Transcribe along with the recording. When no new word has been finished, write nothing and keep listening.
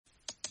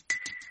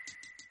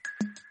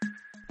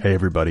Hey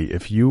everybody,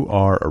 if you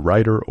are a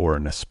writer or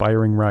an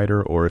aspiring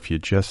writer, or if you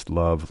just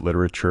love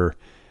literature,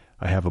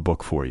 I have a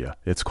book for you.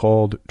 It's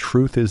called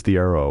Truth is the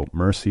Arrow,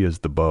 Mercy is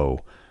the Bow,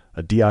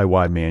 a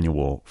DIY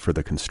manual for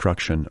the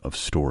construction of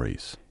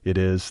stories. It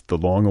is the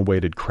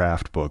long-awaited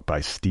craft book by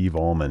Steve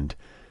Almond,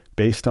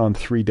 based on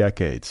 3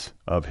 decades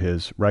of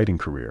his writing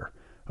career,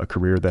 a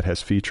career that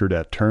has featured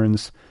at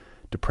turns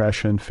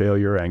depression,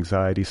 failure,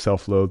 anxiety,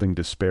 self-loathing,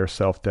 despair,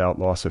 self-doubt,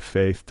 loss of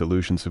faith,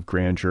 delusions of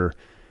grandeur,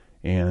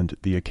 and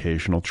the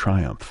occasional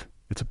triumph.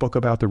 It's a book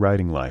about the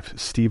writing life.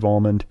 Steve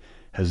Almond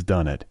has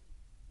done it.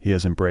 He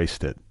has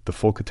embraced it, the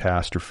full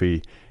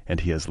catastrophe, and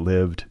he has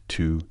lived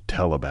to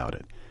tell about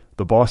it.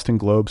 The Boston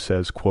Globe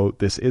says, quote,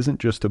 "This isn't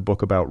just a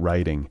book about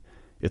writing,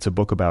 it's a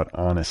book about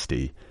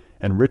honesty."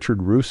 And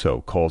Richard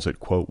Russo calls it,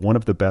 quote, "one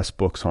of the best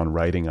books on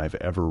writing I've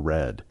ever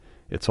read.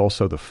 It's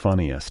also the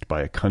funniest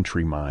by a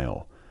country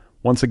mile."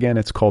 Once again,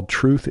 it's called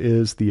Truth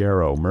is the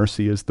Arrow,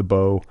 Mercy is the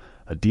Bow,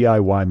 a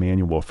DIY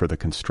manual for the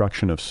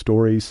construction of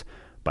stories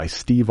by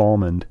Steve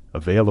Almond,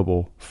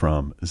 available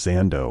from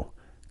Zando.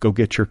 Go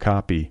get your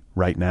copy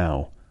right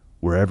now,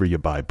 wherever you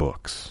buy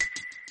books.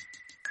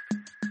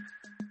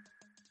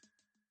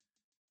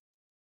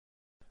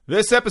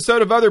 This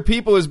episode of Other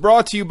People is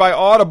brought to you by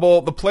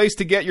Audible, the place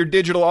to get your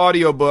digital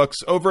audiobooks.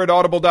 Over at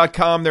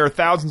audible.com, there are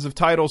thousands of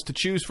titles to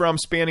choose from,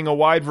 spanning a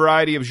wide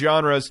variety of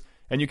genres,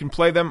 and you can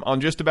play them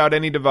on just about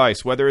any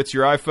device, whether it's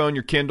your iPhone,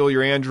 your Kindle,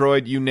 your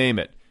Android, you name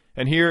it.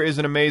 And here is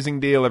an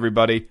amazing deal,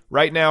 everybody.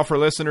 Right now, for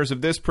listeners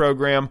of this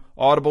program,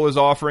 Audible is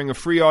offering a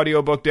free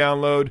audiobook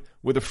download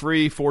with a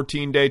free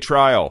 14-day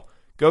trial.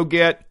 Go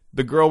get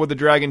The Girl with the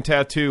Dragon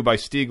Tattoo by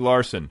Stieg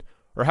Larsson.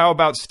 Or how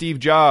about Steve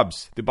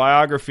Jobs, the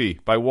biography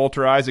by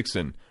Walter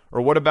Isaacson?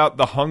 Or what about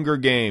The Hunger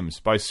Games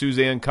by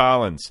Suzanne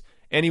Collins?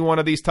 Any one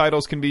of these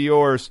titles can be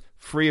yours,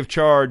 free of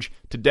charge.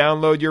 To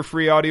download your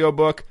free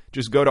audiobook,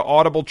 just go to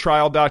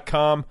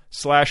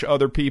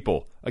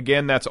audibletrial.com/otherpeople.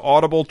 Again, that's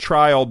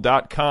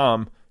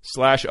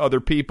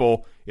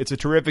audibletrial.com/otherpeople. It's a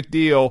terrific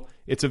deal.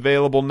 It's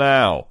available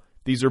now.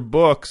 These are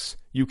books.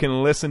 You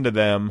can listen to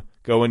them.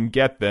 Go and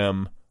get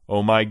them.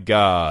 Oh my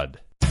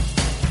God.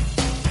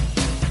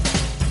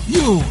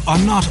 You are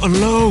not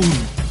alone.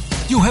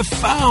 You have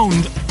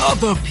found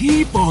other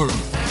people.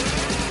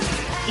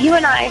 You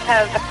and I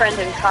have a friend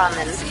in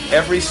common.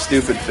 Every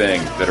stupid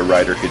thing that a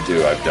writer could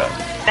do, I've done.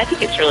 I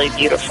think it's really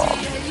beautiful.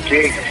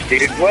 Jeez,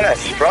 dude, what a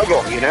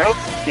struggle, you know?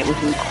 It was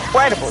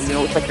incredible. You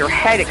know, it's like your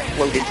head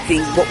exploded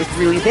seeing what was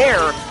really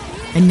there.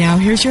 And now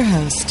here's your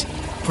host,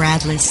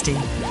 Brad Listy.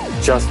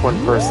 Just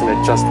one person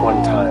at just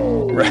one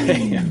time.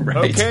 Right.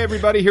 Okay,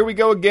 everybody, here we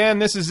go again.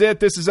 This is it.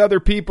 This is Other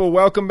People.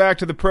 Welcome back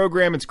to the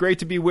program. It's great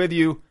to be with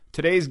you.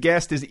 Today's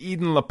guest is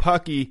Eden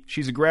Lepucki.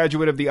 She's a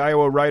graduate of the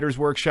Iowa Writers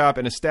Workshop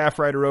and a staff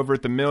writer over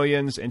at The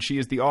Millions, and she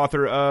is the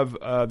author of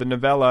the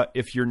novella,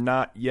 If You're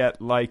Not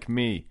Yet Like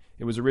Me.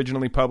 It was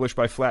originally published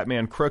by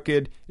Flatman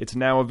Crooked. It's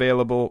now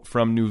available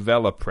from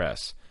Nouvella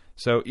Press.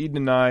 So Eden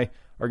and I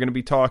are going to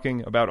be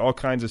talking about all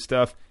kinds of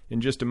stuff in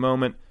just a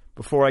moment.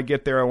 Before I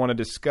get there, I want to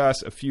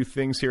discuss a few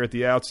things here at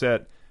the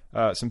outset,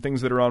 some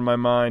things that are on my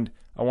mind.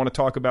 I want to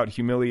talk about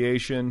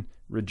humiliation,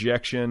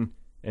 rejection,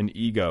 and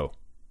ego.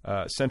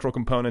 Central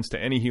components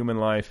to any human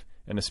life,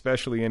 and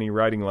especially any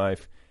writing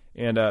life.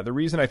 And the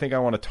reason I think I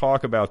want to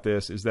talk about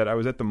this is that I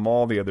was at the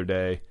mall the other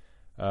day.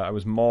 I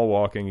was mall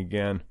walking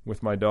again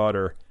with my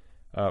daughter,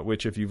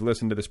 which if you've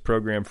listened to this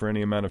program for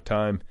any amount of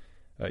time,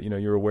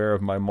 you're aware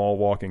of my mall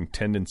walking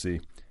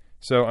tendency.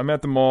 So I'm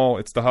at the mall.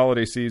 It's the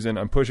holiday season.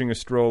 I'm pushing a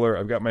stroller.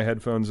 I've got my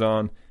headphones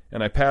on,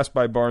 and I pass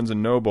by Barnes &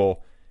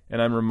 Noble,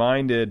 and I'm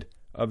reminded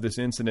of this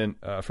incident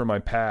from my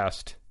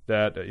past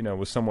that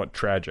was somewhat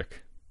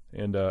tragic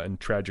and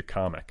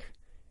tragicomic.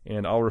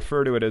 And I'll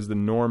refer to it as the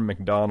Norm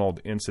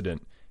Macdonald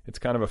incident. It's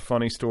kind of a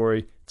funny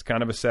story. It's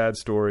kind of a sad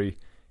story,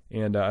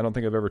 and I don't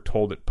think I've ever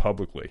told it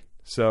publicly.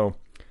 So,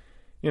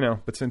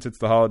 but since it's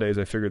the holidays,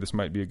 I figured this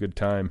might be a good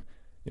time,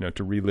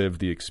 to relive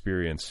the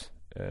experience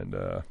and,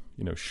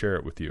 share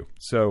it with you.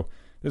 So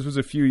this was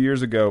a few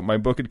years ago. My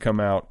book had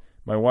come out.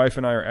 My wife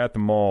and I are at the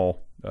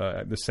mall,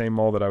 at the same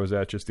mall that I was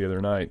at just the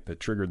other night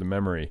that triggered the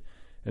memory.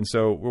 And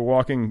so we're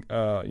walking,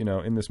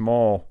 in this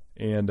mall,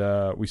 and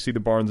we see the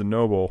Barnes &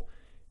 Noble,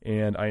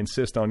 and I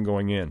insist on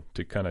going in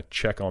to kind of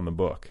check on the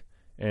book.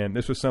 And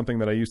this was something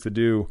that I used to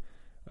do,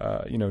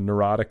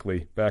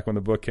 neurotically, back when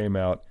the book came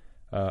out.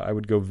 I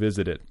would go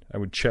visit it. I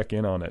would check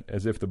in on it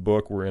as if the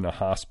book were in a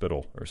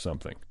hospital or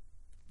something,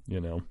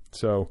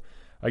 So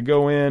I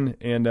go in,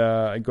 and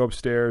I go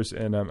upstairs,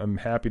 and I'm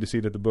happy to see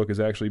that the book has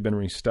actually been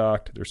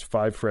restocked. There's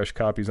 5 fresh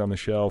copies on the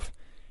shelf,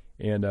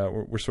 and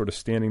we're sort of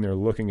standing there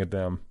looking at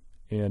them.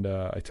 And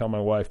I tell my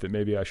wife that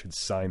maybe I should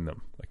sign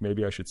them. Like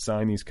maybe I should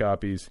sign these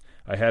copies.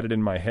 I had it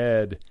in my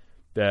head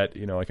that,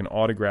 like an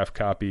autographed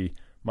copy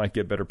might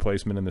get better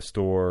placement in the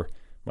store,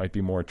 might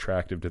be more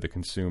attractive to the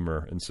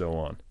consumer, and so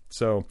on.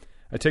 So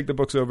I take the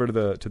books over to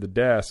the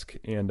desk,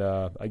 and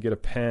I get a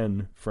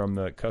pen from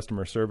the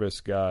customer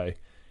service guy,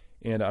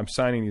 and I'm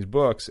signing these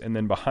books. And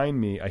then behind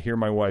me, I hear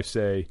my wife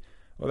say,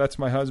 "Oh, that's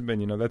my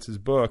husband. That's his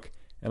book."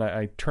 And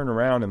I turn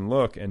around and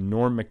look, and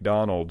Norm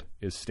Macdonald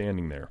is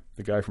standing there,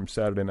 the guy from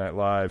Saturday Night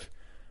Live,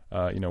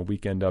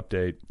 Weekend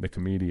Update, the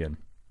comedian.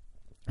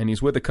 And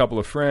he's with a couple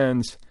of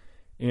friends,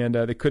 and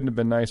they couldn't have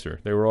been nicer.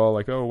 They were all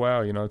like, oh,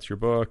 wow, it's your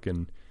book,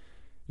 and,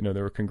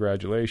 there were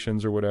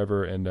congratulations or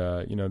whatever. And,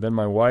 then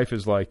my wife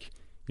is like,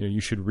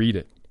 you should read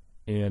it.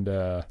 And,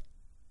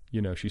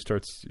 she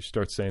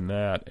starts saying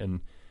that. And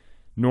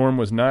Norm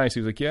was nice. He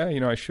was like, yeah,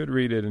 I should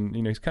read it. And,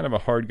 he's kind of a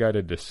hard guy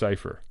to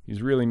decipher.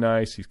 He's really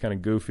nice. He's kind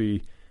of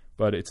goofy,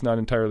 but it's not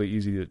entirely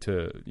easy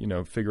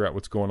to figure out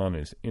what's going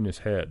on in his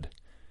head.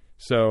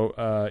 So,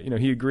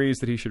 he agrees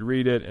that he should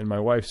read it. And my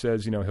wife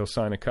says, he'll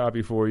sign a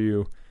copy for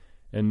you.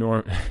 And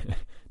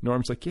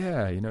Norm's like,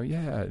 yeah,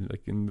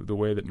 like in the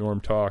way that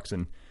Norm talks.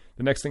 And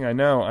the next thing I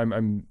know,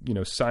 I'm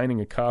signing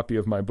a copy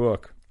of my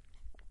book,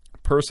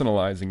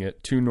 personalizing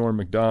it to Norm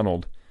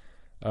Macdonald,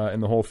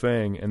 and the whole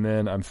thing. And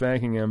then I'm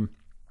thanking him,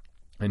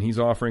 and he's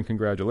offering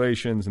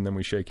congratulations, and then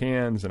we shake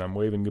hands, and I'm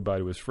waving goodbye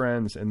to his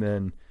friends, and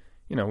then,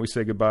 we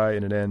say goodbye,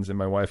 and it ends, and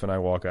my wife and I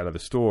walk out of the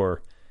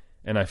store,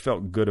 and I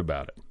felt good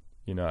about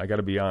it. I got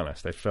to be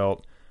honest. I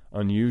felt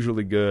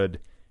unusually good,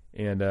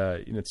 and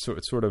it's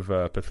sort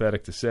of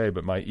pathetic to say,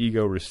 but my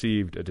ego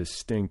received a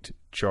distinct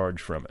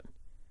charge from it.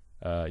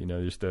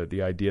 Just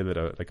the idea that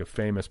a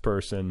famous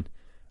person,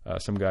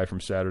 some guy from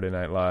Saturday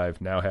Night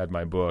Live, now had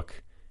my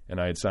book, and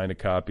I had signed a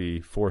copy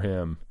for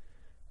him.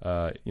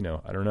 I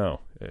don't know.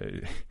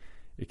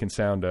 It can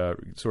sound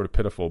sort of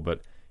pitiful,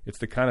 but it's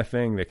the kind of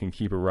thing that can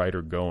keep a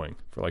writer going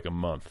for like a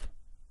month,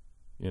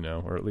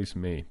 or at least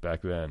me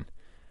back then.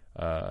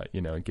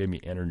 It gave me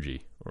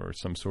energy or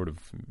some sort of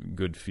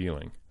good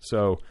feeling.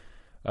 So,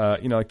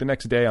 like the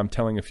next day I'm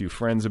telling a few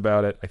friends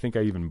about it. I think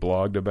I even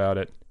blogged about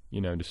it,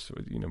 just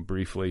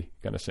briefly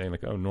kind of saying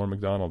like, oh, Norm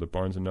Macdonald at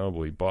Barnes &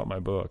 Noble, he bought my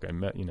book. I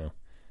met,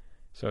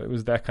 So it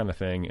was that kind of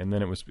thing. And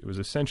then it was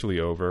essentially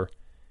over.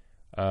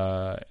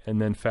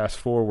 And then fast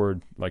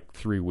forward like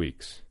 3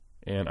 weeks,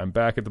 and I'm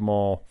back at the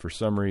mall for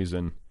some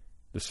reason,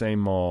 the same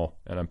mall,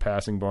 and I'm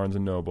passing Barnes &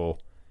 Noble,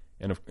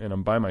 and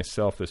I'm by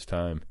myself this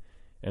time.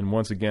 And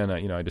once again,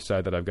 I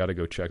decide that I've got to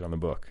go check on the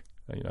book.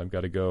 I've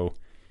got to go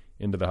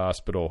into the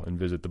hospital and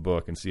visit the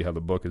book and see how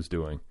the book is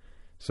doing.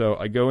 So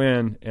I go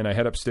in and I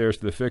head upstairs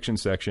to the fiction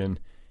section,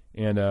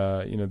 and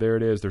there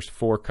it is. There's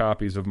 4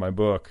 copies of my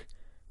book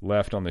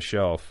left on the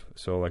shelf.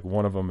 So like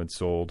one of them had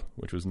sold,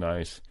 which was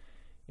nice.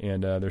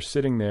 And they're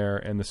sitting there,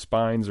 and the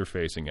spines are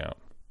facing out.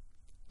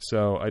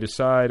 So I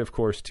decide, of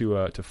course,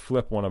 to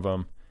flip one of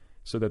them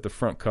so that the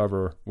front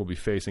cover will be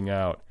facing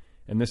out.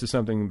 And this is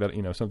something that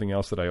something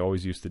else that I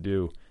always used to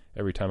do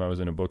every time I was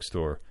in a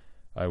bookstore.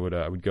 I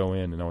would go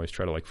in and always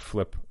try to like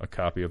flip a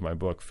copy of my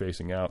book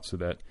facing out so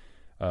that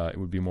it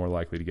would be more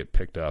likely to get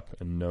picked up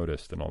and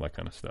noticed and all that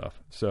kind of stuff.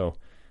 So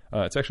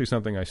it's actually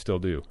something I still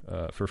do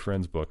for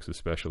friends' books,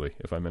 especially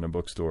if I'm in a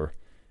bookstore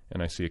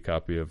and I see a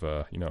copy of,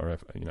 or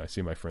if, I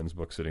see my friend's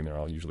book sitting there,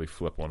 I'll usually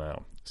flip one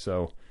out.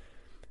 So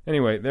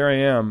anyway, there I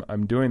am.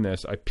 I'm doing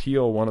this. I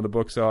peel one of the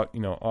books out,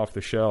 off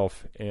the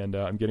shelf, and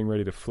I'm getting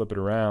ready to flip it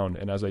around.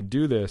 And as I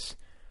do this,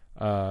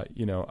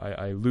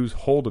 I lose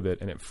hold of it,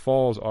 and it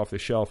falls off the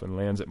shelf and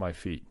lands at my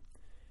feet.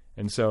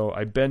 And so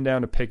I bend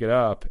down to pick it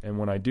up, and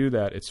when I do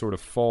that, it sort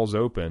of falls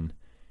open,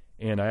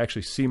 and I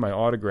actually see my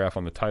autograph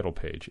on the title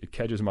page. It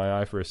catches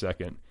my eye for a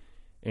second.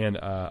 And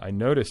I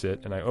notice it,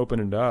 and I open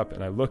it up,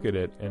 and I look at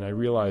it, and I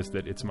realize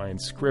that it's my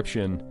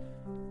inscription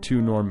to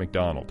Norm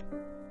Macdonald.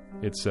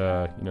 It's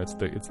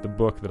it's the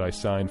book that I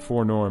signed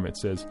for Norm. It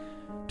says,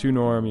 "To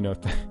Norm,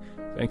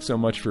 thanks so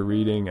much for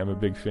reading. I'm a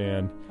big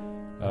fan,"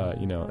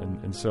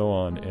 and so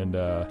on.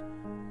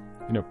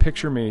 And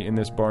picture me in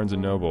this Barnes &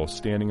 Noble,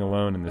 standing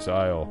alone in this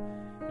aisle,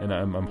 and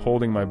I'm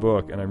holding my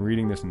book, and I'm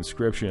reading this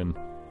inscription,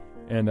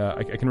 and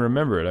I can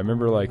remember it. I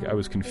remember like I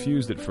was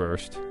confused at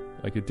first,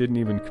 like it didn't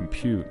even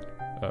compute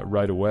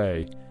right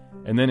away,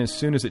 and then as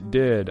soon as it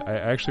did, I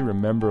actually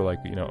remember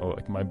like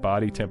my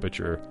body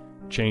temperature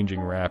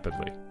changing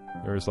rapidly.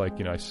 There was like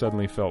I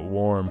suddenly felt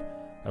warm.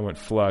 I went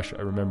flush.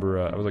 I remember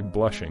I was like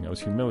blushing. I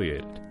was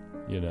humiliated.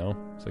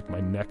 It's like my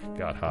neck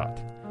got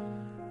hot,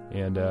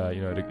 and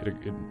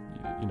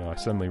I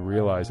suddenly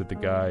realized that the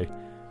guy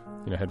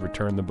had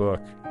returned the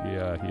book.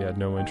 He had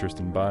no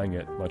interest in buying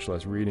it, much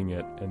less reading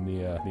it, and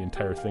the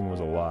entire thing was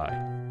a lie,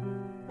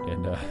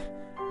 and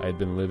I had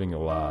been living a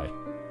lie.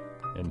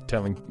 And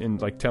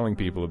telling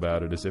people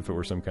about it as if it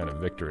were some kind of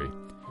victory.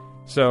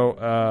 So,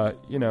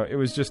 it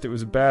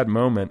was a bad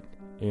moment,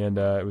 and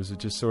it was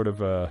just sort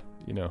of a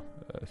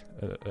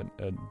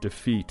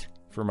defeat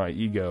for my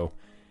ego.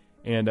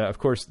 And, of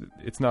course,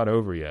 it's not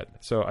over yet.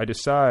 So I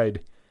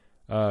decide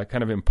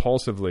kind of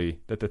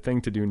impulsively that the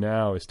thing to do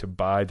now is to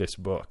buy this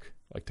book,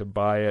 like to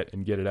buy it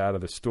and get it out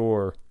of the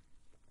store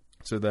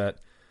so that,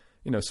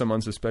 some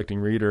unsuspecting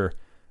reader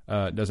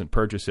doesn't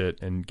purchase it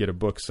and get a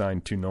book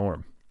signed to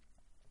Norm.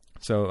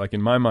 So, like,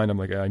 in my mind, I'm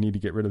like, I need to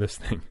get rid of this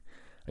thing.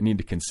 I need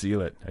to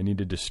conceal it. I need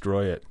to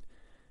destroy it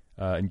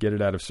and get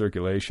it out of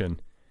circulation.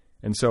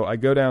 And so I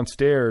go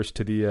downstairs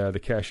to the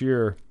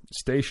cashier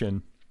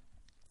station,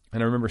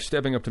 and I remember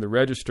stepping up to the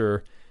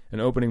register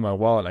and opening my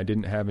wallet. I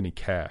didn't have any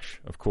cash,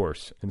 of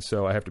course. And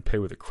so I have to pay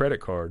with a credit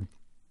card.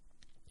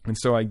 And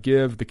so I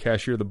give the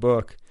cashier the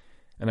book,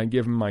 and I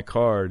give him my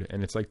card,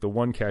 and it's like the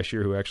one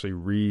cashier who actually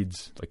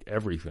reads like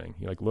everything.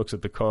 He like looks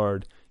at the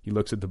card, he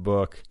looks at the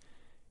book,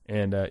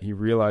 and he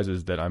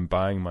realizes that I'm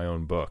buying my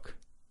own book,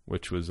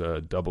 which was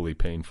doubly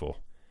painful.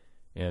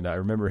 And I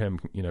remember him,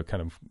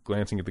 kind of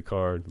glancing at the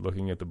card,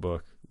 looking at the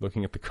book,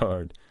 looking at the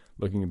card,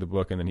 looking at the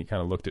book, and then he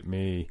kind of looked at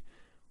me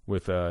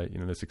with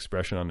this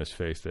expression on his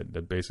face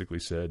that basically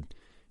said,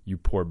 "You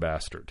poor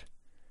bastard."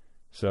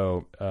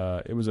 So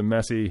it was a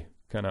messy,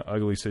 kind of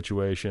ugly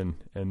situation,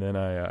 and then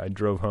I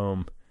drove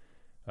home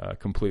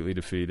completely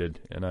defeated,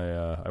 and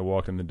I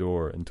walked in the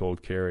door and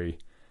told Carrie,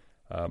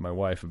 my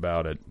wife,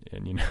 about it,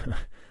 and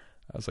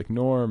I was like,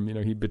 "Norm,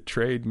 he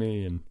betrayed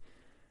me," and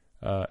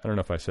I don't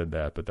know if I said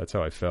that, but that's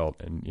how I felt,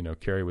 and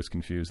Carrie was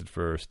confused at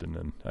first, and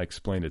then I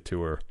explained it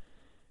to her,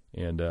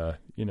 and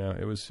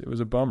it was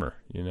a bummer,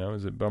 it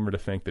was a bummer to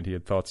think that he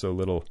had thought so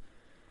little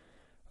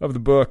of the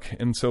book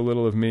and so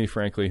little of me,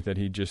 frankly, that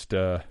he just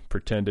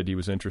pretended he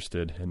was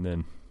interested and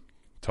then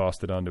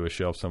tossed it onto a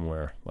shelf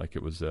somewhere like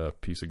it was a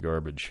piece of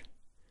garbage.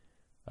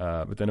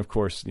 But then, of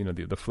course,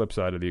 the flip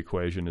side of the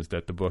equation is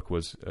that the book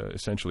was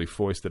essentially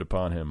foisted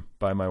upon him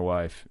by my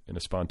wife in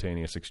a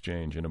spontaneous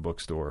exchange in a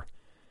bookstore.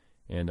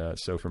 And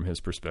so from his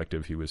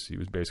perspective, he was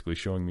basically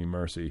showing me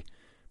mercy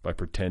by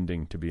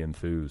pretending to be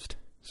enthused.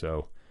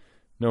 So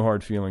no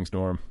hard feelings,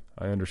 Norm.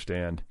 I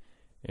understand.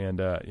 And,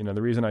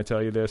 the reason I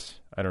tell you this,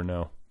 I don't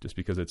know, just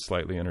because it's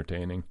slightly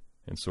entertaining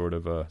and sort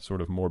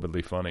of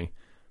morbidly funny.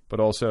 But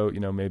also,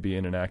 maybe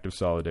in an act of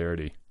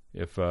solidarity.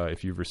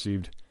 If you've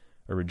received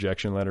a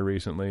rejection letter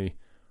recently,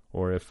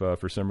 or if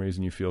for some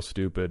reason you feel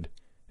stupid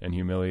and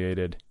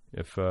humiliated,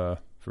 if, for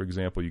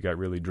example, you got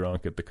really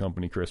drunk at the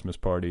company Christmas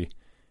party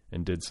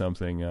and did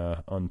something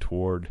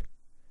untoward,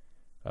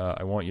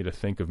 I want you to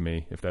think of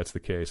me, if that's the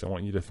case. I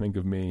want you to think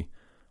of me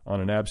on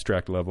an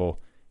abstract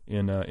level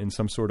in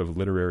some sort of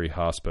literary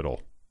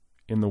hospital,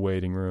 in the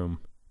waiting room,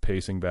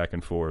 pacing back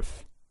and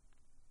forth.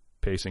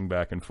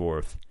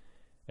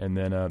 And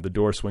then the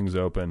door swings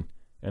open,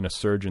 and a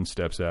surgeon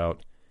steps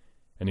out,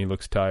 and he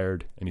looks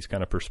tired, and he's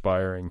kind of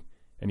perspiring,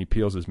 and he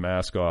peels his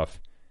mask off,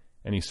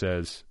 and he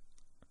says,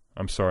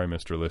 "I'm sorry,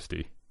 Mr.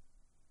 Listy.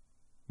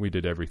 We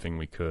did everything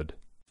we could."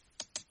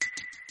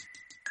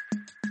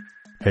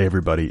 Hey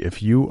everybody,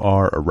 if you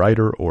are a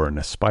writer or an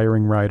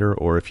aspiring writer,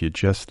 or if you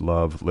just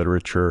love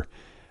literature,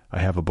 I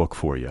have a book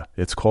for you.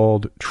 It's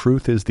called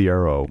Truth is the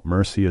Arrow,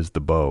 Mercy is the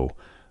Bow,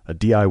 a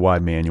DIY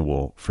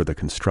manual for the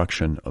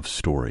construction of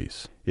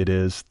stories. It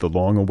is the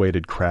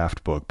long-awaited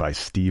craft book by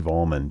Steve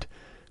Almond,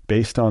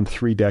 based on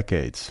 3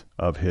 decades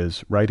of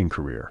his writing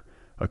career,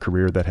 a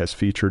career that has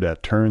featured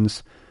at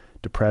turns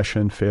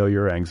depression,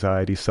 failure,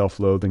 anxiety,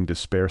 self-loathing,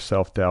 despair,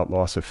 self-doubt,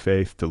 loss of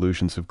faith,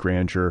 delusions of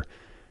grandeur,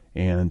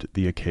 and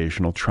the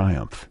occasional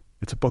triumph.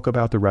 It's a book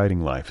about the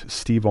writing life.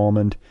 Steve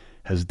Almond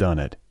has done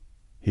it.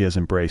 He has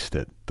embraced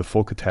it, the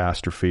full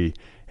catastrophe,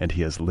 and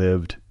he has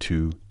lived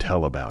to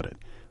tell about it.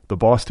 The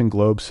Boston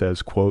Globe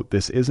says, quote,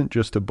 "This isn't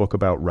just a book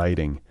about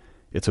writing,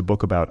 it's a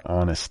book about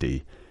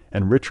honesty."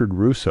 And Richard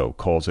Russo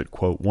calls it,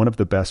 quote, "one of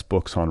the best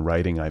books on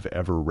writing I've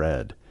ever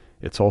read.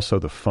 It's also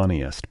the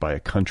funniest by a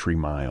country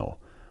mile."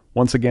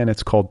 Once again,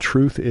 it's called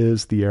Truth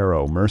is the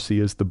Arrow, Mercy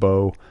is the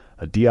Bow,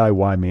 a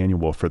DIY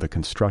manual for the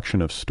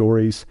construction of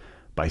stories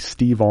by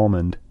Steve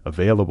Almond,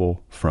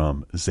 available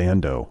from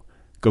Zando.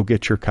 Go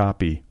get your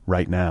copy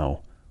right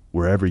now,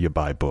 wherever you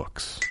buy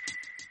books.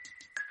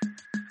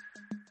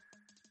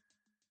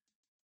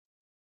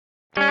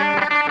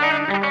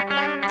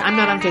 I'm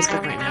not on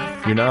Facebook right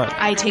now. You're not?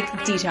 I take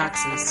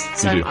detoxes,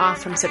 so I'm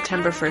off from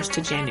September 1st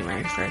to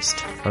January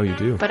 1st. Oh, you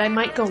do? But I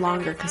might go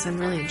longer because I'm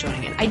really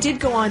enjoying it. I did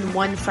go on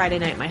one Friday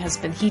night. My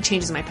husband, he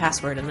changes my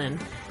password, and then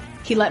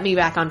he let me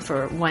back on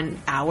for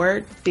 1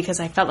 hour because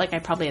I felt like I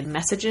probably had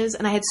messages,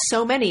 and I had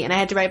so many, and I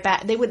had to write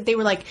back. They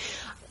were like,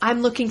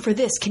 "I'm looking for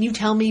this. Can you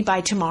tell me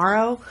by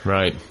tomorrow?"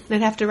 Right. And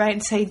I'd have to write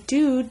and say,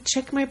 "Dude,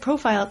 check my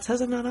profile. It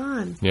says I'm not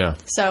on." Yeah.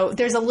 So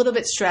there's a little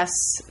bit stress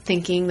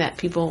thinking that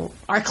people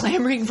are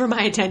clamoring for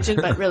my attention,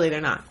 but really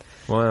they're not.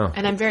 Wow.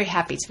 And I'm very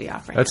happy to be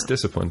off right That's now.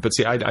 discipline. But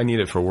see, I need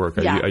it for work.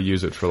 Yeah. I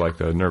use it for like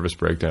the nervous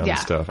breakdown and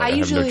stuff. I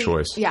have no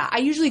choice. Yeah, I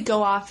usually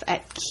go off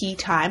at key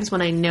times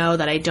when I know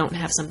that I don't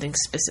have something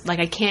specific. Like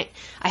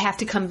I have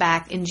to come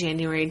back in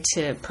January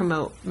to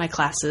promote my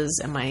classes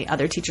and my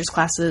other teachers'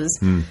 classes.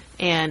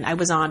 And I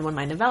was on when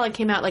my novella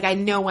came out. Like I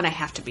know when I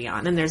have to be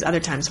on. And there's other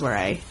times where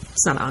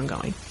it's not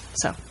ongoing.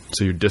 So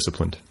you're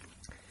disciplined.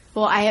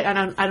 Well, I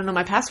don't know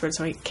my password,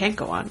 so I can't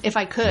go on. If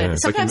I could, Yeah,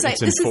 sometimes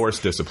it's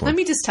enforced discipline. Let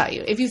me just tell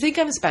you: if you think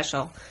I'm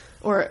special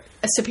or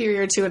a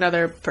superior to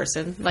another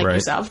person like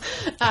yourself,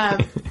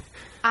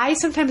 I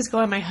sometimes go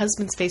on my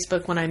husband's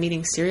Facebook when I'm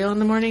eating cereal in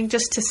the morning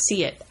just to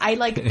see it. I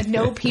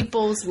know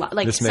people's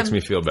This makes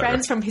me feel better.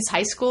 Friends from his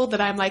high school that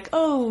I'm like,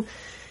 oh,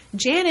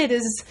 Janet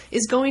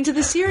is going to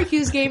the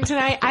Syracuse game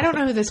tonight. I don't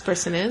know who this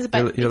person is,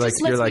 but it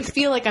just lets me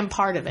feel like I'm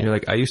part of it. You're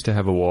like, I used to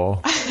have a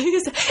wall.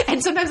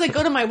 And sometimes I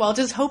go to my wall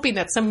just hoping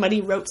that somebody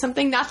wrote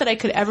something. Not that I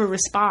could ever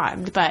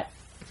respond, but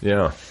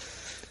Yeah.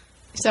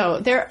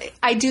 So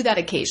I do that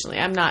occasionally.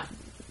 I'm not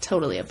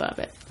totally above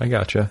it. I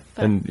gotcha.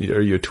 But- And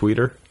are you a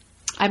tweeter?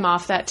 I'm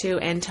off that too,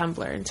 and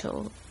Tumblr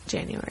until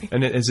January.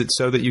 And is it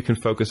so that you can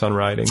focus on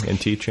writing and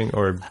teaching,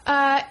 or?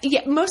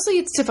 Yeah, mostly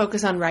it's to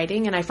focus on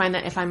writing, and I find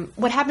that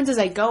what happens is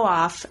I go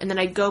off, and then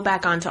I go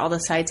back onto all the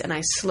sites, and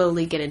I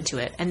slowly get into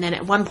it. And then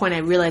at one point I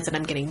realize that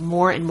I'm getting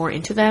more and more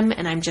into them,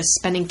 and I'm just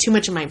spending too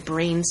much of my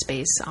brain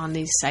space on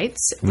these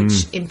sites,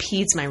 which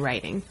impedes my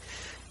writing.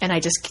 And I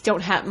just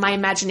don't have, my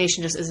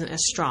imagination just isn't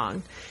as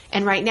strong.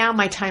 And right now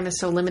my time is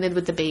so limited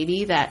with the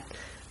baby that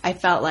I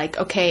felt like,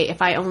 okay,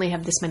 if I only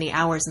have this many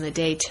hours in the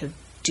day to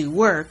do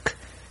work,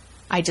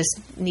 I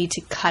just need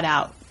to cut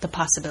out the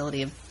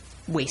possibility of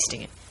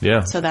wasting it.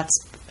 Yeah. So that's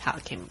how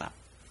it came about.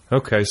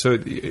 Okay, so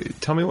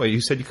tell me what you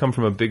said. You come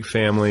from a big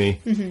family.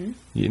 Mm-hmm.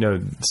 You know,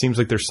 it seems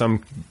like there's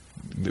some.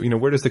 You know,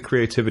 where does the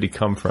creativity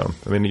come from?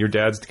 I mean, your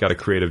dad's got a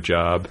creative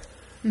job.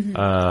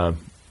 Mm-hmm.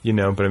 You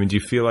know, but I mean, do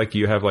you feel like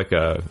you have like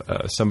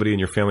a somebody in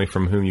your family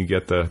from whom you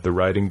get the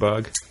writing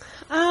bug?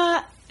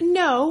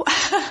 No.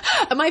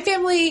 My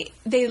family,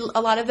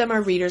 a lot of them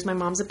are readers. My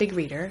mom's a big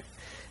reader.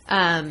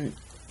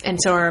 And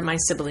so are my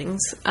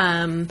siblings.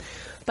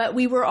 But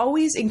we were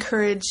always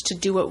encouraged to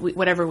do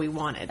whatever we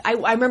wanted.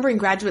 I remember in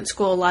graduate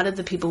school, a lot of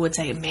the people would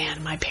say,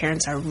 man, my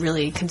parents are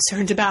really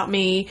concerned about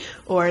me,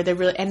 or they're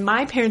really, and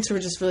my parents were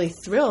just really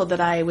thrilled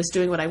that I was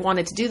doing what I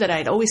wanted to do, that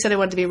I'd always said I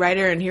wanted to be a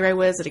writer, and here I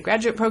was at a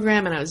graduate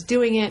program, and I was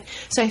doing it.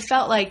 So I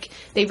felt like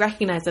they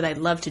recognized that I'd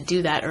love to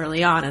do that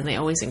early on, and they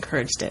always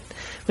encouraged it,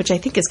 which I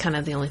think is kind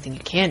of the only thing you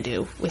can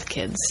do with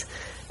kids.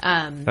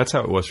 That's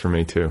how it was for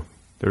me too.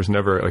 There was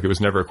never, it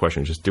was never a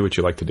question. Just do what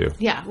you like to do.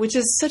 Yeah, which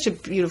is such a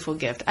beautiful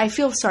gift. I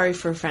feel sorry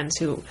for friends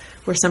who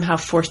were somehow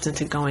forced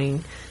into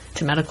going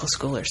to medical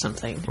school or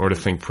something. Or to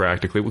think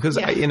practically. Because,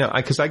 Yeah.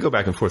 I go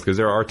back and forth. Because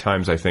there are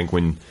times, I think,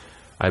 when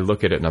I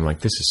look at it and I'm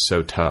like, this is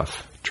so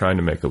tough. Trying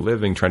to make a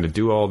living, trying to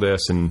do all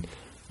this. And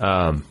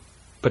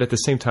but at the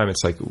same time,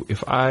 it's like,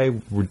 if I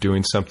were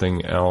doing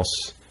something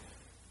else,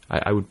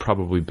 I would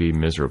probably be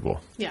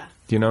miserable. Yeah.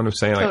 Do you know what I'm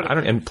saying? Like,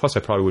 Totally. and plus,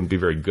 I probably wouldn't be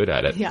very good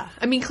at it. Yeah.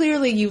 I mean,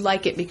 clearly you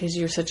like it because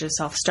you're such a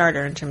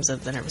self-starter in terms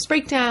of the Nervous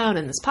Breakdown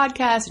and this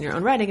podcast and your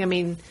own writing. I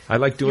mean, I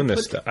like doing you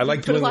this put- stuff. I like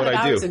you put a doing lot what of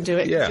I do. hours into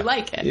it 'cause you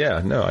like it.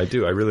 Yeah, no, I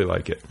do. I really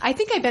like it. I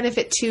think I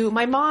benefit too.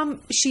 My mom,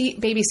 she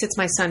babysits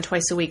my son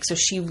twice a week, so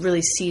she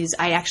really sees.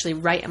 I actually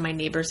write in my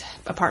neighbor's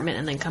apartment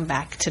and then come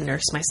back to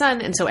nurse my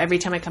son. And so every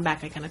time I come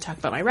back, I kind of talk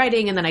about my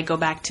writing, and then I go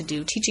back to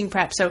do teaching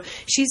prep. So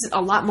she's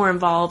a lot more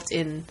involved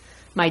in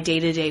my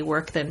day-to-day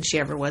work than she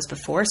ever was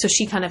before. So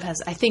she kind of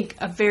has, I think,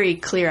 a very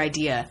clear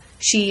idea.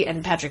 She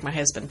and Patrick, my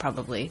husband,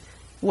 probably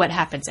what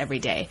happens every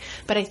day.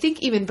 But I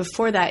think even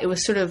before that, it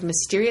was sort of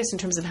mysterious in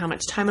terms of how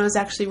much time I was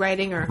actually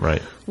writing, or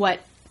Right.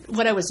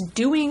 what I was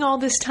doing all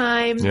this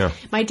time. Yeah.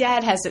 My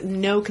dad has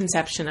no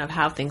conception of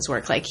how things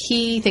work. Like,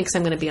 he thinks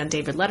I'm going to be on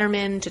David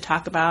Letterman to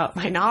talk about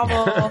my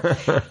novel.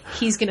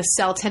 He's going to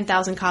sell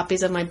 10,000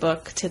 copies of my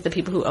book to the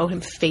people who owe him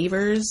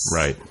favors.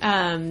 Right.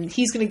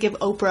 He's going to give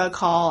Oprah a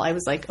call. I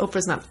was like,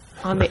 Oprah's not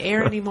on the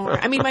air anymore.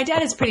 I mean, my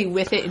dad is pretty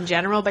with it in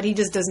general, but he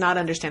just does not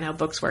understand how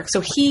books work.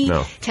 So he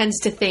No. tends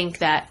to think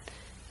that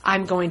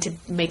I'm going to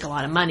make a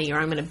lot of money, or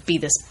I'm going to be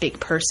this big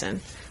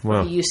person.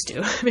 Well. He used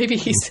to. Maybe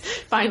he's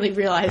finally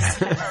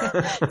realized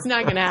it's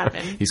not going to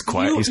happen. He's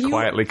quiet. He's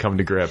quietly come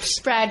to grips.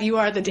 Brad, you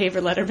are the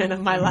David Letterman of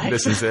my life.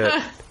 This is it.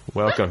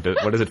 Welcome to.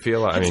 What does it feel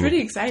like? It's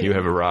pretty exciting. You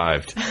have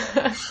arrived.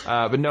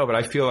 But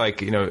I feel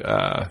like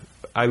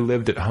I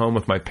lived at home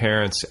with my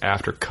parents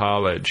after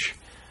college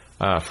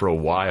for a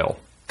while,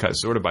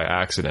 sort of by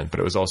accident. But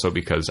it was also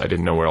because I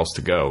didn't know where else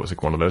to go. It was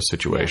like one of those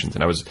situations,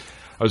 and I was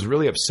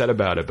really upset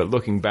about it. But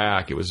looking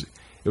back, it was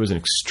an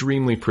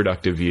extremely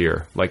productive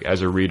year, like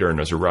as a reader and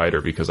as a writer,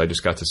 because I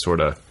just got to sort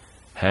of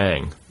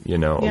hang, a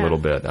little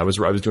bit. I was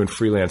doing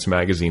freelance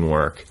magazine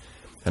work,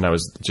 and I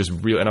was just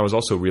and I was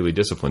also really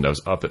disciplined. I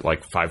was up at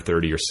like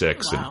 5:30 or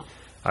 6, Wow. and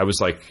I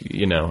was like,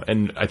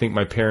 and I think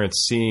my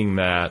parents seeing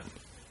that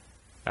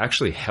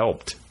actually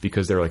helped,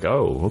 because they're like,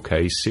 oh,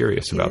 okay, he's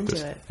serious about into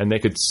this. it. And they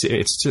could see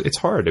it's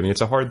hard. I mean,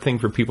 it's a hard thing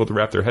for people to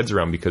wrap their heads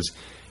around, because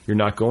you're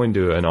not going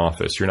to an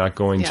office. You're not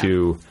going Yeah.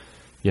 to,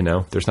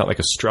 there's not like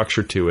a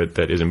structure to it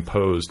that is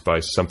imposed by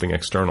something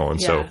external.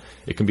 And so Yeah.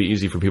 it can be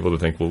easy for people to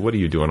think, well, what are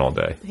you doing all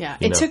day? Yeah.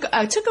 You It took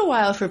a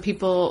while for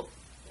people,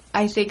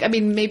 I think, I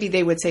mean, maybe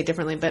they would say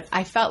differently, but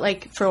I felt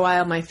like for a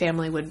while my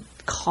family would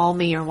call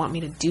me or want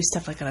me to do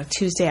stuff like on a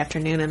Tuesday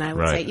afternoon, and I would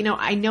Right. say,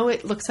 I know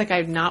it looks like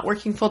I'm not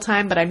working full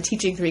time, but I'm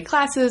teaching 3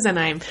 classes and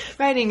I'm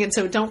writing, and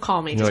so don't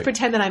call me. Just like,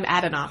 pretend that I'm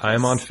at an office. I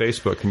am on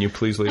Facebook. Can you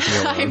please leave me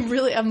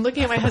alone? I'm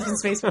looking at my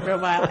husband's Facebook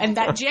profile, and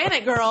that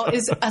Janet girl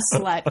is a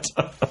slut.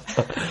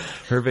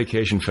 Her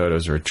vacation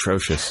photos are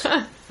atrocious.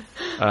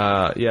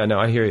 I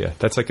hear you.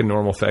 That's like a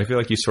normal thing. I feel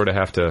like you sort of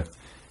have to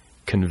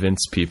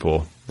convince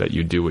people that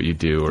you do what you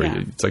do, or Yeah.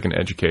 it's like an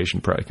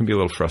education it can be a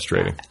little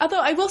frustrating. Although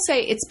I will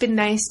say it's been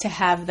nice to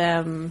have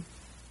them,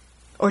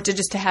 or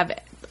to have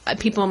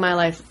people in my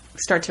life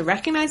start to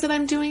recognize that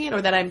I'm doing it,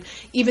 or that I'm,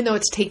 even though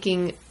it's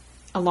taking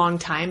a long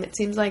time. It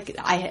seems like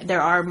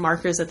there are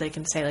markers that they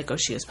can say, like, oh,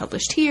 she was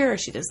published here, or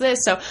she does this.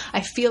 So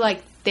I feel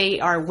like they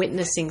are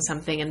witnessing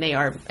something and they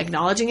are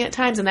acknowledging it at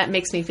times, and that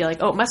makes me feel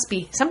like, oh,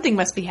 something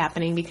must be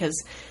happening,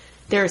 because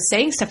they're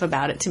saying stuff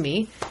about it to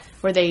me,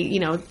 where they,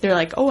 they're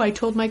like, oh, I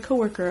told my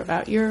coworker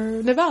about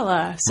your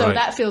novella. So Right.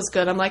 that feels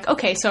good. I'm like,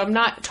 okay, so I'm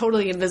not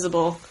totally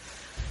invisible.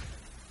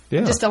 Yeah.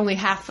 I'm just only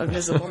half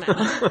invisible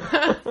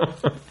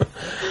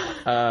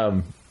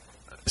now.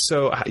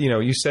 So,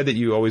 you said that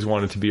you always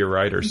wanted to be a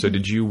writer. So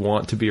did you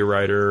want to be a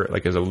writer,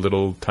 like, as a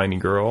little tiny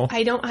girl?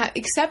 I don't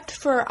except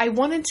for I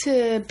wanted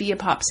to be a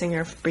pop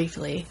singer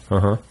briefly,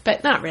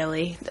 but not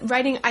really.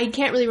 Writing, I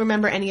can't really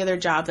remember any other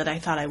job that I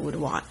thought I would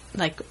want.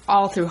 Like,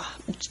 all through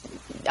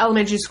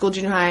elementary school,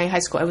 junior high, high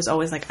school, I was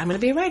always like, I'm going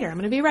to be a writer. I'm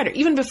going to be a writer.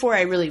 Even before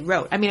I really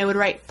wrote. I mean, I would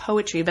write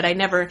poetry, but I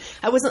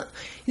wasn't,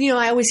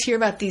 I always hear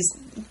about these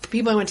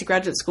people I went to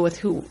graduate school with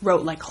who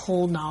wrote, like,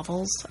 whole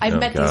novels. I've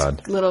met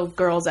these little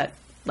girls at,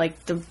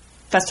 like, the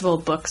Festival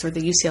of Books or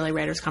the UCLA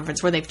Writers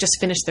Conference, where they've just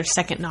finished their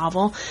second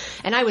novel.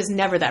 And I was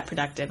never that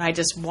productive. I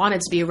just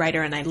wanted to be a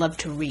writer, and I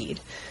loved to read.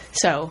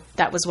 So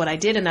that was what I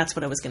did, and that's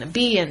what I was going to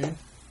be. And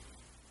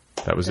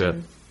that was it.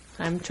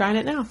 I'm trying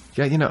it now.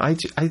 Yeah,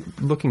 I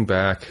looking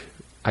back,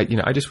 I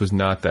just was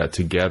not that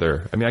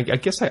together. I mean, I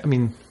guess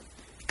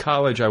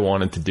college, I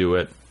wanted to do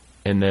it.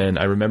 And then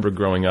I remember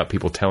growing up,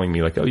 people telling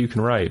me, like, oh, you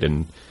can write.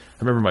 And I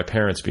remember my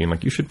parents being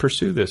like, you should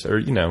pursue this, or,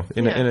 in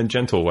a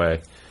gentle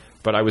way.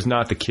 But I was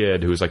not the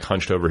kid who was, like,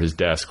 hunched over his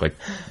desk, like,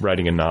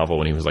 writing a novel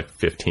when he was, like,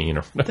 15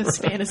 or whatever. Those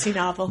fantasy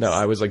novels. No,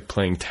 I was, like,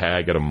 playing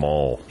tag at a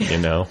mall,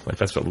 Like,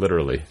 that's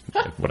literally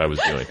what I was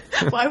doing.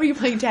 Why were you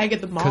playing tag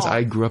at the mall? Because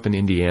I grew up in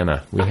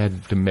Indiana. We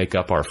had to make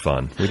up our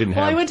fun. We didn't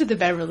have... Well, I went to the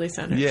Beverly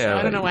Center, so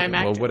I don't know why I'm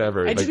acting. Well,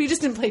 whatever. We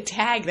just didn't play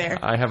tag there.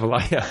 I have a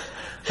lot,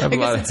 I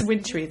guess it's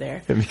wintry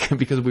there.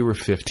 Because we were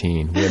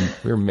 15.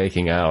 We were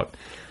making out.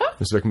 It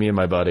was like me and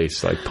my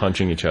buddies, like,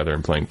 punching each other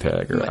and playing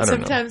tag. Or I don't know.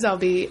 Sometimes I'll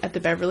be at the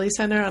Beverly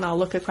Center and I'll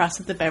look across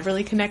at the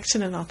Beverly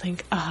Connection and I'll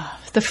think,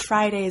 the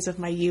Fridays of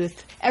my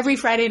youth. Every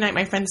Friday night,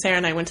 my friend Sarah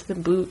and I went to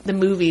the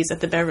movies at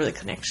the Beverly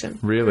Connection.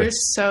 Really? We were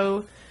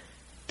so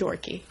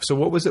dorky. So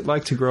what was it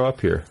like to grow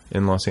up here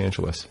in Los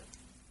Angeles?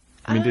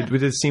 I mean,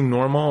 did it seem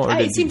normal? Or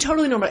It seemed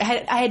totally normal.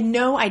 I had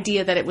no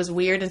idea that it was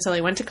weird until I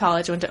went to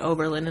college. I went to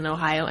Oberlin in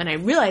Ohio, and I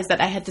realized that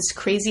I had this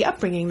crazy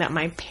upbringing, that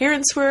my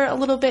parents were a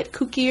little bit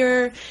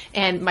kookier,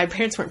 and my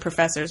parents weren't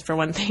professors, for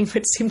one thing, but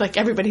it seemed like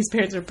everybody's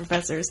parents were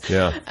professors.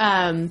 Yeah.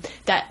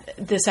 That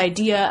this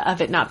idea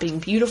of it not being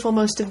beautiful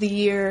most of the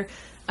year,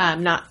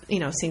 not,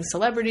 seeing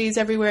celebrities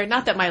everywhere.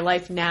 Not that my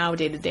life now,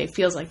 day to day,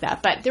 feels like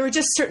that, but there were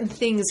just certain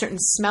things, certain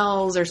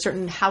smells, or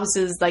certain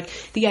houses. Like,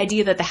 the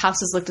idea that the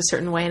houses looked a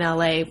certain way in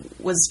LA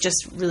was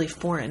just really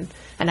foreign,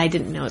 and I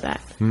didn't know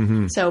that.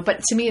 Mm-hmm. So,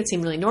 but to me, it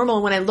seemed really normal.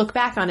 And when I look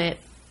back on it,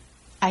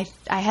 I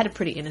had a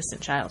pretty innocent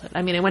childhood.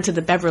 I mean, I went to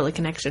the Beverly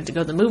Connection to go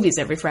to the movies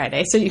every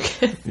Friday, so you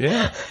can.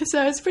 Yeah.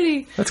 So it's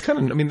pretty. That's kind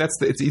of. I mean,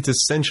 it's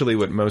essentially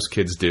what most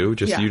kids do.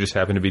 You just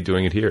happen to be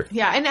doing it here.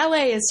 Yeah, and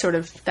LA is sort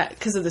of that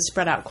because of the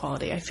spread out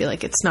quality. I feel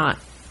like it's not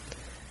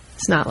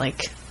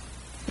like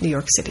New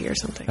York City or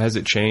something. Has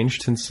it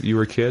changed since you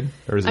were a kid,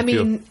 or does it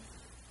feel?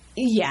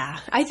 Yeah,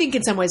 I think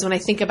in some ways when I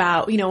think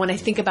about,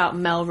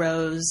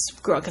 Melrose,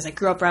 because I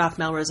grew up right off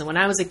Melrose, and when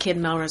I was a kid,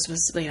 Melrose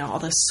was, all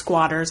the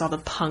squatters, all the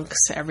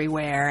punks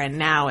everywhere, and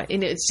now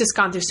it's just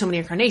gone through so many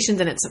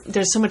incarnations, and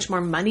there's so much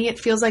more money, it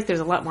feels like. There's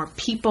a lot more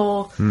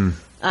people.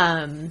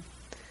 But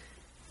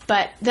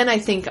then I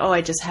think, I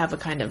just have a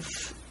kind of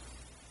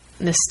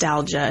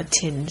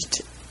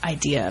nostalgia-tinged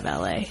idea of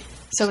LA.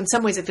 So in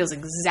some ways it feels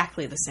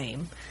exactly the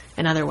same.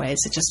 In other ways,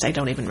 I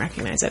don't even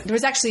recognize it. There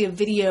was actually a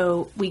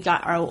video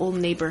our old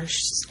neighbor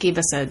gave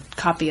us a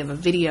copy of a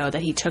video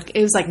that he took.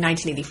 It was like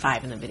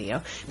 1985 in the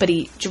video. But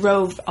he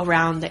drove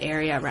around the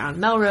area around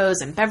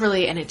Melrose and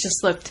Beverly, and it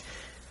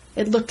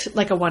looked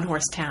like a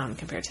one-horse town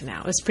compared to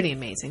now. It was pretty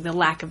amazing. The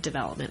lack of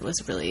development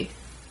was really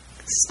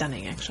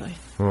stunning, actually.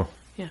 Oh.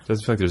 Yeah. It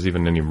doesn't feel like there's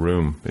even any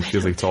room. It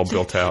feels like it's all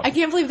built out. I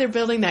can't believe they're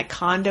building that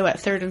condo at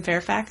 3rd and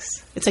Fairfax.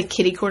 It's like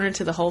kitty corner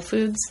to the Whole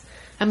Foods.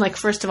 I'm like,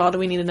 first of all, do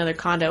we need another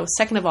condo?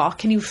 Second of all,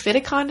 can you fit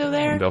a condo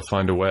there? They'll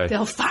find a way.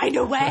 They'll find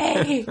a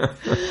way.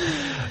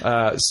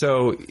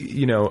 So,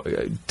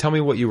 tell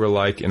me what you were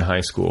like in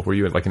high school. Were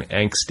you like an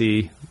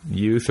angsty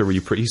youth, or were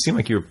you pretty? You seem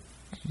like you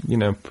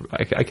were,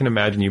 I can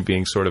imagine you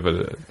being sort of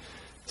a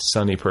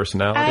sunny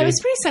personality. I was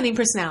a pretty sunny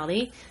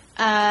personality.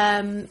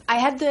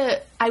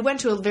 I went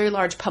to a very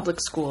large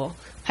public school,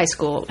 high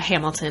school,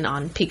 Hamilton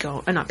on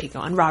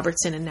on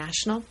Robertson and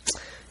National,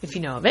 if you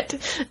know of it.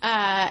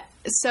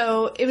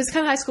 So it was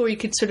kind of high school where you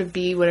could sort of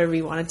be whatever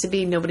you wanted to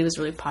be. Nobody was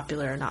really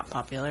popular or not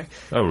popular.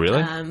 Oh,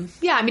 really?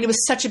 Yeah, I mean, it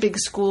was such a big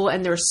school,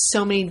 and there were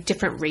so many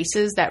different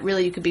races that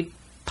really you could be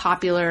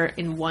popular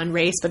in one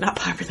race but not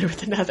popular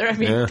with another. I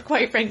mean,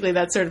 quite frankly,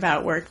 that's sort of how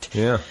it worked.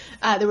 Yeah.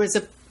 There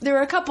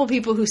were a couple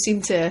people who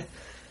seemed to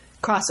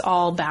cross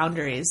all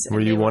boundaries.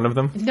 Were you one of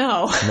them?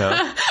 No.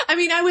 No. I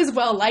mean, I was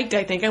well liked,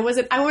 I think. I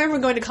remember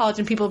going to college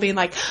and people being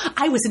like,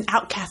 I was an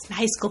outcast in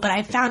high school, but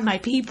I found my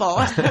people.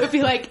 I would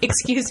be like,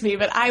 excuse me,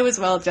 but I was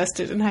well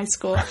adjusted in high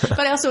school. But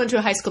I also went to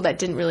a high school that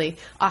didn't really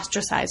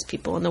ostracize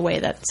people in the way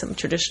that some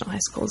traditional high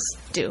schools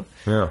do.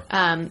 Yeah.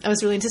 I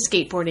was really into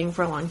skateboarding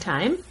for a long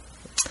time.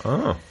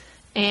 Oh.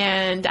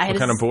 And I had What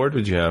kind of board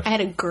did you have? I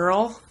had a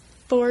girl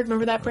board.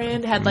 Remember that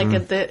brand? It had like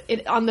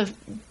on the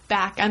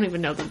back. I don't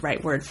even know the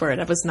right word for it.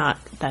 I was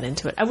not that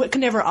into it. I could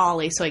never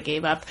ollie, so I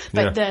gave up.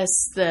 But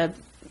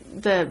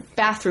the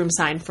bathroom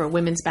sign for a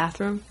women's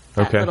bathroom.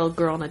 That little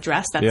girl in a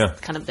dress.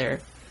 That's kind of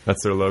their.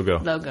 That's their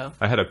logo.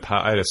 I had a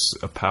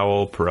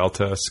Powell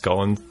Peralta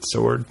skull and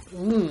sword.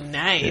 Ooh,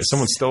 nice. Yeah,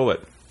 someone stole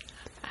it.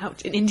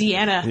 Out in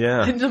Indiana.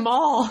 Yeah. In the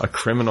mall. A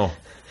criminal.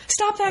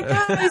 Stop that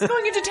guy! He's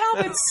going into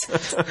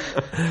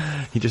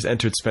Talbot's. He just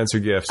entered Spencer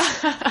Gifts.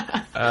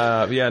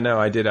 Yeah, no,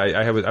 I did.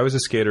 I was a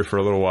skater for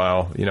a little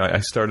while. You know,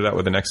 I started out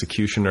with an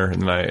executioner,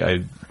 and then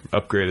I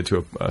upgraded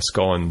to a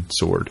skull and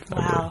sword.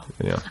 Wow.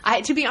 Yeah.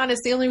 To be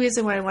honest, the only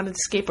reason why I wanted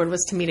to skateboard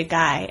was to meet a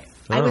guy.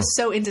 I was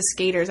so into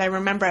skaters. I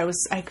remember I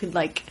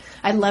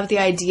loved the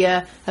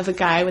idea of a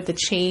guy with a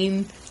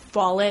chain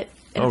wallet.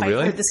 And if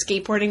really? I heard the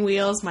skateboarding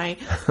wheels, my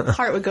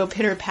heart would go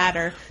pitter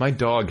patter. My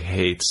dog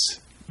hates.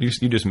 You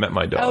just met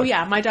my dog. Oh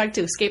yeah, my dog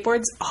too.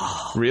 Skateboards.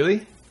 Oh,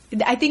 really?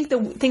 I think the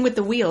thing with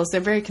the wheels,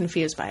 they're very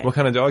confused by it. What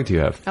kind of dog do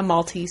you have? A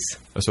Maltese.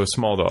 So a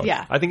small dog.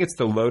 Yeah. I think it's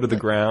the low to the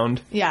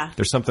ground. Yeah.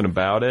 There's something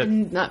about it.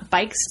 Not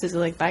bikes. Does it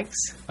like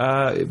bikes?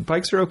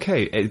 Bikes are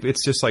okay.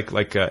 It's just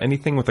like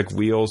anything with like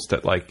wheels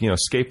that like, you know,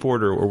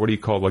 skateboard or what do you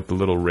call like the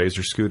little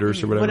razor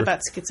scooters or whatever. What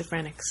about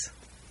schizophrenics?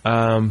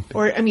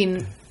 Or I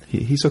mean.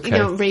 He's okay. You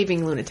know,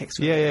 raving lunatics.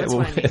 Really. Yeah. That's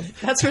what I mean.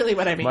 That's really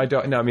what I mean. My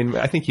dog. No, I mean,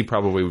 I think he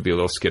probably would be a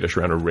little skittish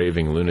around a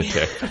raving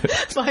lunatic.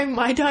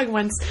 my dog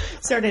once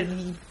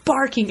started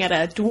barking at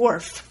a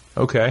dwarf.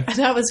 Okay. And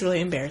that was really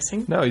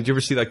embarrassing. No, did you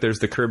ever see like there's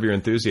the Curb Your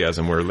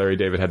Enthusiasm where Larry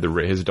David had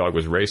his dog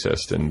was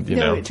racist and you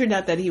know it turned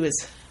out that he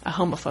was a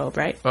homophobe,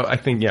 right? Oh, I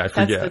think I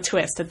forget. That's the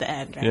twist at the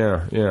end, right?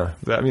 Yeah.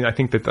 I mean, I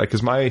think that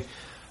because my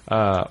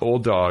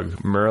old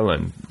dog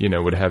Merlin, you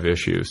know, would have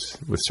issues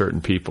with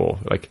certain people,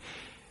 like.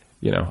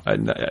 You know,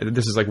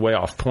 this is like way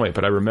off point,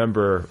 but I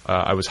remember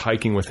I was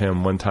hiking with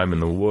him one time in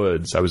the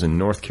woods. I was in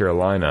North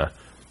Carolina.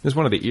 It was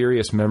one of the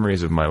eeriest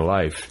memories of my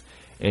life.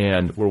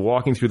 And we're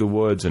walking through the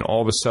woods, and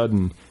all of a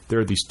sudden, there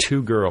are these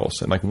two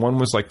girls. And like one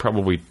was like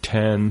probably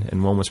 10,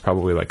 and one was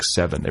probably like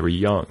 7. They were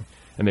young.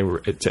 And they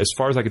were, as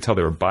far as I could tell,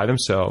 they were by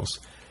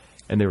themselves.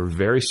 And they were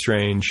very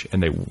strange,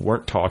 and they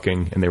weren't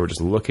talking. And they were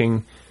just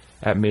looking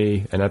at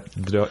me and at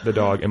the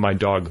dog. And my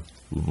dog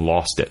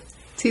lost it.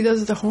 See,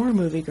 those are the horror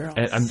movie girls.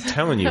 And I'm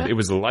telling you, it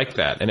was like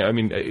that. And I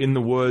mean, in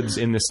the woods,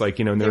 in this like,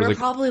 you know, and they there was were like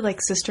probably like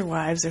sister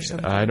wives or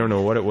something. I don't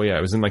know what it was. Yeah,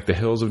 it was in like the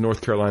hills of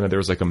North Carolina. There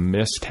was like a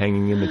mist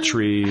hanging in the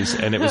trees,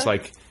 and it was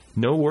like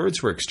no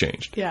words were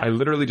exchanged. Yeah. I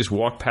literally just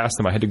walked past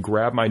them. I had to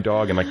grab my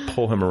dog and like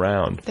pull him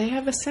around. They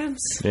have a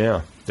sense.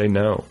 Yeah, they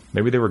know.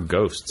 Maybe they were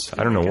ghosts.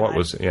 I don't know what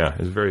was. Yeah, it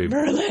was very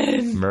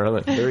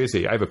Merlin. There is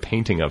I have a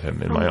painting of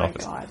him in my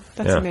office. Oh my god,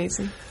 that's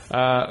amazing.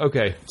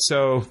 Okay,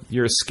 so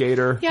you're a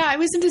skater. Yeah, I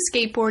was into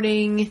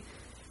skateboarding.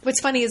 What's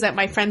funny is that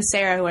my friend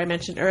Sarah, who I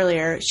mentioned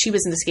earlier, she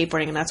was into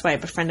skateboarding, and that's why I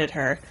befriended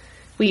her.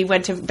 We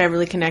went to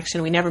Beverly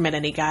Connection. We never met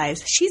any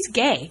guys. She's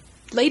gay.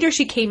 Later,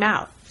 she came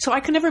out. So I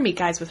could never meet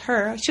guys with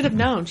her. I should have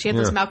known. She had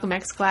those Malcolm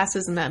X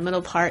glasses in that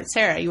middle part.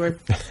 Sarah, you were,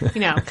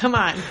 you know, come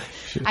on.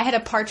 I had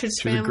a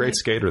Partridge Family. She was a great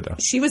skater, though.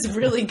 She was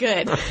really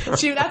good.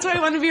 That's why I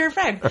wanted to be her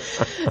friend.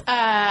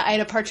 I had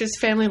a Partridge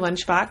Family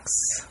lunchbox.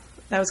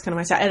 That was kind of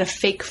my style. I had a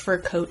fake fur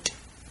coat.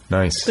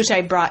 Nice. Which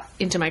I brought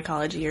into my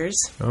college years.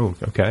 Oh,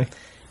 okay.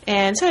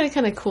 And so I had a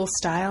kind of cool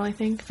style, I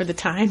think, for the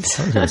times.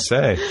 I was going to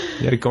say,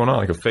 you had it going on,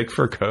 like a fake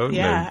fur coat.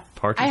 Yeah.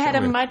 And I had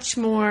a much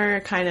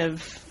more kind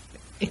of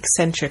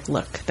eccentric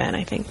look then,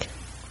 I think.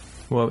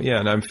 Well, yeah,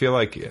 and I feel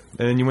like, and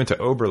then you went to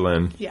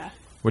Oberlin. Yeah.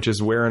 Which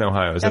is where in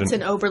Ohio? That's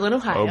in Oberlin,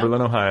 Ohio.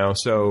 Oberlin, Ohio.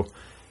 So,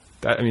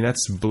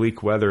 that's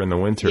bleak weather in the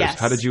winters. Yes.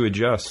 How did you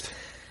adjust?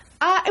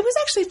 It was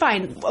actually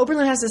fine.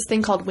 Oberlin has this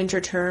thing called winter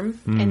term,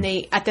 and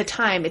at the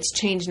time, it's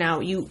changed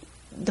now.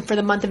 For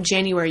the month of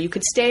January, you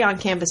could stay on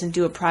campus and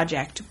do a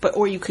project,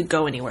 or you could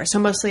go anywhere. So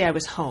mostly I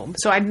was home.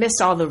 So I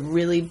missed all the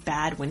really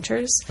bad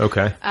winters.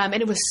 Okay. And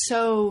it was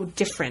so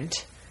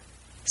different.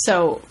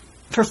 So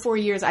for 4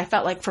 years, I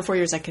felt like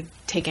I could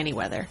take any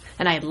weather.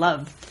 And I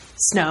loved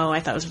snow.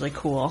 I thought it was really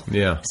cool.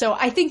 Yeah. So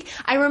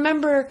I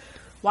remember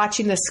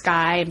watching the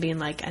sky and being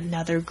like,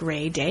 another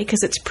gray day,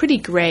 because it's pretty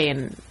gray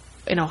in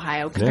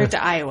Ohio compared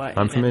to Iowa.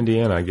 I'm from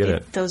Indiana. I get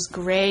it. Those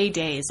gray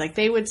days, like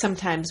they would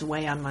sometimes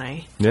weigh on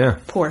my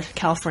poor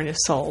California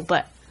soul.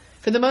 But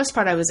for the most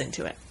part, I was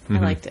into it. I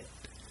liked it.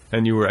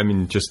 And you were,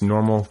 just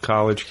normal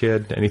college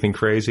kid? Anything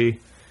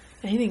crazy?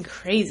 Anything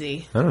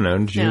crazy? I don't know.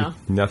 Did you? No.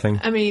 Nothing?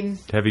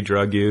 Heavy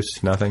drug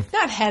use? Nothing?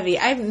 Not heavy.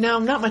 I'm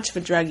not much of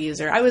a drug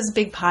user. I was a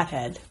big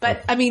pothead.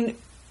 But,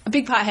 a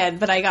big pothead,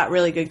 but I got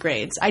really good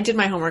grades. I did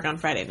my homework on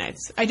Friday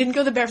nights. I didn't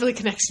go to the Beverly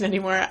Connection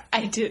anymore.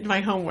 I did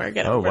my homework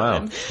at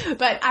Oberlin. Wow.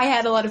 But I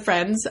had a lot of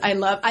friends. I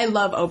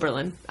love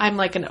Oberlin. I'm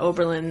like an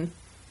Oberlin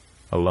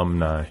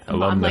alumnus.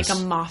 I'm like a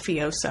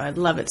mafioso. I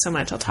love it so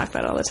much. I'll talk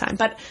about it all the time.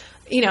 But,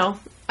 you know,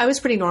 I was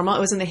pretty normal. I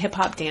was in the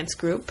hip-hop dance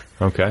group.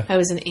 Okay. I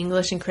was an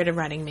English and creative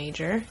writing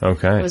major.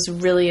 Okay. I was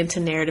really into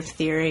narrative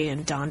theory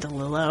and Don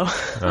DeLillo.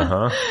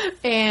 Uh-huh.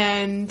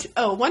 And,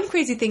 one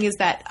crazy thing is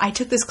that I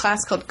took this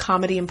class called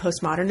Comedy and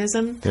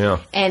Postmodernism. Yeah.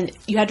 And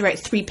you had to write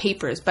 3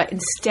 papers, but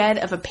instead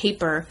of a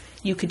paper,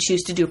 you could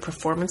choose to do a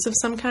performance of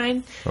some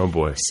kind. Oh,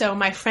 boy. So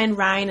my friend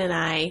Ryan and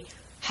I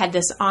had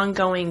this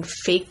ongoing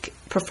fake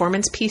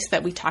performance piece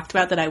that we talked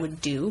about that I would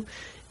do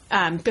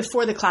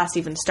before the class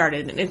even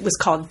started. And it was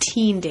called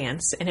Teen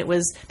Dance. And it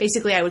was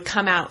basically I would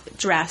come out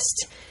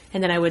dressed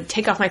and then I would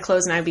take off my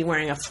clothes and I'd be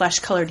wearing a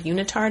flesh-colored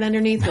unitard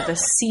underneath with a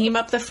seam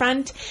up the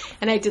front.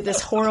 And I did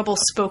this horrible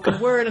spoken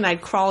word and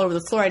I'd crawl over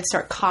the floor. I'd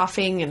start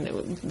coughing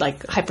and like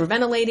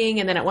hyperventilating.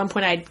 And then at one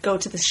point I'd go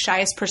to the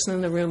shyest person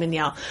in the room and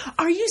yell,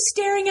 "Are you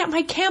staring at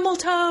my camel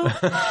toe?"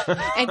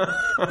 And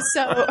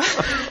so...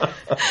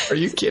 Are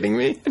you kidding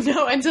me?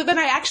 No, and so then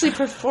I actually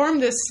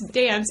performed this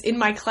dance in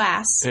my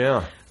class.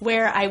 Yeah.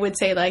 Where I would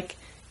say, like,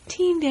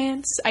 teen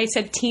dance. I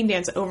said teen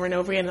dance over and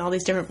over again in all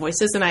these different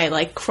voices, and I,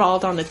 like,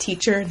 crawled on the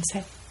teacher and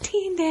said,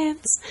 teen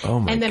dance. Oh,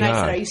 my And then God. I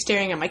said, "Are you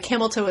staring at my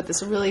camel toe?" with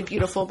this really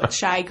beautiful but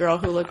shy girl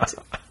who looked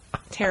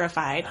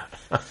terrified.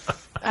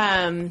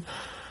 And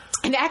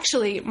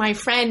actually, my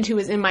friend who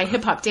was in my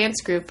hip-hop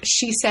dance group,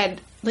 she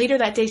said, later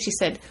that day, she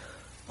said,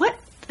 "What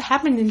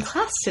happened in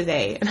class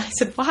today?" And I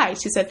said, "Why?"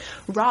 She said,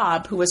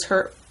 Rob, who was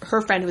her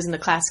friend who was in the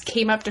class,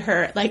 came up to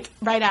her like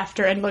right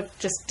after and looked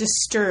just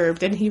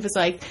disturbed, and he was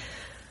like,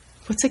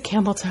 "What's a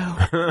camel toe?"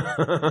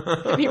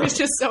 And he was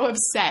just so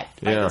upset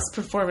by this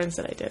performance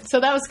that I did.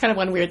 So that was kind of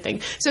one weird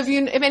thing. So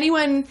if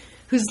anyone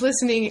who's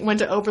listening went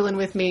to Oberlin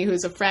with me,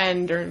 who's a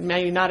friend or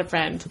maybe not a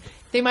friend,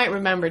 they might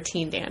remember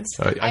Teen Dance.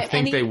 I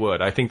think they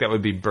would. I think that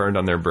would be burned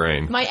on their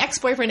brain. My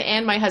ex-boyfriend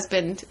and my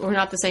husband were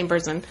not the same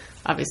person,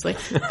 obviously.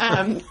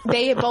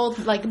 They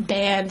both, like,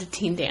 banned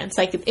Teen Dance.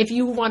 Like, if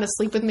you want to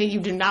sleep with me,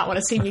 you do not want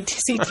to see me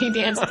see Teen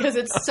Dance because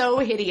it's so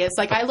hideous.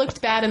 Like, I looked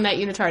bad in that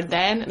unitard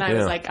then, and I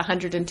was, like,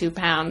 102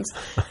 pounds.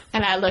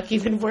 And I look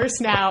even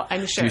worse now,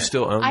 I'm sure. Do you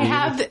still own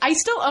it? I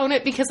still own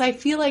it because I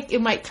feel like it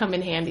might come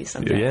in handy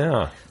someday.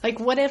 Yeah. Like,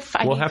 what if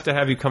We'll have to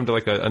have you come to,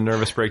 like, a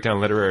nervous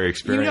breakdown literary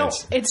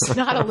experience. It's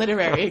not a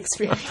literary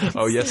experience.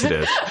 Oh, yes, it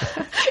is.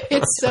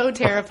 It's so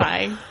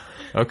terrifying.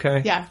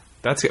 Okay. Yeah.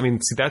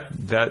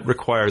 That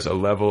requires a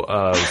level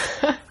of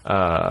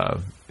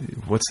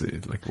what's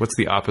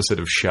the opposite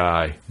of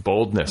shy?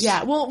 Boldness.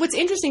 Yeah. Well, what's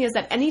interesting is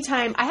that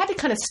anytime I had to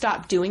kind of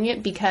stop doing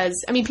it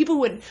because people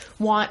would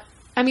want.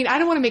 I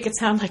don't want to make it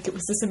sound like it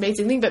was this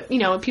amazing thing, but,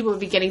 people would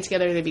be getting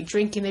together, they'd be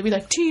drinking, they'd be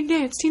like, teen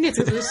dance,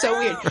 because it was so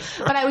weird.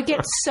 But I would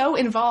get so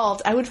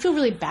involved, I would feel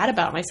really bad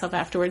about myself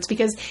afterwards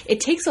because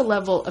it takes a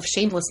level of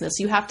shamelessness.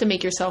 You have to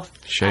make yourself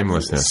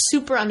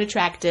super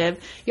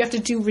unattractive. You have to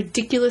do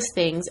ridiculous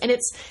things. And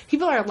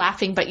people are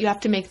laughing, but you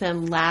have to make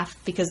them laugh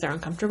because they're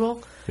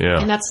uncomfortable. Yeah.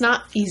 And that's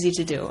not easy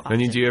to do.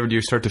 And do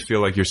you start to feel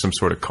like you're some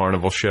sort of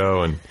carnival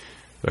show and...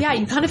 Yeah,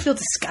 you kind of feel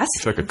disgusting.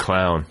 It's like a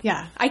clown.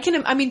 Yeah.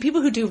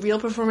 People who do real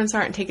performance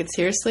art and take it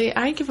seriously,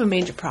 I give them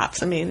major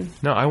props.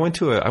 No, I went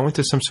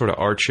to some sort of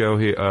art show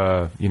here,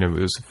 it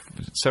was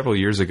several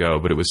years ago,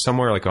 but it was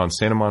somewhere like on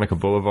Santa Monica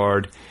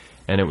Boulevard,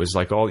 and it was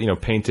like all,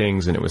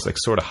 paintings, and it was like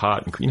sort of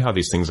hot, and you know how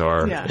these things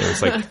are. Yeah. It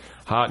was like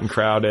hot and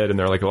crowded, and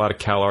there were like a lot of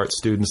Cal Art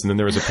students, and then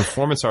there was a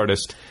performance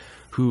artist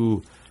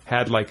who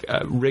had like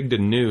rigged a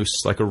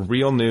noose, like a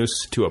real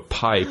noose to a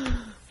pipe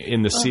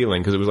in the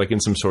ceiling, because it was like in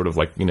some sort of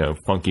like,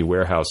 funky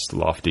warehouse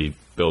lofty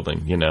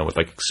building, with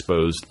like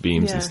exposed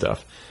beams and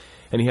stuff.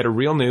 And he had a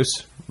real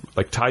noose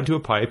like tied to a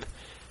pipe,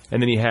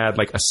 and then he had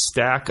like a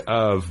stack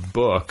of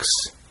books,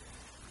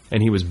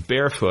 and he was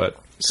barefoot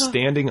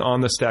standing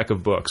on the stack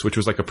of books, which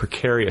was like a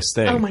precarious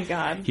thing. Oh my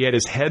God. He had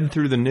his head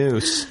through the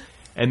noose,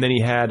 and then he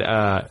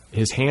had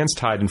his hands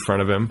tied in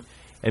front of him,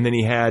 and then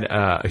he had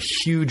a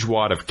huge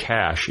wad of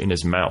cash in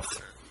his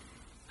mouth.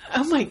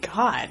 Oh my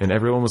God. And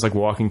everyone was like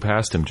walking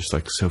past him just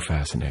like so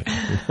fascinated.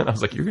 And I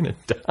was like, you're going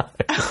to die.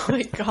 Oh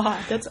my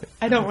God.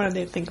 I don't want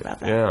to think about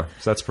that. Yeah.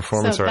 So that's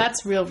performance art.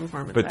 That's real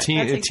performance but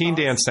art. Teen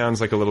dance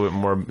sounds like a little bit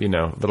more,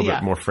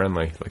 bit more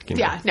friendly. Like,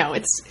 Yeah. No,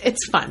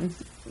 it's fun.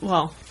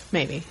 Well,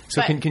 maybe.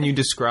 So can you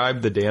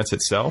describe the dance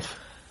itself?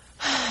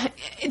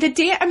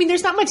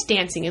 There's not much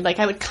dancing. Like,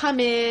 I would come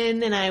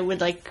in and I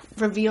would like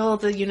reveal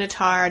the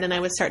unitard and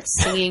I would start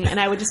singing and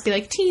I would just be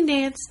like, teen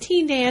dance.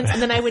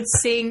 And then I would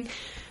sing,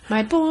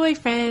 my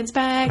boyfriend's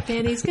back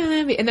and he's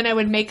gonna be, and then I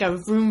would make a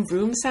vroom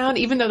vroom sound,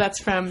 even though that's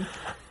from,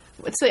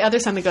 what's the other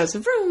song that goes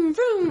vroom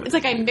vroom? It's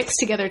like I mixed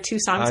together two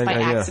songs by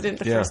accident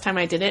the first time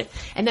I did it,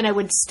 and then I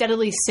would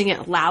steadily sing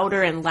it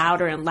louder and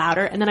louder and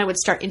louder, and then I would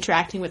start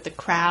interacting with the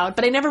crowd,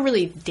 but I never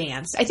really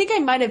danced. I think I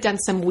might have done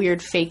some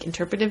weird fake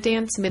interpretive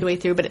dance midway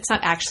through, but it's not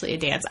actually a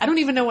dance. I don't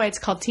even know why it's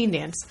called teen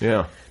dance.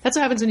 Yeah. That's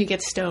what happens when you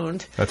get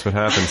stoned. That's what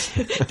happens.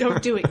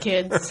 Don't do it,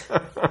 kids.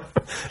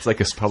 It's like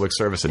a public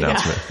service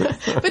announcement.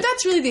 But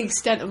that's really the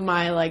extent of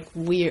my like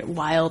weird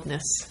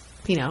wildness.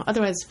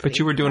 Otherwise. But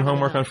you were doing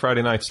homework on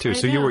Friday nights too,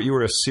 so you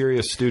were a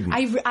serious student.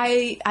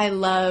 I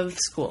love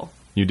school.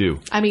 You do.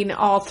 I mean,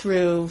 all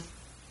through.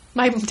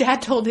 My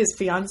dad told his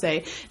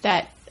fiance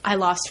that I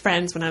lost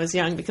friends when I was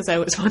young because I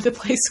always wanted to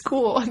play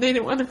school and they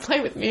didn't want to play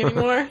with me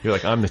anymore. You're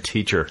like, I'm the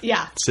teacher.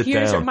 Yeah. Sit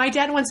down. My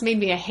dad once made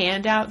me a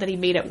handout that he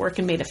made at work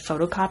and made of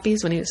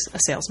photocopies when he was a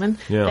salesman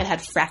that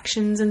had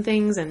fractions and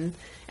things. And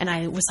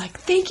I was like,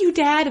 thank you,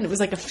 Dad. And it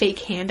was like a fake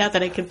handout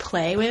that I could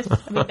play with.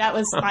 I mean, that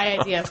was my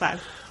idea of fun.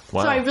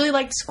 Wow. So I really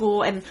liked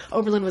school, and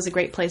Oberlin was a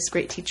great place,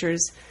 great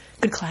teachers,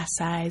 good class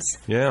size.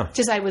 Yeah.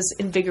 Just I was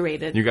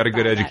invigorated. You got a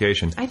good by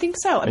education. that. I think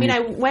so. I mean, I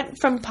went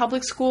from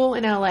public school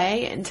in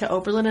L.A. into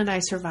Oberlin, and I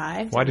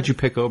survived. Why did you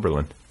pick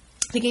Oberlin?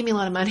 They gave me a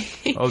lot of money.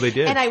 Oh, they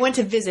did? And I went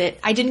to visit.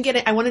 I didn't get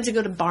it. I wanted to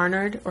go to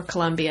Barnard or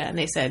Columbia, and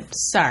they said,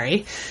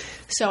 sorry.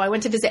 So I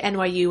went to visit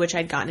NYU, which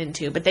I'd gotten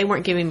into, but they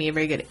weren't giving me a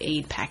very good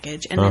aid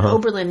package. And then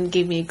Oberlin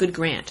gave me a good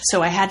grant.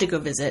 So I had to go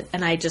visit,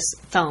 and I just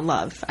fell in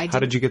love. How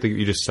did you get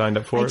you just signed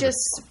up for it?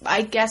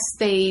 I guess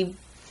I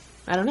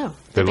don't know.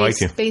 They like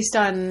you. Based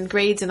on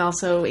grades and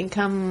also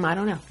income, I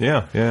don't know.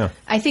 Yeah.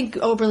 I think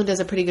Oberlin does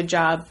a pretty good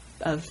job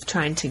of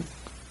trying to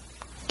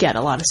get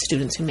a lot of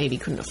students who maybe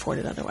couldn't afford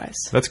it otherwise.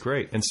 That's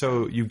great. And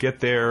so you get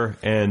there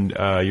and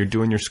you're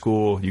doing your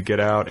school, you get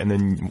out, and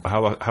then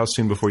how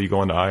soon before you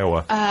go into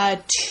Iowa?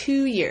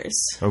 2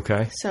 years.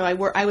 Okay. So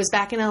I was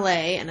back in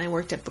LA and I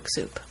worked at Book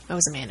Soup. I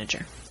was a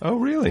manager. Oh,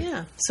 really?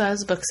 Yeah. So I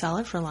was a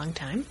bookseller for a long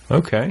time.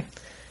 Okay.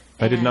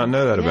 I did not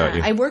know that about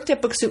you. I worked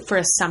at Book Soup for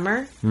a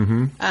summer.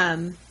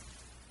 Mm-hmm.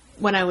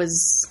 When I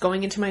was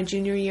going into my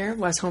junior year, I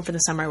was home for the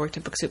summer. I worked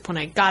at Book Soup. When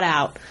I got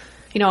out,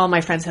 all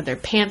my friends had their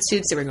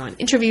pantsuits. They were going to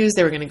interviews.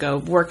 They were going to go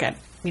work at,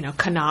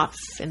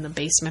 Knopf in the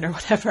basement or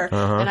whatever.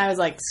 And I was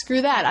like,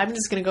 screw that. I'm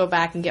just going to go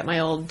back and get my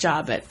old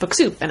job at Book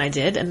Soup. And I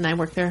did. And I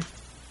worked there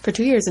for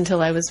 2 years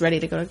until I was ready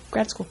to go to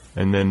grad school.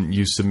 And then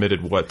you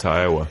submitted what to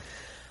Iowa?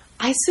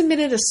 I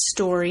submitted a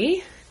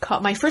story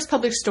called my first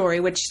published story,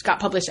 which got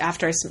published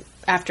after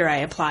I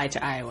applied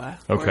to Iowa.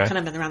 Okay. Or kind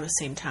of around the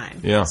same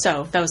time. Yeah.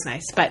 So that was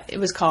nice. But it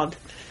was called,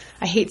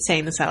 I hate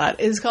saying this out loud,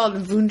 it was called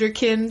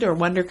Wunderkind or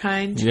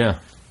Wonderkind. Yeah.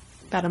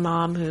 About a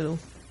mom who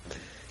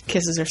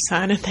kisses her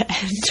son at the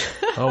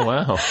end. Oh,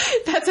 wow.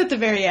 That's at the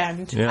very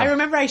end. Yeah. I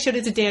remember I showed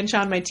it to Dan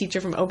Shawn, my teacher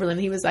from Oberlin.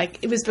 He was like,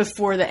 it was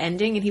before the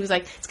ending, and he was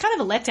like, it's kind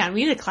of a letdown.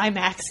 We need a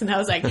climax. And I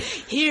was like,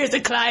 here's a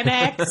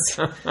climax.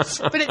 But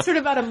it's sort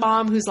of about a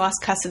mom who's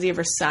lost custody of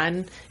her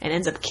son and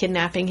ends up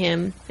kidnapping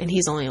him, and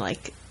he's only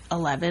like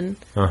 11,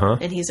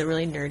 and he's a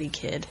really nerdy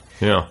kid.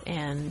 Yeah.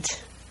 And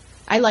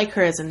I like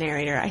her as a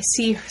narrator. I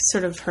see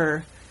sort of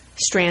her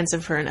strands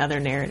of her and other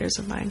narrators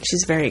of mine.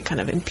 She's very kind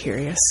of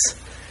imperious.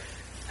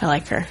 I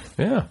like her.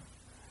 Yeah.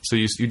 So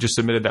you just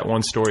submitted that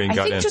one story and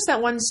got in? I think just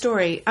that one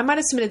story. I might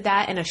have submitted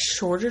that and a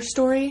shorter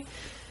story.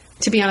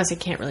 To be honest, I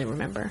can't really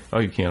remember. Oh,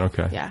 you can't?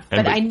 Okay. Yeah.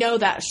 But I know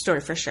that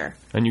story for sure.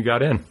 And you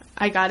got in?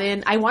 I got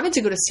in. I wanted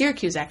to go to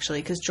Syracuse,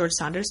 actually, because George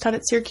Saunders taught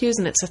at Syracuse,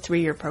 and it's a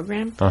 3-year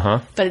program.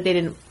 But they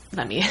didn't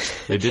let me in.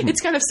 They didn't?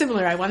 It's kind of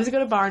similar. I wanted to go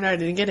to Barnard. I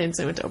didn't get in,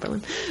 so I went to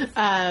Oberlin.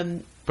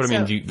 But,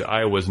 I mean,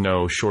 Iowa's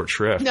no short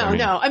shrift. No.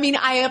 I mean,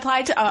 I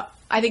applied to...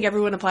 I think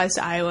everyone applies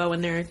to Iowa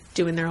when they're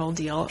doing their whole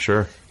deal.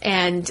 Sure.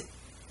 And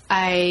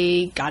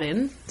I got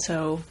in,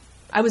 so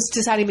I was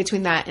deciding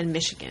between that and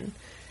Michigan.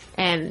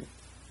 And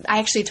I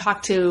actually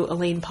talked to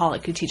Elaine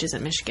Pollock, who teaches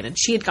at Michigan, and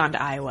she had gone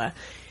to Iowa.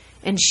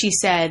 And she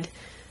said,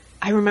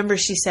 I remember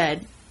she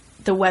said,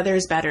 the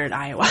weather's better at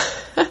Iowa.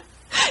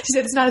 She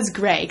said, it's not as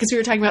gray, because we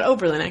were talking about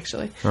Oberlin,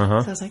 actually. So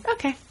I was like,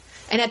 okay.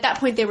 And at that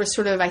point, they were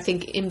sort of, I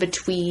think, in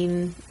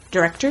between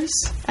directors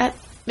at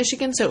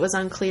Michigan, so it was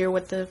unclear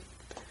what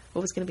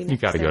was going to be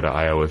next. You got to go to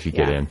Iowa if you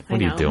get in. What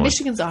are you doing?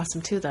 Michigan's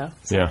awesome, too, though.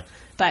 So. Yeah.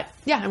 But,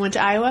 yeah, I went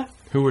to Iowa.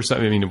 Who were some?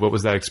 I mean, what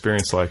was that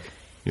experience like?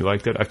 You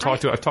liked it? I've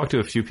talked to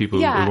a few people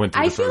who went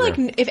through the program. I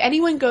feel like if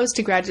anyone goes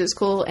to graduate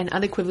school and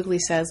unequivocally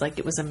says, like,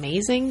 it was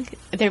amazing,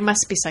 there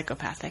must be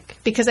psychopathic.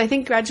 Because I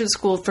think graduate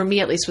school, for me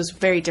at least, was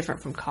very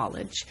different from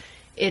college.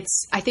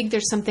 I think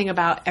there's something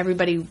about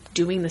everybody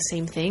doing the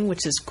same thing,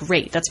 which is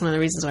great. That's one of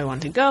the reasons why I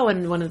wanted to go,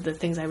 and one of the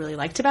things I really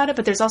liked about it.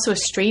 But there's also a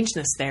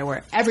strangeness there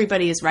where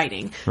everybody is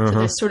writing. So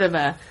there's sort of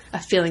a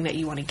feeling that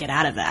you want to get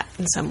out of that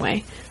in some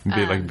way.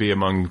 Be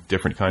among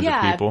different kinds of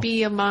people? Yeah,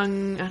 be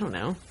among, I don't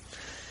know,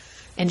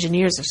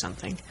 engineers or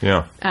something.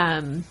 Yeah.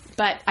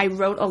 But I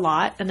wrote a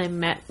lot,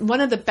 and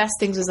one of the best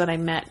things was that I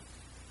met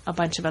a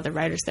bunch of other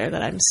writers there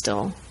that I'm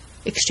still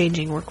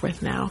exchanging work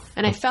with now.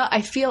 And and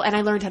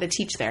I learned how to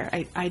teach there.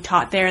 I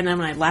taught there, and then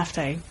when I left,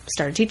 I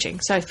started teaching.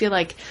 So I feel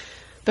like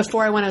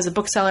before I went, I was a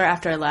bookseller.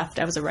 After I left,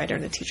 I was a writer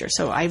and a teacher.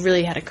 So I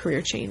really had a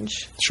career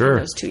change in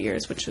those 2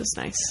 years, which was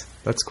nice.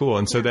 That's cool.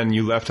 And so then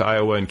you left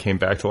Iowa and came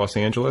back to Los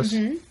Angeles?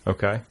 Mm-hmm.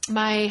 Okay.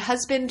 My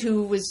husband,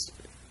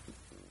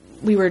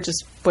 we were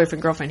just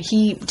boyfriend, girlfriend.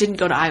 He didn't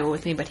go to Iowa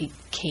with me, but he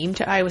came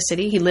to Iowa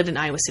City. He lived in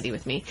Iowa City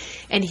with me.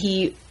 And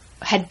he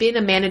had been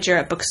a manager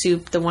at Book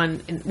Soup. The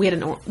one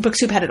Book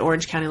Soup had an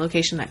Orange County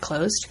location that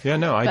closed. Yeah,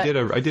 no, I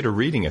did a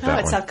reading at that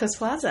at one. South Coast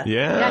Plaza.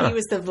 Yeah, he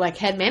was the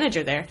head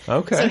manager there.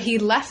 Okay, so he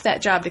left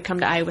that job to come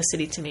to Iowa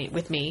City to meet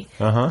with me.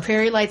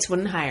 Prairie Lights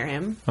wouldn't hire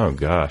him. Oh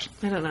gosh,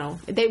 I don't know.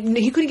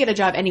 He couldn't get a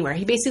job anywhere.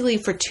 He basically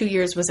for 2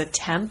 years was a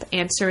temp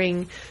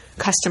answering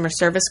customer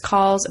service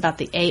calls about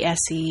the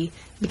ASE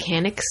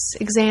mechanics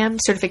exam,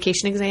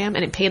 certification exam,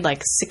 and it paid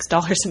like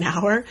 $6 an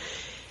hour.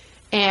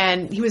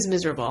 And he was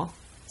miserable.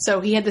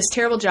 So he had this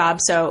terrible job.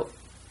 So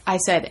I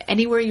said,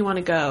 anywhere you want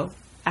to go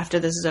after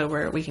this is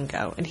over, we can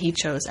go. And he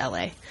chose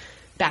LA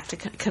back to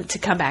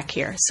come back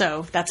here.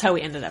 So that's how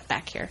we ended up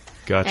back here.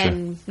 Gotcha.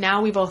 And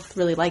now we both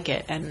really like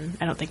it. And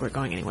I don't think we're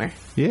going anywhere.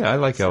 Yeah, I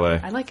like LA.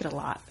 I like it a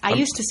lot. I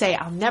used to say,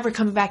 I'll never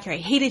come back here. I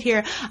hate it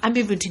here. I'm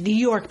moving to New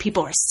York.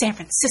 People are San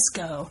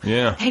Francisco.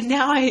 Yeah. And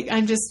now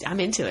I'm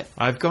into it.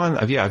 I've gone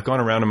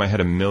around in my head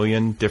a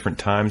million different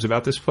times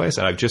about this place.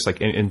 And I've just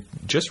and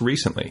just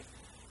recently,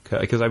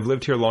 because I've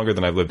lived here longer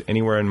than I've lived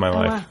anywhere in my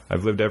life. Wow.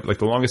 I've lived,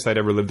 the longest I'd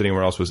ever lived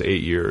anywhere else was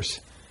 8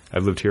 years.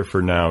 I've lived here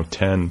for now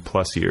 10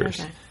 plus years.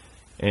 Okay.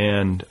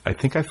 And I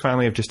think I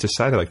finally have just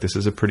decided, this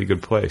is a pretty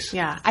good place.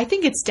 Yeah, I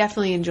think it's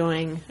definitely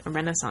enjoying a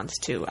renaissance,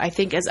 too. I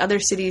think as other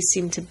cities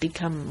seem to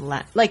become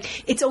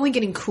it's only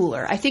getting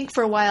cooler. I think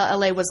for a while,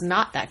 LA was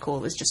not that cool.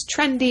 It was just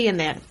trendy, and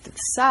they had the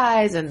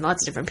size and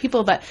lots of different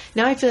people. But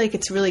now I feel like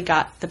it's really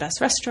got the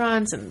best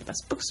restaurants and the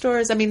best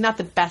bookstores. I mean, not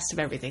the best of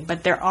everything,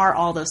 but there are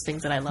all those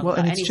things that I love about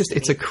and any city.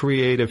 It's a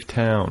creative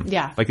town.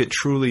 Yeah. It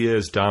truly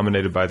is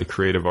dominated by the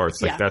creative arts.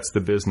 That's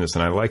the business,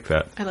 and I like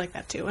that. I like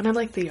that, too. And I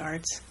like the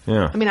yards.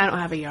 Yeah. I mean, I don't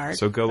have a yard.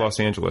 So go Los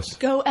Angeles.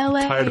 Go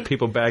LA. I'm tired of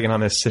people bagging on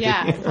this city.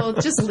 Yeah, well,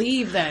 just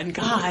leave then.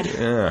 God.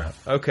 Yeah.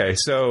 Okay,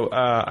 so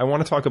I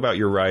want to talk about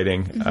your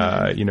writing.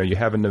 Mm-hmm. You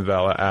have a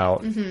novella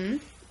out. Mm-hmm.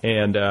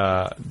 And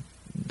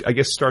I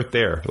guess start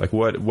there.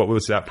 What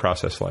was that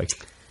process like?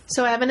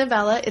 So I have a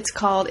novella. It's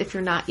called If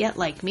You're Not Yet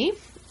Like Me.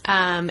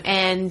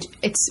 And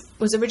it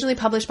was originally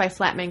published by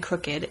Flatman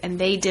Crooked, and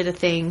they did a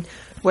thing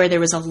where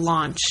there was a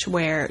launch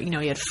where, you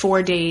had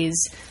 4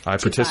 days. I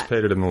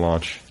participated in the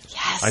launch.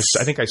 Yes.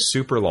 I think I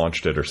super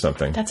launched it or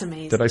something. That's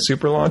amazing. Did I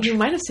super launch? You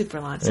might have super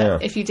launched. Yeah.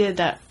 If you did,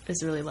 that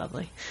is really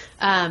lovely.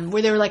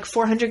 Where there were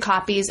 400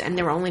 copies, and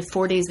there were only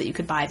 4 days that you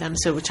could buy them.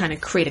 So we're trying to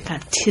create a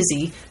kind of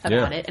tizzy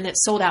about it. And it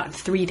sold out in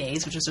 3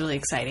 days, which was really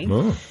exciting.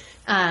 Oh.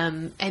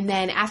 And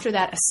then after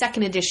that, a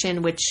second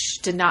edition, which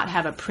did not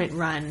have a print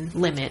run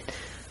limit,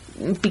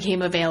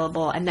 became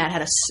available, and that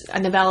had a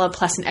novella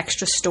plus an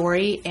extra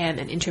story and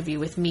an interview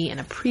with me and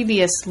a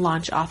previous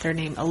launch author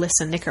named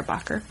Alyssa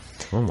Knickerbocker.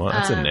 Oh, wow.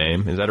 That's a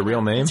name. Is that a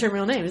real name? It's her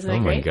real name. Isn't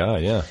that great? Oh, my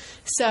God, yeah.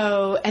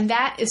 So, and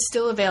that is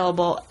still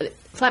available.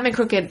 Flatman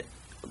Crooked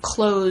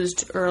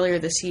closed earlier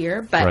this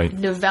year, but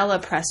Novella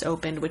Press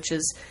opened, which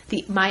is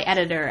my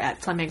editor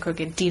at Flatman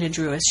Crooked, Dina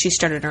Drewis. She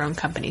started her own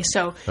company.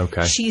 So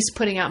she's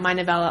putting out my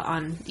novella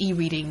on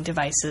e-reading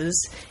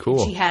devices.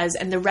 Cool. She has,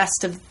 and the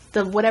rest of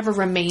the whatever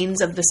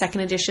remains of the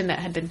second edition that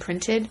had been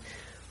printed,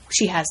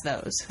 she has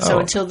those. So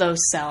until those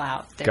sell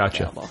out, they're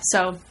available.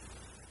 So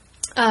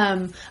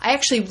I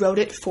actually wrote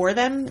it for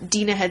them.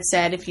 Dina had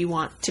said, if you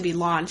want to be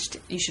launched,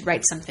 you should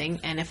write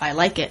something, and if I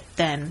like it,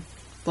 then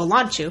we'll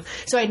launch you.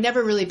 So I'd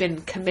never really been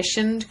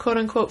commissioned, quote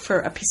unquote, for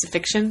a piece of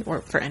fiction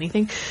or for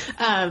anything.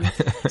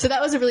 So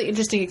that was a really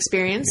interesting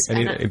experience.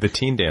 And the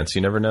teen dance,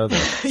 you never know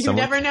that. You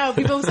never know.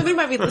 Somebody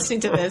might be listening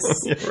to this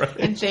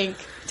and think,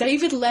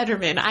 David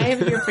Letterman, I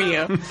am here for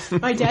you.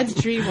 My dad's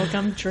dream will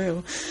come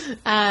true.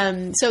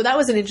 So that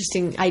was an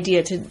interesting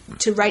idea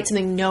to write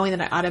something knowing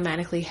that I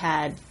automatically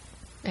had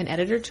an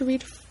editor to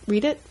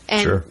read it.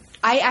 And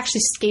I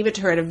actually gave it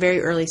to her at a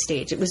very early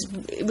stage. It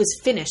was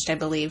finished, I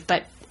believe,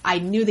 but I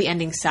knew the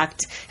ending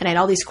sucked, and I had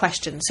all these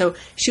questions. So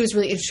she was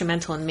really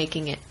instrumental in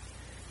making it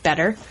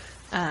better.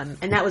 And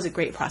that was a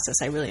great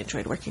process. I really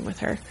enjoyed working with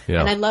her.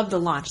 Yeah. And I loved the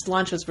launch. The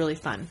launch was really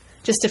fun.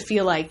 Just to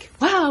feel like,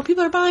 wow,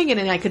 people are buying it.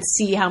 And I could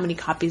see how many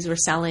copies were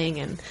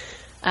selling.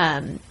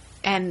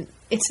 And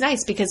it's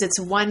nice because it's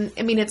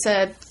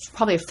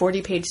probably a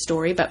 40-page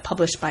story, but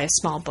published by a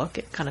small book.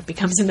 It kind of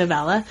becomes a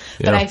novella.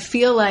 Yeah. But I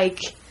feel like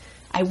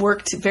I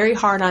worked very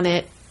hard on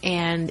it,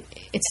 and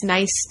it's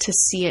nice to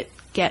see it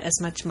get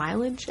as much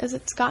mileage as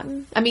it's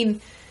gotten. I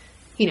mean,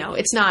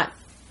 it's not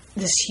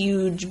this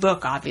huge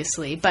book,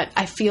 obviously, but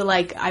I feel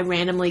like I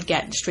randomly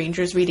get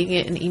strangers reading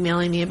it and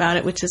emailing me about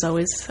it, which is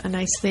always a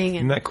nice thing.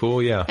 Isn't that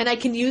cool? Yeah. And I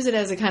can use it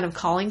as a kind of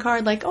calling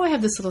card, like, I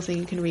have this little thing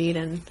you can read.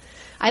 And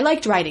I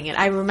liked writing it.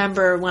 I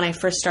remember when I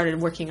first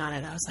started working on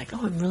it, I was like,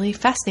 I'm really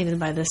fascinated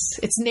by this.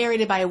 It's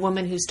narrated by a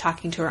woman who's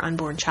talking to her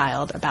unborn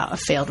child about a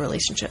failed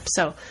relationship.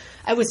 So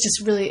I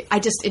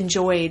just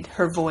enjoyed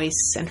her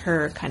voice and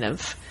her kind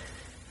of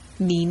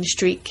mean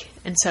streak,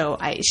 and so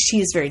she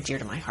is very dear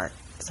to my heart.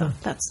 So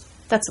that's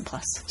a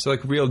plus. So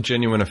real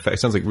genuine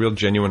sounds like real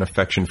genuine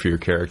affection for your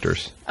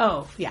characters.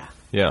 Oh yeah.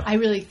 Yeah. I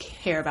really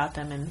care about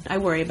them, and I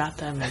worry about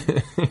them.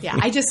 And yeah.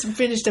 I just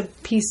finished a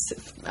piece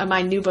of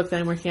my new book that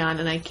I'm working on,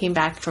 and I came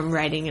back from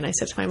writing, and I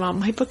said to my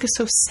mom, my book is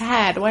so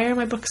sad. Why are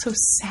my books so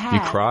sad? You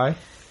cry?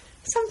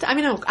 I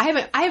mean,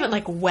 I haven't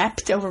like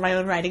wept over my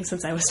own writing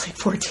since I was like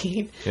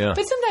 14. Yeah.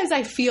 But sometimes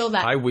I feel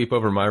that. I weep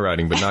over my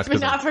writing, but not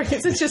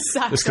because it just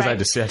sucks. Just because right? I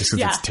just because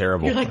it's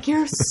terrible. You're like,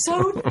 you're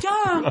so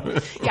dumb.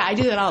 Yeah, I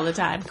do that all the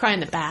time. Cry in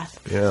the bath.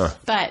 Yeah.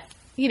 But,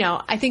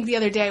 I think the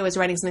other day I was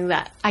writing something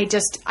that I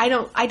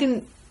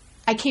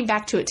came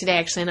back to it today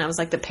actually, and I was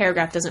like, the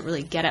paragraph doesn't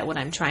really get at what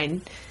I'm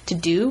trying to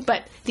do,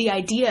 but the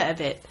idea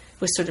of it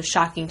was sort of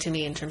shocking to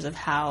me in terms of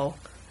how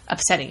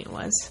upsetting it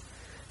was.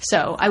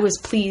 So I was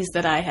pleased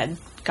that I had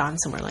gone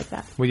somewhere like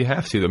that. Well, you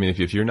have to. I mean,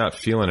 if you're not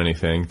feeling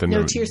anything, then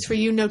no tears for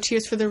you, no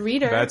tears for the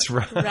reader. That's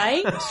right.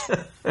 Right?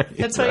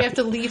 That's why you have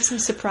to leave some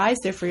surprise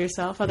there for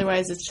yourself.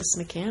 Otherwise, it's just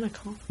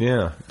mechanical.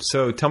 Yeah.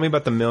 So tell me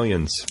about The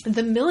Millions.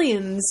 The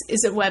Millions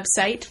is a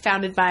website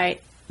founded by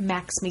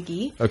Max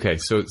McGee. Okay,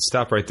 so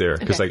stop right there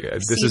because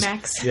this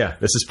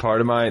is part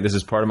of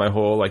my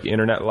whole like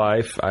internet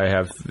life. I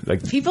have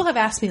like people have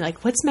asked me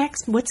like, what's C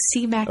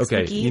Max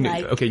McGee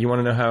like? Okay, you want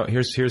to know how?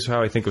 Here's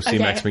how I think of C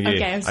Max McGee.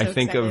 Okay, I'm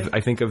so I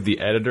think of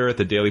the editor at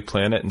the Daily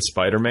Planet and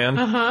Spider-Man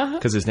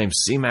because his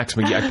name's C Max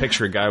McGee. I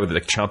picture a guy with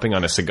like chomping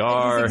on a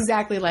cigar. He's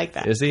exactly like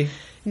that. Is he?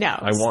 No,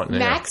 I want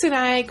Max and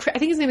I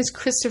think his name is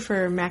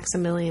Christopher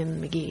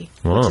Maximilian McGee,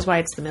 which is why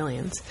it's The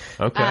Millions.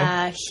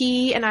 Okay,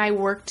 he and I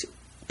worked.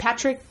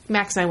 Patrick,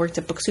 Max, and I worked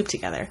at Book Soup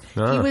together.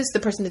 He was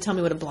the person to tell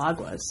me what a blog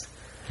was.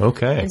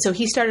 Okay. And so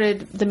he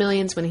started The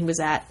Millions when he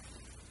was at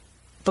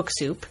Book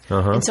Soup.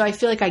 And so I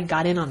feel like I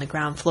got in on the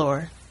ground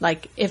floor.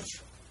 Like, if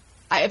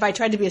I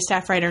tried to be a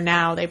staff writer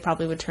now, they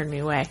probably would turn me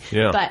away.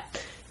 Yeah. But,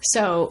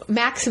 so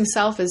Max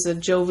himself is a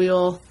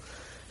jovial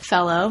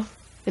fellow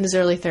in his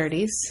early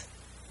 30s.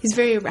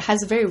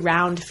 Has a very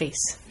round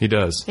face. He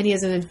does. And he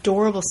has an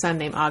adorable son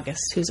named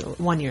August, who's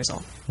 1 year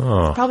old.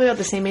 Oh. Probably about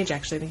the same age,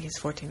 actually. I think he's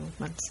 14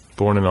 months.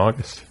 Born in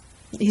August?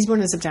 He's born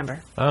in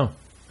September. Oh.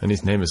 And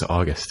his name is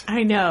August.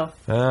 I know.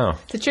 Oh.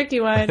 It's a tricky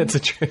one. It's a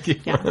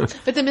tricky one.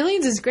 But The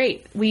Millions is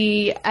great.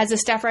 As a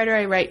staff writer,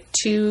 I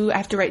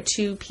have to write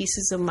 2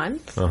 pieces a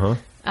month,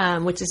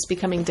 which is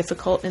becoming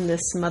difficult in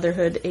this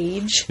motherhood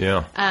age.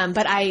 Yeah.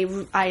 But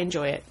I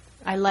enjoy it.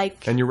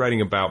 And you're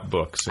writing about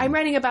books. I'm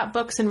writing about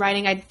books and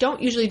writing. I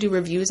don't usually do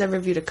reviews. I've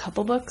reviewed a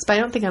couple books, but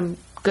I don't think I'm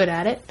good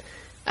at it.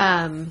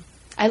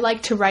 I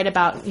like to write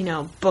about,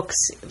 books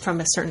from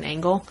a certain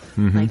angle.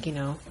 Like,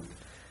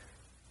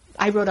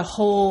 I wrote a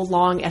whole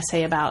long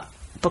essay about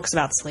books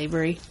about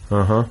slavery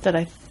that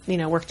I,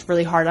 worked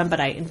really hard on, but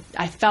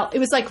I felt it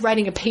was like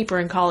writing a paper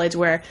in college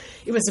where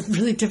it was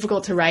really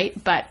difficult to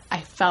write, but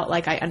I felt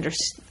like I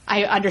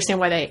understand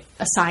why they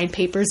assign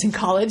papers in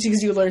college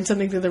because you learn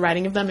something through the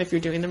writing of them if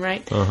you're doing them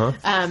right.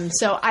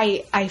 So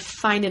I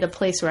find it a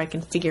place where I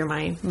can figure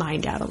my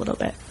mind out a little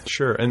bit.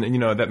 Sure. And,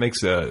 that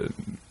makes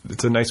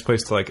it's a nice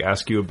place to like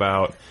ask you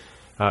about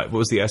what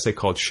was the essay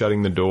called?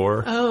 Shutting the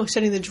Door? Oh,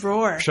 Shutting the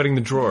Drawer. Shutting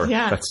the Drawer.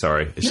 Yeah.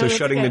 Sorry. No, so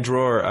Shutting okay. the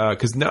Drawer,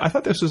 because I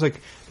thought this was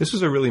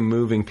a really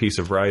moving piece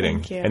of writing.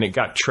 Thank you. And it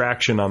got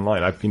traction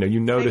online. You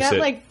notice I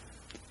got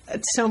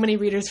it. So many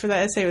readers for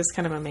that essay. It was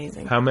kind of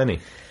amazing. How many?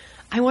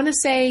 I want to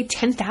say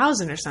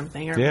 10,000 or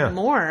something or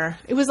more.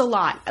 It was a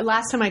lot.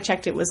 Last time I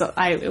checked, it was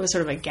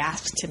sort of a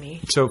gasp to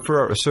me. So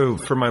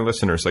for my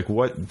listeners, like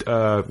what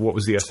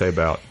was the essay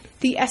about?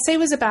 The essay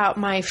was about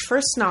my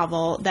first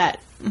novel that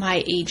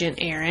my agent,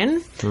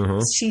 Erin,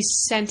 she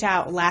sent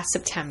out last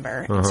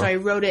September. And so I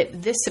wrote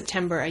it this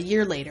September, a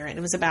year later, and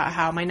it was about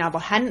how my novel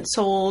hadn't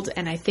sold,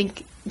 and I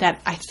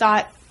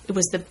thought it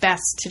was the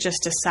best to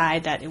just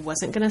decide that it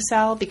wasn't going to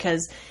sell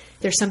because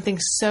there's something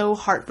so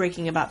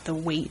heartbreaking about the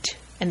weight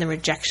and the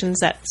rejections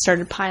that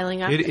started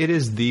piling up. It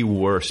is the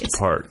worst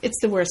part. It's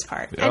the worst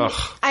part.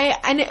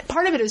 And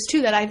part of it is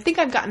too that I think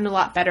I've gotten a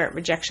lot better at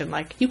rejection.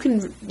 Like you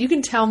can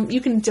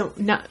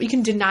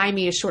deny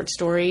me a short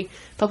story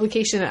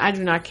publication and I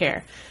do not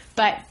care.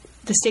 But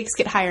the stakes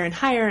get higher and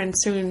higher, and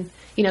soon,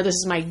 this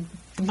is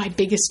my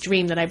biggest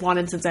dream that I've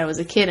wanted since I was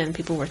a kid, and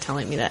people were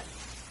telling me that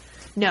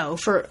no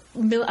for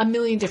a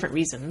million different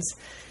reasons.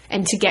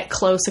 And to get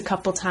close a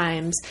couple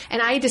times.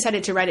 And I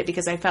decided to write it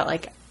because I felt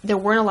like there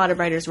weren't a lot of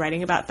writers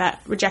writing about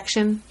that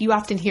rejection. You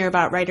often hear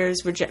about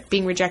writers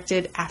being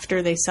rejected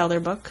after they sell their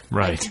book.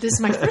 Right. Like, this is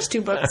my first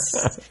 2 books.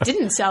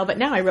 Didn't sell, but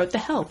now I wrote The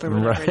Help or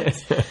whatever it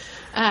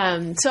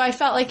is. So I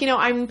felt like,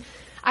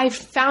 I've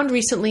found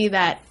recently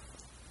that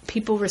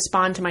people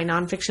respond to my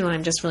nonfiction when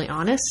I'm just really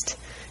honest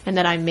and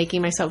that I'm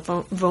making myself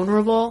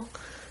vulnerable.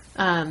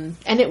 And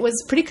it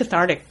was pretty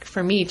cathartic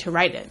for me to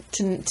write it,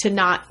 to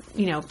not,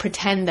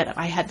 pretend that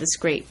I had this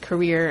great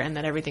career and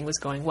that everything was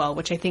going well,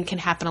 which I think can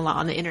happen a lot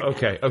on the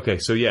internet. Okay.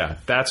 So yeah,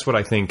 that's why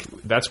I think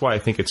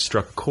it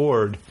struck a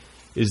chord,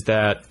 is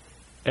that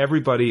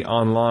everybody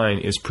online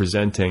is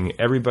presenting,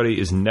 everybody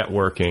is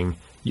networking.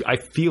 I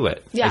feel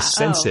it. Yeah. I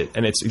sense it,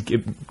 and it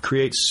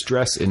creates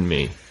stress in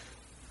me.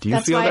 Do you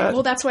feel that?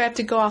 Well, that's why I have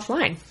to go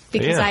offline.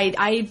 Because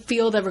I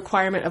feel the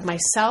requirement of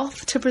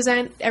myself to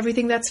present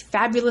everything that's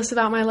fabulous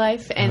about my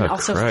life, and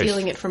also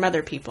feeling it from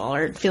other people,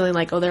 or feeling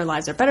like, their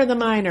lives are better than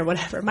mine, or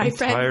whatever. My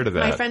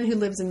friend who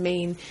lives in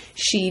Maine,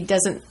 she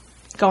doesn't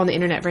go on the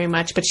internet very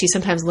much, but she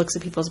sometimes looks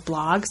at people's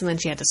blogs, and then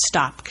she had to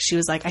stop because she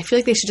was like, I feel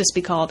like they should just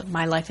be called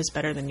 "My Life is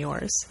Better Than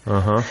Yours."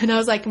 And I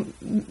was like,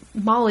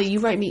 Molly, you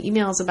write me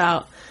emails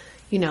about,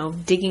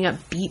 digging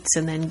up beets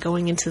and then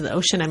going into the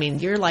ocean. I mean,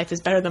 your life is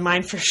better than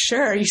mine for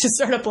sure. You should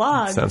start a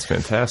blog. Sounds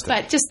fantastic.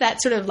 But just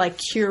that sort of like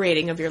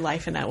curating of your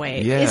life in that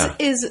way Yeah.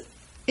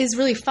 is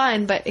really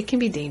fun, but it can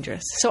be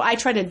dangerous. So I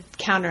try to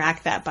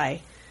counteract that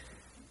by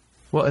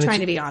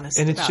trying to be honest.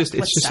 And it's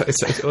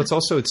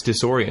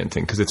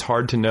disorienting because it's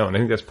hard to know. And I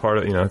think that's part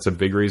of, it's a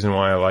big reason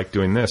why I like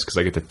doing this, because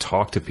I get to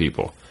talk to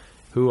people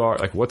who are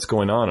like, what's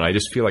going on? And I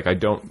just feel like I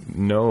don't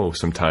know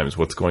sometimes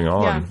what's going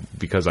on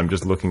because I'm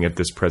just looking at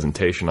this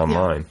presentation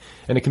online.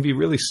 And it can be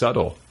really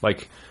subtle.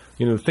 Like,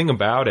 the thing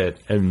about it,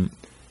 and,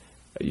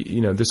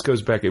 this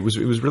goes back, it was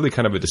really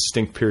kind of a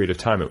distinct period of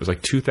time. It was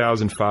like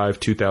 2005,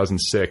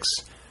 2006,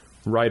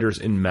 writers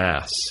in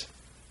mass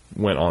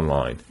went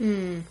online.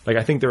 Like,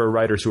 I think there were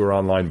writers who were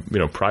online,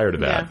 prior to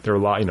that. Yeah. There were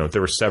a lot,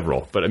 there were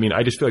several. But I mean,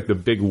 I just feel like the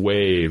big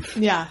wave.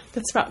 Yeah,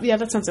 that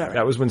sounds about right.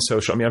 That was when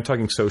I'm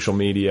talking social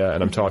media,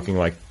 and I'm talking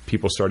like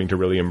people starting to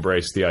really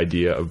embrace the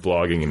idea of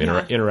blogging and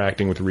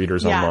interacting with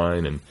readers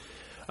online. And,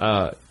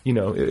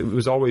 it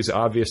was always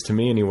obvious to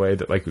me anyway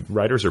that like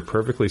writers are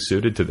perfectly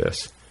suited to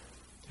this.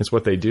 It's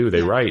what they do.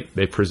 They write,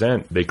 they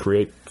present, they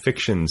create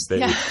fictions.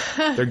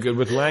 They're good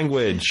with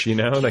language,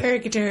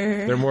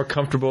 Character. They're more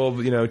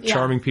comfortable,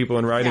 charming people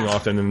in writing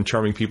often than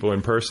charming people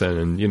in person,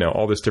 and,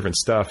 all this different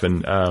stuff.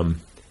 And,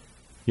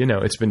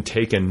 it's been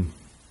taken,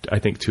 I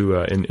think,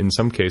 to, in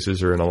some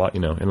cases, or in a lot,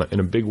 in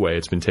a big way,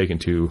 it's been taken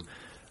to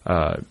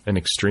an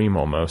extreme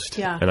almost.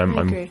 Yeah, and I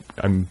agree.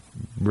 I'm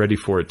ready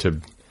for it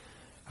to,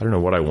 I don't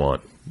know what I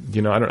want.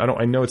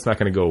 I know it's not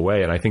going to go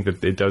away, and I think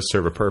that it does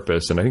serve a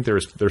purpose, and I think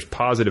there's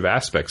positive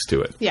aspects to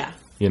it. Yeah.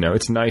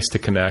 It's nice to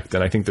connect,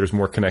 and I think there's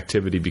more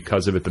connectivity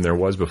because of it than there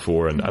was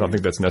before, and I don't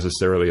think that's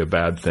necessarily a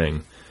bad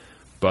thing.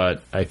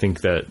 But I think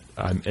that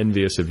I'm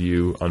envious of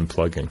you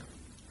unplugging.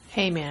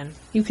 Hey, man,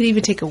 you could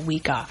even take a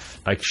week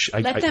off.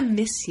 Let them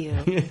miss you.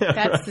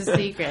 That's the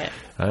secret.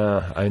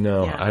 I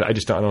know. Yeah. I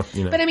just don't.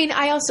 But I mean,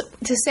 I also,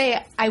 to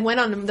say, I went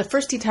on the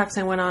first detox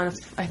I went on,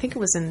 I think it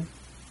was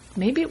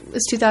maybe it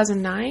was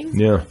 2009.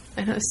 Yeah.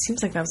 I know it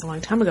seems like that was a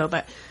long time ago,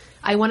 but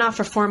I went off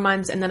for 4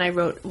 months, and then I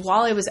wrote,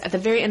 while I was at the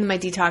very end of my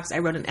detox, I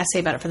wrote an essay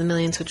about it for the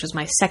Millions, which was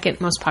my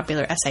second most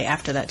popular essay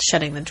after that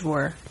Shutting the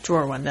Drawer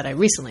one that I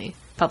recently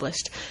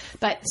published.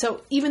 But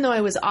so even though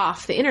I was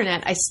off the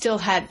internet, I still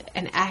had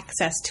an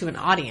access to an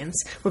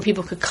audience where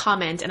people could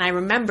comment. And I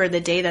remember the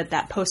day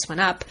that post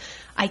went up,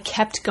 I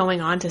kept going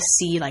on to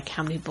see like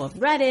how many people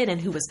had read it and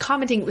who was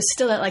commenting. It was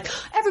still at like,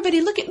 everybody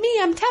look at me,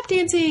 I'm tap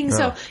dancing.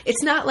 So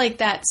it's not like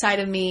that side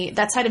of me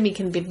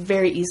can be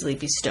very easily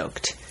be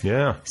stoked.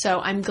 Yeah.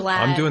 So I'm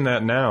glad. I'm doing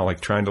that now, like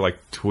trying to like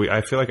tweet.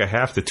 I feel like I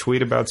have to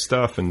tweet about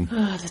stuff, and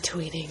the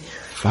tweeting.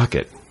 Fuck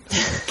it.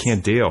 I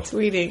can't deal.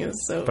 Tweeting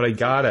is so... But I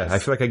gotta. I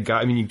feel like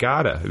you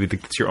gotta.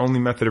 It's your only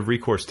method of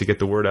recourse to get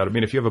the word out. I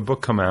mean, if you have a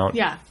book come out,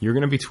 you're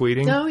going to be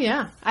tweeting. Oh,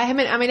 yeah. I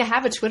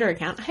have a Twitter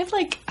account. I have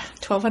like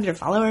 1,200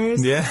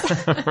 followers. Yeah.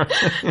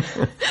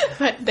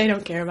 But they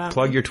don't care about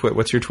Plug your Twitter.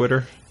 What's your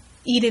Twitter?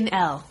 Eden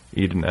L.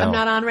 Eden L. I'm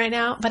not on right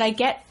now, but I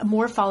get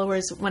more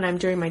followers when I'm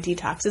during my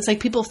detox. It's like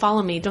people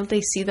follow me. Don't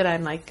they see that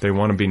I'm like... They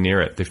want to be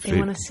near it. They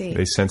want to see.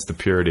 They sense the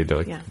purity. They're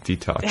like,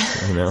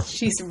 detox,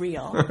 She's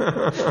real.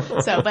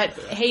 But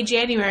hey,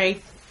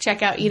 January,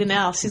 check out Eden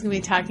L. She's going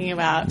to be talking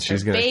about her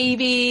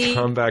baby.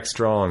 Come back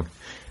strong.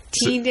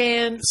 Teen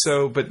dance.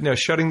 But no,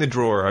 Shutting the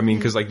Drawer. I mean,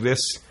 because like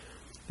this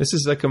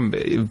is like a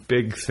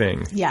big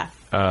thing. Yeah.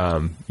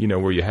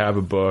 Where you have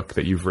a book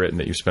that you've written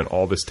that you've spent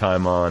all this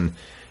time on,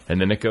 and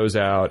then it goes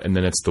out, and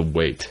then it's the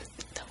wait.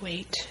 The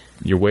wait.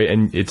 You wait,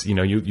 and it's,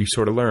 you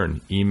sort of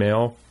learn.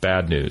 Email,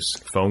 bad news.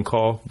 Phone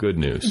call, good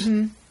news.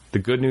 Mm-hmm. The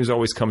good news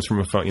always comes from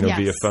a phone,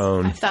 via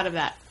phone. I've thought of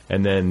that.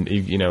 And then,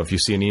 if you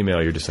see an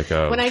email, you're just like,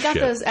 oh, when I got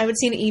shit. those, I would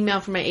see an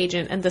email from my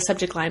agent, and the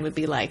subject line would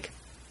be like,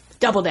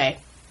 double day,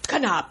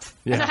 Knopf.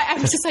 Yeah. And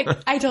I was just like,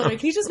 I told her,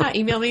 can you just not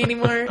email me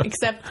anymore,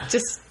 except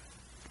just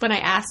when I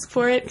ask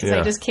for it, because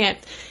I just can't.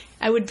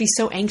 I would be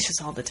so anxious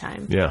all the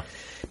time. Yeah.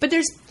 But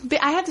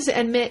I have to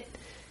admit,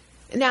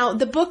 now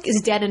the book is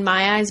dead in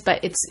my eyes,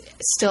 but it's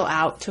still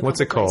out. What's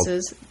it called?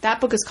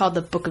 That book is called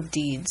The Book of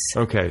Deeds.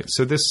 Okay,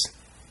 so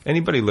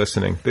anybody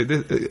listening,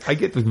 I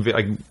get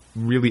like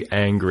really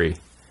angry.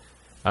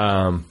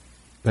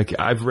 Like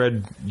I've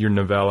read your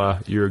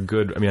novella. You're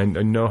good. I mean,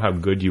 I know how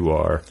good you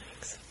are,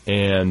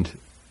 and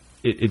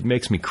it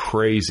makes me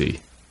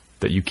crazy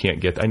that you can't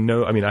get. I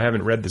know. I mean, I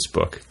haven't read this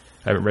book.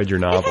 I haven't read your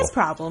novel. It has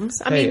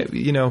problems. I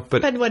mean,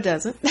 but what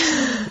doesn't?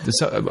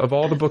 Of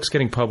all the books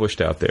getting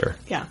published out there,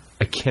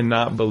 I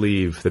cannot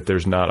believe that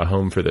there's not a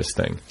home for this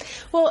thing.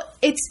 Well,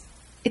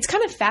 it's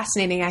kind of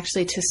fascinating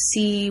actually to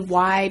see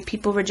why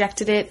people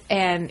rejected it,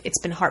 and it's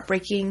been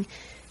heartbreaking.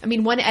 I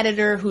mean, one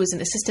editor who is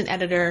an assistant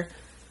editor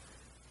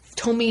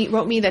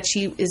wrote me that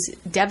she is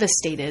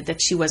devastated that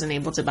she wasn't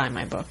able to buy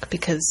my book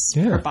because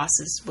her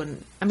bosses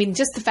wouldn't. I mean,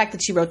 just the fact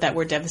that she wrote that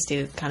word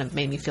devastated kind of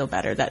made me feel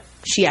better that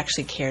she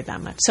actually cared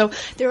that much. So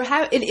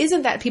it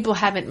isn't that people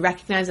haven't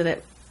recognized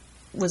that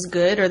was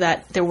good or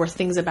that there were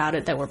things about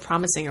it that were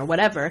promising or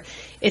whatever.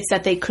 It's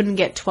that they couldn't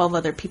get 12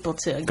 other people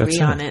to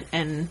agree on it.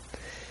 And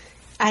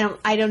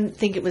I don't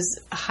think it was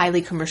a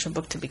highly commercial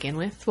book to begin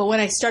with. Well, when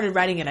I started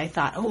writing it, I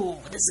thought,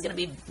 oh, this is going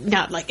to be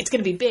not like it's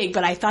going to be big,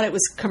 but I thought it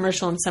was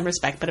commercial in some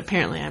respect, but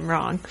apparently I'm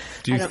wrong.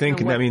 Do you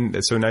think, I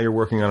mean, so now you're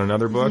working on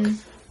another book.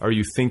 Are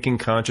you thinking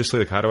consciously,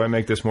 like, how do I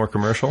make this more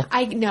commercial?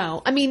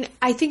 No. I mean,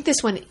 I think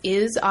this one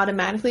is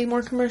automatically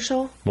more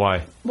commercial.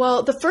 Why?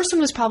 Well, the first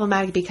one was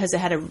problematic because it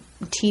had a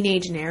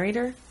teenage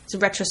narrator. It's a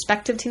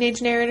retrospective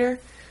teenage narrator.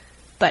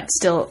 But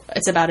still,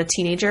 it's about a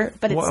teenager.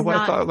 But it's not.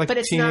 I thought, like,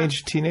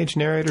 teenage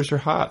narrators are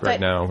hot right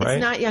now, right?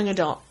 It's not young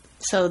adult.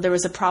 So there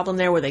was a problem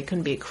there where they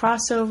couldn't be a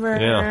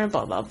crossover. Yeah.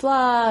 Blah blah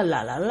blah.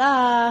 La la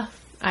la.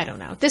 I don't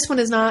know. This one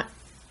is not.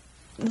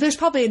 There's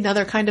probably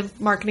another kind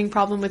of marketing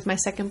problem with my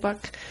second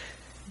book,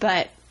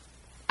 but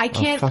I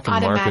can't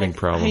marketing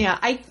problem. Yeah,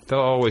 they'll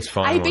always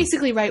find. I one.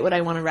 basically write what I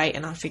want to write,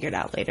 and I'll figure it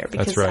out later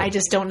because I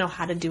just don't know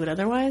how to do it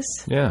otherwise.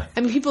 Yeah. I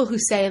mean, people who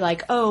say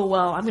like, "Oh,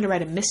 well, I'm going to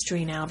write a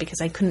mystery now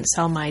because I couldn't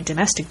sell my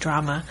domestic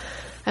drama."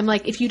 I'm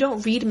like, if you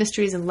don't read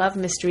mysteries and love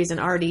mysteries and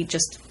already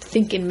just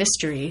think in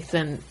mystery,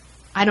 then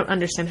I don't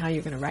understand how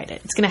you're going to write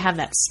it. It's going to have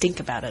that stink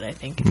about it, I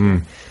think, if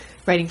you're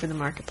writing for the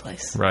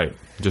marketplace. Right.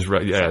 Just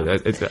right. Yeah.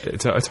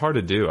 It's hard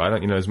to do. I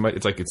don't. As much.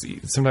 It's like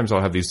sometimes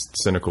I'll have these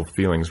cynical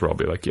feelings where I'll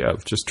be like, yeah,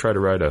 just try to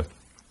write a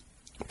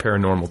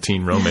paranormal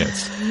teen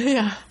romance.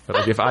 Yeah. But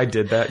like if I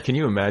did that, can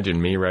you imagine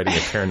me writing a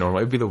paranormal?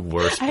 It'd be the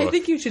worst book. I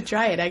think you should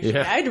try it. Actually,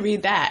 yeah. I'd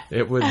read that.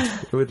 It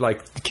would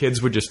like the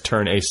kids would just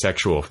turn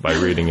asexual by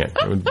reading it.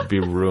 It would be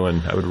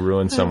ruined. I would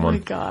ruin someone. Oh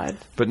my God.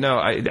 But no,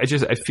 I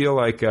feel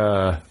like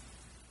I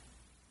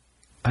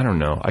don't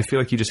know. I feel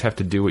like you just have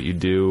to do what you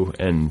do,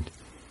 and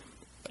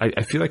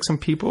I feel like some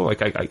people,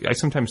 like I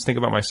sometimes think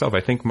about myself.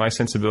 I think my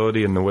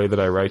sensibility and the way that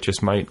I write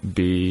just might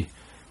be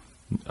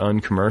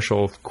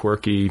uncommercial,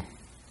 quirky.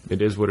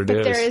 It is what it is.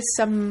 But there is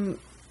some.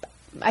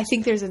 I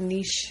think there's a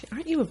niche.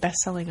 Aren't you a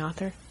best-selling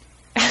author?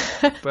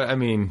 But I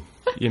mean,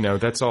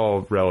 that's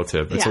all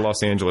relative. It's a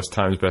Los Angeles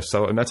Times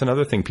bestseller, and that's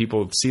another thing.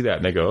 People see that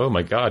and they go, "Oh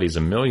my God, he's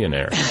a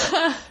millionaire."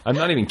 I'm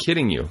not even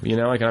kidding you.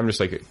 Like I'm just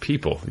like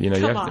people.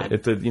 Come on.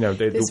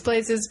 This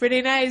place is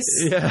pretty nice.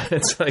 Yeah,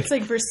 it's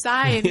like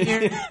Versailles in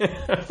here.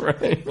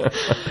 Right.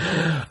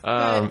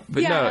 But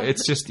no,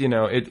 it's just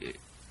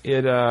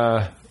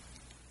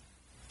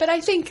But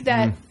I think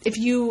that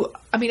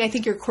I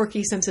think your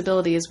quirky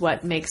sensibility is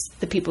what makes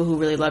the people who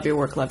really love your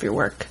work love your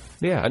work.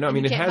 Yeah, I know. I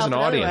mean, it has an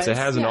audience. It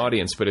has an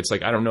audience, but it's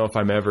like, I don't know if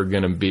I'm ever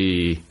going to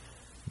be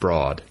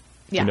broad.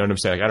 Yeah. You know what I'm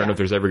saying? Like, I don't know if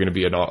there's ever going to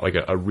be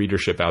a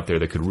readership out there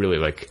that could really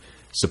like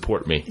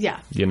support me. Yeah.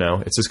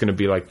 It's just going to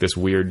be like this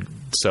weird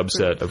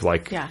subset of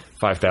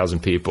 5,000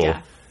 people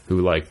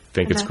who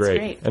think it's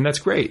great. And that's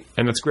great.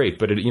 And that's great.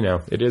 But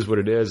it is what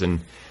it is.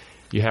 And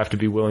you have to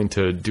be willing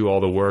to do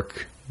all the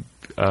work,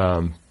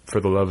 for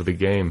the love of the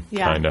game,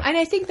 kind of. And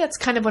I think that's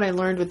kind of what I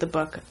learned with the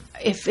book.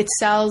 If it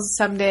sells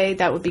someday,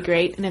 that would be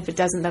great. And if it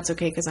doesn't, that's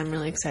okay because I'm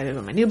really excited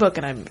about my new book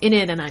and I'm in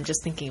it and I'm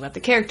just thinking about the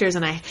characters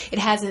and I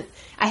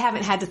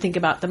haven't had to think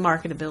about the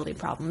marketability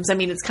problems. I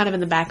mean, it's kind of in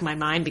the back of my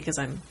mind because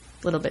I'm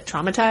a little bit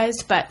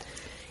traumatized, but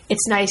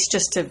it's nice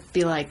just to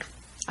be like,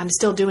 I'm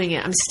still doing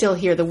it. I'm still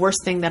here. The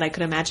worst thing that I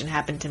could imagine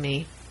happened to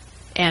me.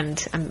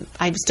 And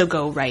I still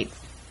go right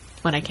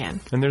when I can.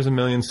 And there's a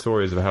million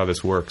stories of how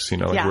this works,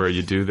 where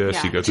you do this,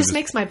 you go through it just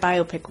makes my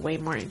biopic way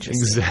more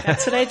interesting. Exactly.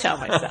 That's what I tell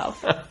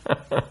myself.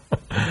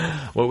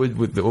 What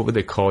would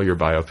they call your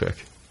biopic?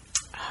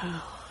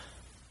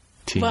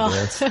 Teen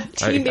Dance?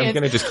 I'm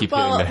going to just keep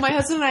hitting that. My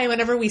husband and I,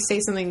 whenever we say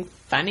something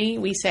funny,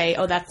 we say,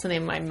 oh, that's the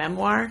name of my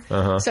memoir.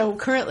 Uh-huh. So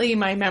currently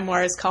my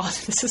memoir is called,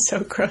 this is so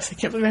gross, I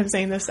can't believe I'm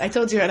saying this. I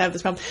told you I'd have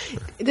this problem.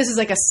 This is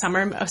like a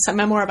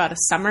memoir about a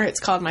summer.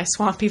 It's called My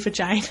Swampy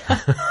Vagina.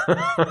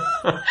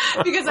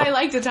 Because I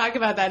like to talk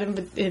about that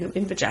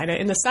in vagina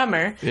in the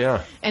summer.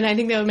 Yeah. And I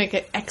think that would make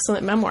an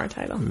excellent memoir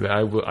title.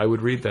 I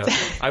would read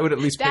that. I would at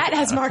least that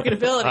has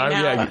marketability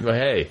now. Yeah,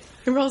 hey.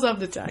 It rolls off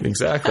the tongue.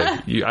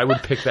 Exactly. I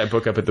would pick that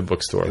book up at the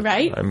bookstore.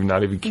 Right? I'm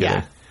not even kidding.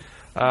 Yeah.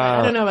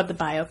 I don't know about the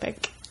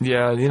biopic.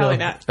 Yeah, Probably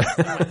not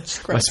so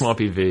much. My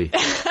Swampy V.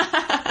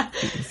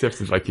 Except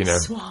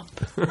Swamp.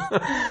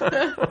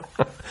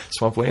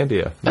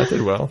 Swamplandia. That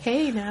did well.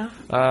 Hey, now.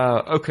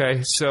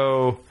 Okay,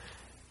 so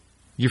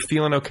you're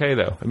feeling okay,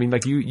 though. I mean,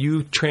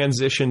 you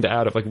transitioned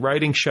out of,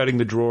 writing Shutting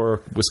the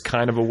Drawer was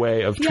kind of a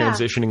way of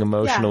transitioning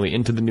emotionally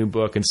into the new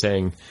book and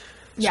saying,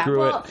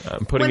 screw it,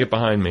 I'm putting it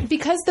behind me.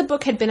 Because the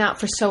book had been out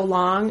for so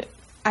long,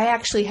 I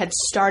actually had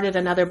started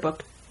another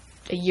book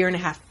a year and a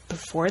half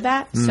before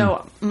that.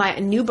 So my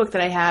new book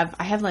that I have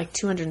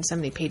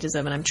 270 pages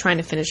of, and I'm trying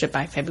to finish it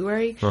by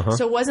February. Uh-huh.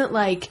 So it wasn't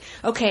like,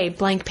 okay,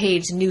 blank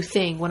page, new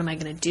thing, what am I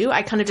going to do?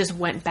 I kind of just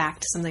went back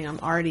to something I'm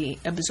already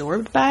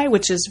absorbed by,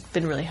 which has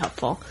been really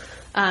helpful.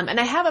 And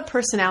I have a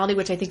personality,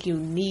 which I think you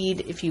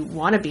need if you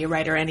want to be a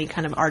writer or any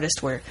kind of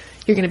artist, where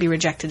you're going to be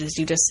rejected as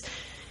you just,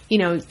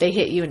 they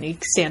hit you and you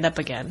stand up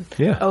again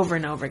over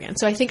and over again.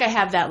 So I think I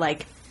have that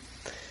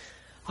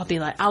I'll be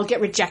like, I'll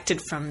get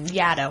rejected from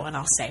Yaddo, and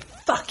I'll say,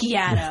 fuck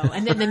Yaddo.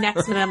 And then the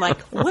next minute I'm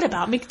like, what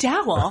about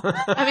McDowell?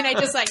 I mean,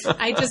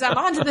 I'm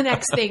on to the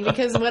next thing,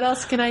 because what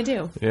else can I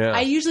do? Yeah.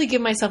 I usually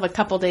give myself a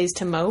couple days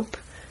to mope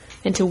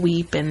and to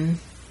weep and,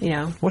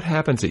 What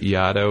happens at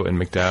Yaddo and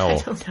McDowell?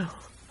 I don't know.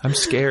 I'm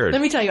scared.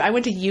 Let me tell you, I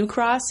went to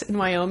U-Cross in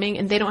Wyoming,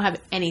 and they don't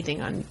have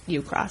anything on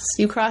U-Cross.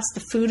 U-Cross, the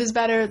food is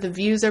better, the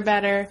views are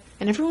better,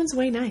 and everyone's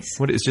way nice.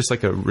 What, it's just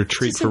like a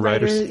retreat Just for a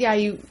writers?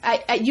 Yeah,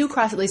 at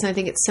U-Cross at least, and I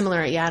think it's similar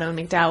at Yaddo and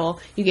McDowell,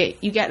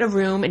 you get a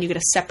room and you get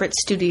a separate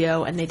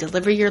studio, and they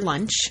deliver your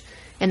lunch,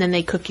 and then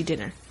they cook you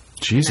dinner.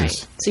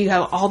 Jesus. So you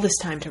have all this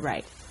time to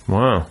write.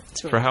 Wow.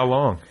 It's really For how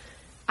long?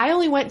 I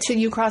only went to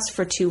U-Cross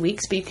for 2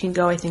 weeks, but you can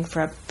go, I think,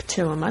 for up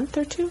to a month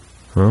or two.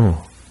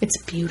 Oh. It's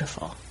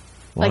beautiful.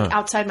 Wow. Like,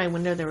 outside my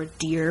window, there were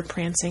deer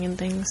prancing and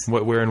things.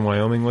 Where in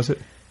Wyoming was it?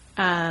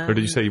 Or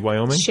did you say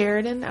Wyoming?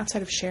 Sheridan,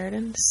 outside of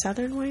Sheridan.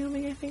 Southern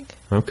Wyoming, I think.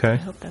 Okay. I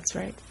hope that's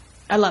right.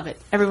 I love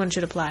it. Everyone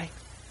should apply.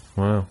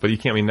 Wow. But you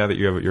can't, now that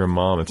you're a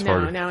mom, it's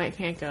harder. No, now I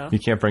can't go. You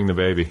can't bring the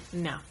baby.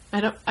 No.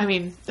 That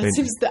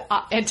seems the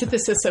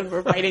antithesis of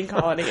a writing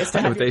colony is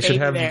to have your baby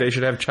there. They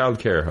should have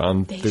childcare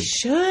on. They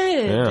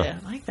should. Yeah.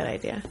 I like that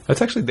idea.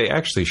 They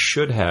actually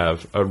should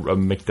have a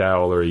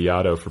McDowell or a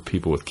Yaddo for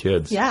people with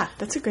kids. Yeah,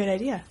 that's a great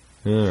idea.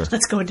 Yeah.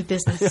 Let's go into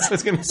business. I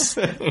was going to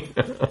say.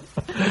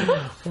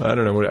 I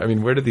don't know.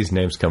 Where did these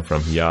names come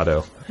from?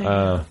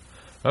 Yaddo.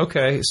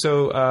 Okay,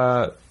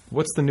 so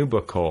what's the new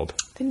book called?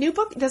 The new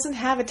book doesn't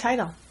have a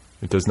title.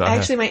 It does not.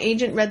 Actually, my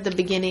agent read the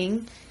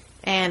beginning,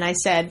 and I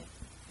said,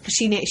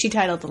 she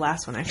titled the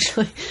last one,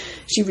 actually.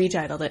 She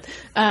retitled it.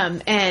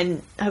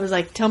 And I was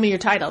like, tell me your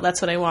title.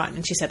 That's what I want.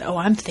 And she said, oh,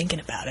 I'm thinking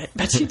about it.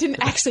 But she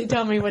didn't actually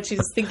tell me what she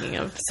was thinking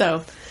of.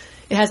 So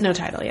it has no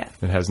title yet.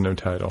 It has no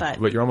title.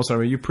 But you're almost,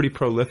 are you pretty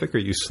prolific, or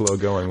are you slow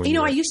going?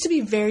 I used to be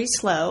very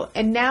slow,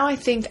 and now I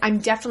think I'm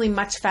definitely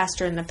much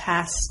faster in the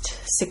past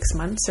 6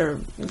 months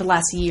or the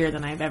last year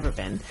than I've ever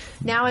been.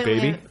 Now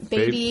I'm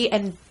baby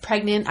and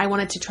pregnant. I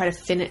wanted to try to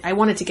finish. I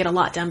wanted to get a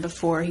lot done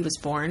before he was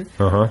born.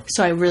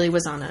 So I really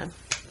was on a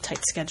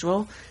tight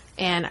schedule.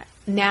 And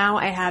now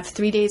I have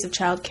 3 days of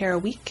childcare a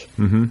week.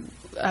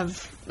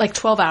 Of like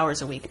 12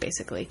 hours a week,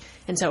 basically.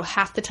 And so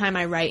half the time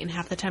I write and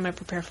half the time I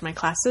prepare for my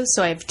classes.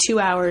 So I have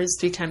 2 hours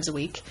 3 times a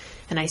week.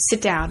 And I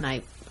sit down,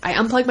 I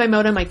unplug my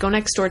modem, I go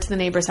next door to the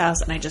neighbor's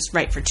house, and I just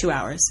write for 2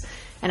 hours.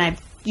 And I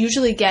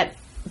usually get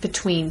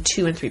between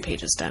 2 and 3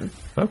 pages done.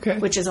 Okay.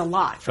 Which is a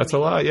lot for me. That's a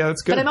lot. Yeah,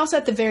 that's good. But I'm also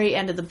at the very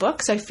end of the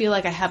book, so I feel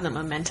like I have the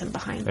momentum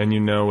behind it. And you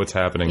know what's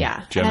happening,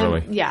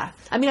 generally.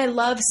 I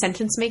love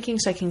sentence making,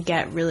 so I can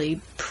get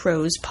really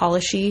prose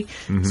polishy.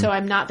 So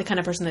I'm not the kind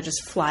of person that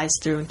just flies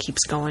through and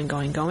keeps going.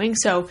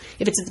 So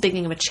if it's at the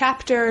beginning of a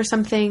chapter or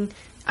something,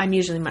 I'm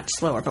usually much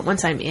slower. But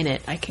once I'm in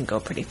it, I can go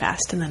pretty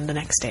fast. And then the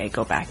next day I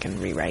go back and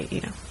rewrite,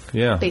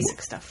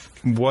 basic stuff.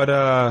 What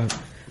are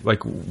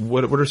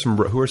who are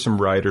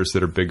some writers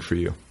that are big for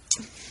you?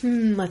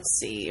 Let's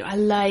see. I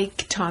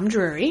like Tom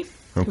Drury,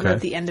 who Okay.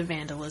 wrote The End of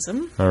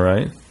Vandalism. All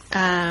right.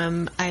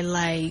 I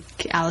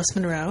like Alice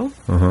Munro.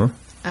 I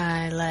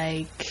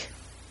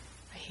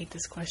hate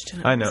this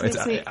question. I know.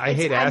 I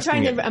hate asking I'm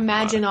trying it. to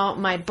imagine all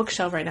my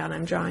bookshelf right now, and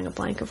I'm drawing a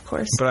blank, of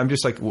course. But I'm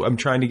just I'm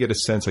trying to get a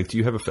sense. Do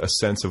you have a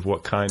sense of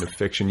what kind of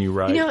fiction you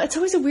write? It's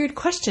always a weird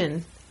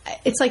question.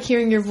 It's like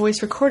hearing your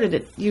voice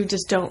recorded. You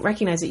just don't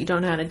recognize it. You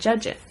don't know how to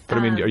judge it. But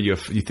are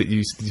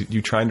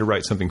you trying to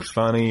write something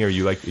funny? Or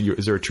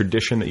is there a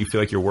tradition that you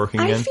feel like you're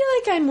working in? I feel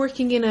like I'm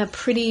working in a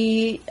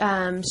pretty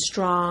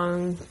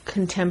strong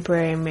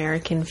contemporary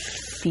American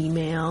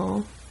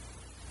female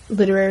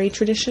literary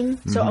tradition.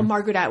 So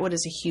Margaret Atwood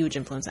is a huge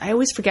influence. I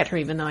always forget her,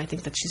 even though I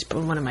think that she's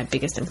one of my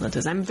biggest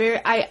influences.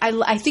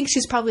 I think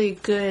she's probably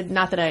good.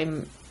 Not that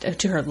I'm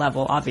to her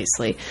level,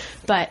 obviously,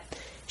 but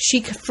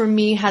she, for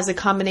me, has a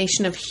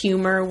combination of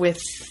humor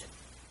with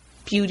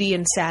beauty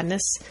and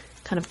sadness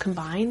kind of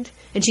combined.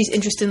 And she's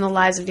interested in the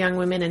lives of young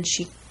women, and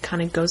she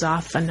kind of goes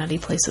off on nutty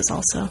places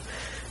also.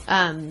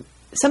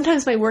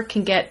 Sometimes my work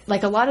can get,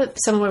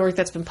 some of my work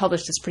that's been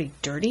published is pretty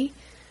dirty,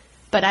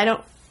 but I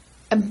don't,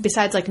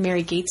 besides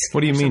Mary Gates.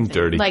 What do you mean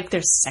dirty?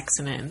 There's sex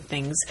in it and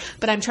things.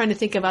 But I'm trying to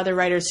think of other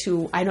writers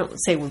who I don't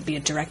say would be a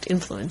direct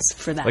influence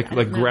for that.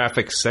 Like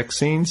graphic sex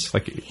scenes?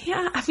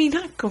 Yeah,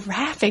 not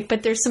graphic,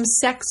 but there's some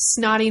sex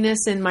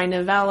snottiness in my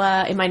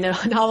novella. In my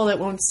novel that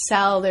won't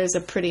sell, there's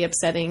a pretty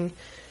upsetting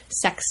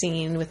sex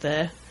scene with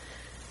a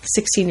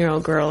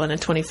 16-year-old girl and a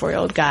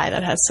 24-year-old guy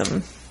that has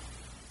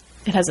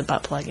a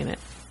butt plug in it.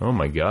 Oh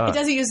my God. It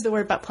doesn't use the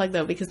word butt plug,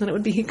 though, because then it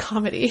would be a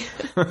comedy.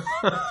 But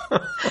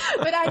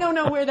I don't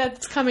know where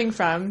that's coming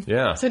from.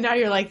 Yeah. So now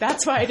you're like,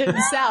 that's why I didn't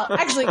sell.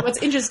 Actually,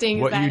 what's interesting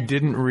is what that... you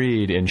didn't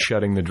read in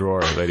Shutting the Drawer,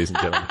 ladies and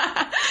gentlemen.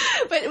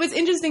 But what's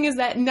interesting is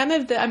that none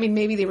of the...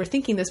 maybe they were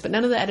thinking this, but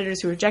none of the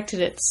editors who rejected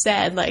it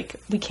said,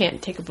 we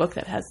can't take a book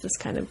that has this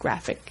kind of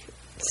graphic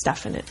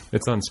stuff in it.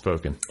 It's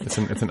unspoken. It's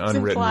an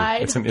unwritten...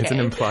 Implied? It's an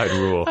implied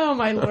rule. Oh,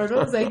 my Lord.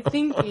 What was I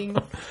thinking?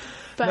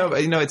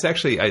 But, no, it's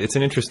actually, it's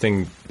an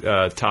interesting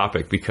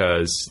topic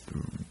because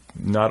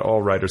not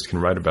all writers can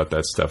write about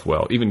that stuff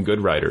well. Even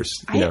good writers,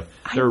 there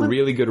are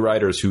really good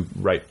writers who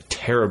write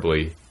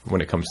terribly when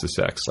it comes to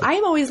sex. Like,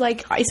 I'm always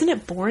like, isn't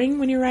it boring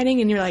when you're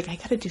writing and you're like, I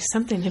got to do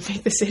something to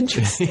make this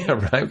interesting? yeah,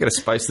 right. I've got to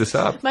spice this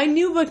up. My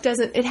new book I'm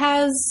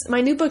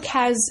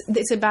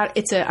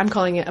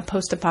calling it a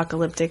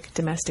post-apocalyptic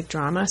domestic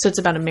drama. So it's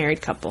about a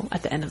married couple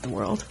at the end of the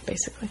world,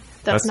 basically.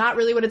 That's not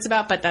really what it's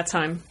about, but that's how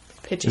I'm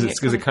pitching it.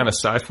 Is it kind of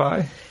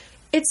sci-fi?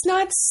 It's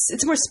not.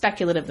 It's more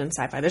speculative than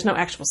sci-fi. There's no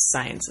actual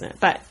science in it,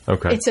 but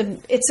okay. It's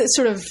a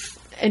sort of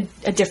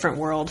a different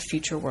world,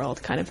 future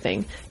world kind of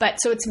thing. But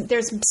so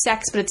there's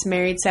sex, but it's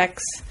married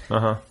sex.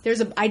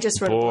 I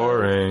just wrote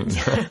boring.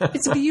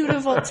 It's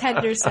beautiful,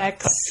 tender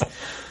sex.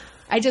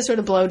 I just wrote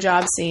a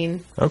blowjob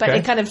scene, but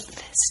it kind of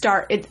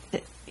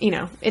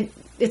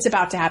it's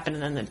about to happen,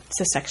 and then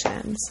the section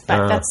ends.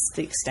 But that's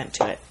the extent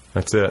to it.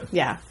 That's it.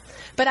 Yeah.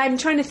 But I'm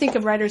trying to think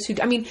of writers who...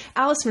 I mean,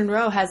 Alice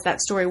Munro has that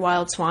story,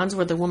 Wild Swans,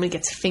 where the woman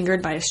gets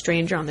fingered by a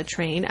stranger on the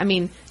train. I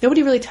mean,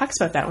 nobody really talks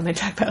about that when they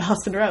talk about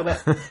Alice Munro,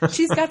 but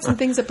she's got some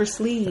things up her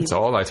sleeve. That's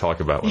all I talk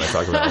about when I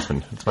talk about Alice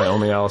Munro. It's my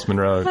only Alice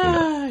Munro.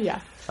 Yeah.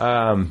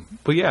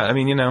 But yeah, I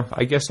mean,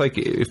 I guess like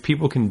if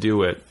people can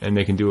do it and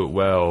they can do it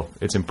well,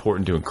 it's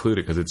important to include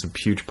it because it's a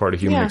huge part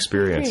of human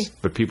experience.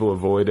 But people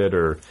avoid it,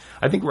 or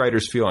I think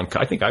writers feel...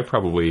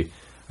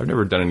 I've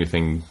never done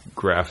anything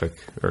graphic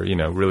or,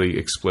 really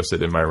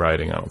explicit in my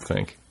writing, I don't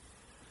think.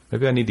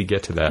 Maybe I need to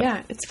get to that.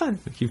 Yeah, it's fun.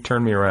 You've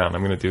turned me around.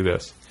 I'm going to do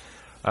this.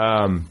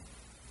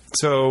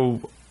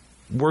 So,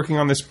 working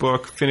on this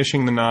book,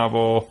 finishing the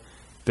novel,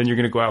 then you're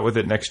going to go out with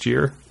it next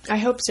year? I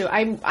hope so.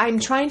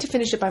 I'm trying to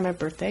finish it by my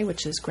birthday,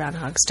 which is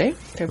Groundhog's Day,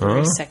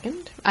 February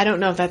 2nd. I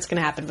don't know if that's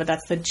going to happen, but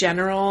that's the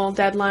general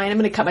deadline. I'm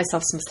going to cut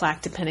myself some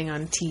slack depending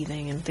on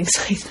teething and things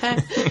like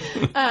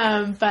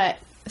that.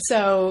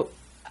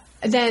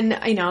 Then,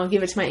 I'll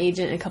give it to my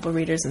agent and a couple of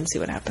readers and see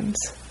what happens.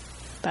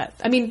 But,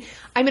 I mean,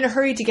 I'm in a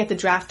hurry to get the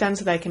draft done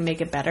so that I can make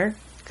it better,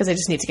 because I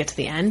just need to get to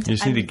the end. You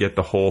just need to get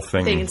the whole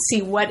thing. And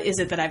see what is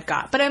it that I've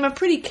got. But I'm a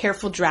pretty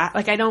careful draft.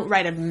 Like, I don't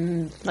write a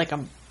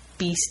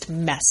beast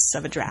mess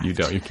of a draft. You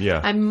don't? Yeah.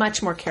 I'm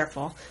much more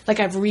careful. Like,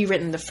 I've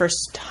rewritten the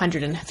first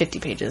 150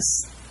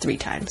 pages 3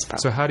 times,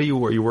 probably. So how are you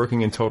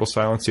working in total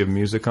silence? Do you have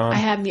music on?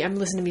 I'm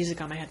listening to music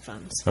on my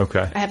headphones.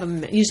 Okay. I have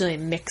usually a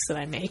mix that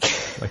I make.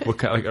 Like what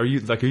kind? Are you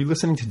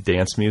listening to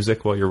dance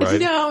music while you're writing?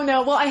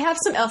 No. Well, I have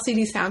some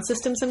LCD sound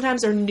system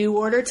sometimes, or New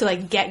Order to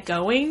get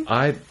going.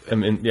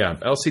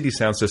 LCD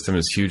sound system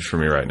is huge for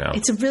me right now.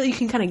 It's you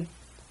can kind of.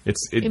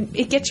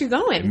 It gets you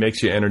going. It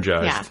makes you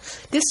energized. Yeah.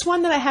 This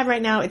one that I have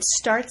right now, it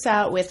starts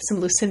out with some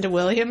Lucinda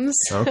Williams.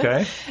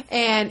 Okay.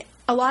 And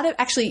a lot of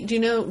do you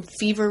know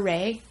Fever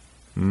Ray?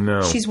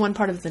 No. She's one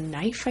part of The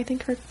Knife, I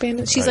think her band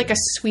is. She's like a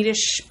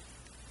Swedish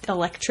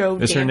electro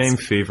Is her name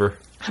Fever?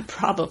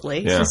 Probably.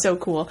 Yeah. She's so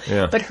cool.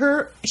 Yeah. But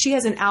she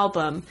has an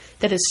album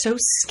that is so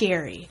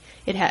scary.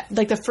 It had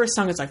the first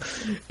song is like,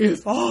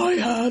 "If I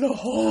Had a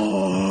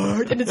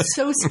Heart," and it's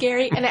so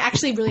scary. And it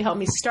actually really helped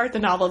me start the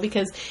novel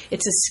because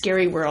it's a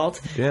scary world.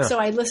 Yeah. So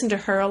I listen to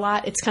her a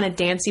lot. It's kind of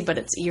dancey, but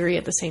it's eerie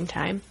at the same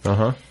time.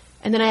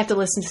 And then I have to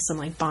listen to some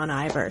Bon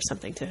Iver or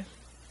something to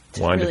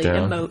wind really it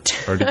down,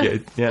 emote, or to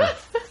get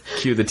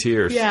cue the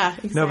tears. Yeah,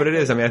 exactly. No, but it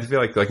is. I mean, I feel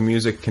like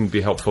music can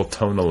be helpful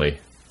tonally.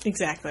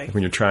 Exactly.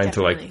 When you're trying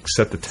to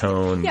set the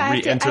tone,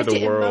 re-enter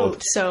the world.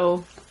 Emote,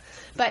 so,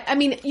 but I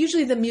mean,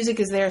 usually the music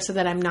is there so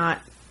that I'm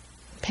not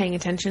paying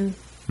attention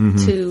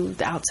to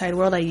the outside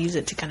world. I use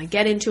it to kind of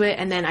get into it,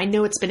 and then I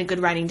know it's been a good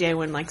writing day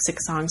when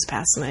 6 songs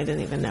pass and I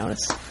didn't even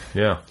notice.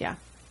 Yeah. Yeah.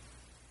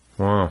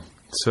 Wow.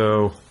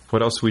 So,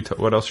 what else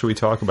should we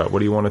talk about? What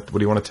do you want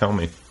to tell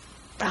me?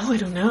 Oh, I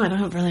don't know. I don't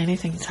have really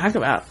anything to talk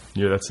about.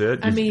 Yeah, that's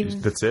it?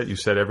 That's it? You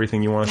said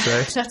everything you want to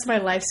say? That's my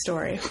life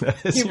story.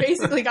 You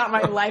basically got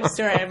my life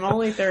story. I'm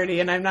only 30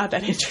 and I'm not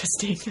that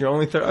interesting. You're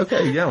only 30?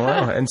 Okay, yeah,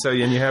 wow. And so,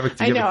 and you have a...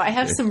 I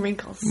have some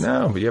wrinkles.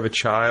 No, but you have a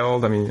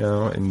child,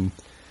 and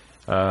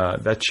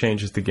that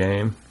changes the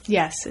game.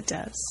 Yes, it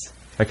does.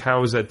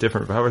 How is that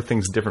different? How are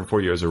things different for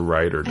you as a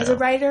writer now? As a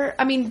writer,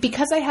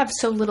 because I have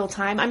so little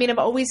time, I've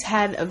always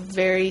had a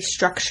very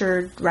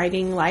structured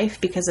writing life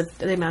because of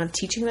the amount of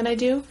teaching that I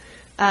do.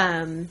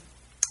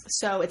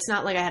 So it's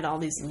not like I had all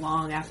these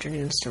long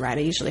afternoons to write.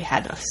 I usually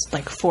had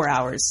 4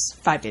 hours,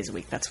 5 days a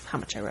week. That's how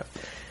much I wrote.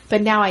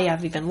 But now I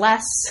have even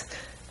less,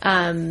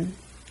 and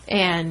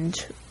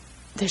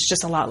there's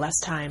just a lot less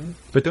time.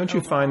 But don't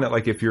you find that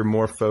if you're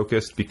more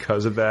focused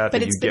because of that,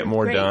 that you get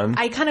more done?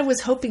 I kind of was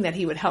hoping that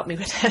he would help me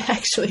with that,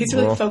 actually. He's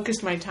really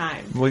focused my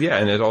time. Well, yeah,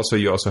 and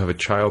you also have a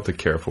child to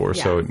care for,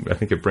 so I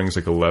think it brings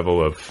a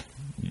level of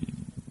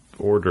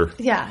order.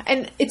 Yeah,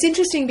 and it's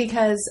interesting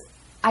because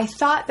I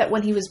thought that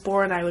when he was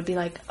born, I would be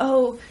like,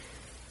 oh,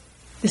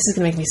 this is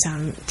going to make me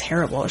sound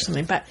terrible or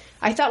something. But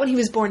I thought when he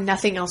was born,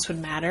 nothing else would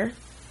matter.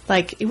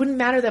 It wouldn't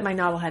matter that my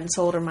novel hadn't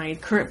sold or my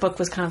current book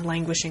was kind of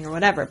languishing or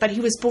whatever. But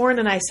he was born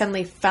and I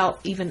suddenly felt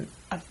even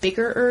a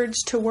bigger urge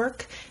to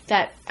work.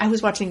 That I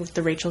was watching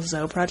the Rachel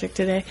Zoe Project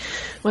today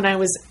when I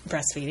was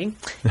breastfeeding,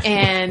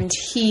 and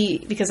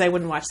because I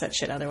wouldn't watch that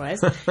shit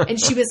otherwise,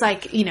 and she was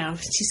like,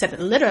 she said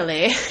it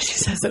literally, she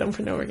says it over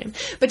and over again,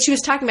 but she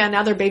was talking about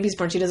now their baby's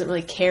born, she doesn't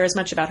really care as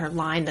much about her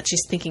line, that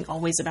she's thinking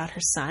always about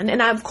her son.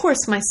 And of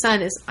course my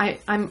son is, I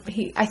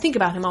think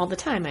about him all the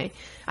time.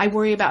 I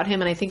worry about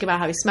him, and I think about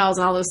how he smells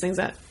and all those things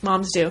that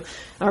moms do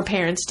or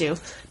parents do,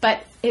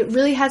 but it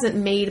really hasn't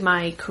made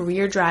my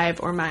career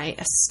drive or my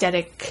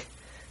aesthetic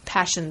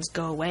passions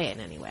go away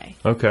in any way.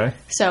 Okay.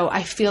 So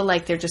I feel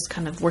like they're just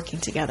kind of working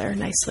together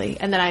nicely.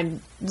 And then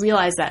I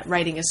realize that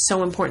writing is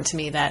so important to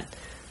me that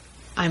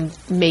I'm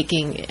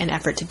making an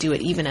effort to do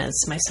it even as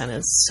my son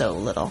is so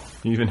little.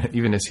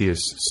 Even as he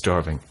is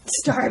starving.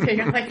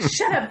 Starving. I'm like,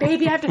 shut up,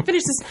 baby. I have to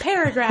finish this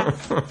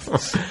paragraph.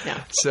 No.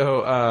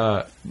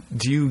 So,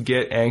 do you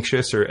get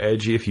anxious or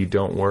edgy if you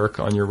don't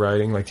work on your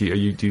writing? Like, do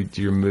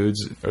your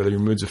moods, are your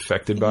moods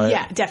affected by it?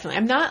 Yeah, definitely.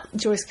 I'm not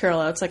Joyce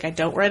Carol. It's like I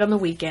don't write on the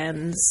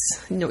weekends.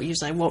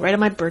 Usually I won't write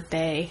on my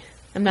birthday.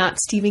 I'm not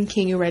Stephen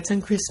King who writes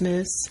on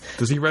Christmas.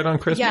 Does he write on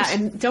Christmas? Yeah,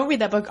 and don't read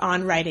that book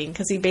On Writing,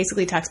 because he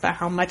basically talks about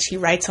how much he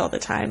writes all the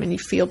time and you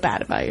feel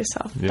bad about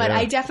yourself. Yeah. But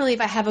I definitely,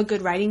 if I have a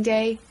good writing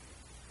day,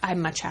 I'm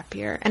much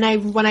happier.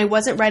 And when I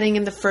wasn't writing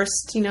in the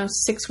first,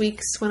 6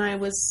 weeks when I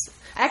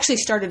actually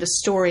started a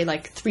story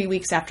like 3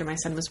 weeks after my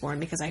son was born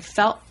because I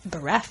felt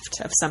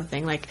bereft of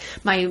something. Like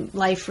my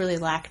life really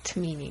lacked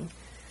meaning.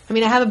 I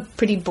mean, I have a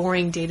pretty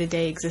boring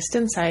day-to-day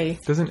existence.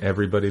 Doesn't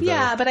everybody, though?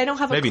 Yeah, but I don't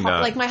have a car.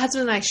 Not. Like, my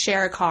husband and I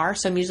share a car,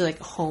 so I'm usually, like,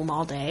 home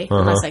all day,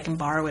 unless I can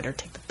borrow it or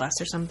take the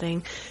bus or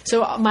something.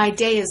 So my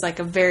day is, like,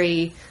 a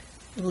very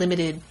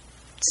limited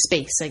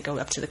space. I go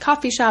up to the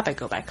coffee shop, I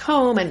go back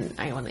home, and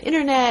I go on the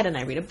internet, and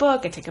I read a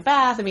book, I take a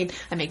bath. I mean,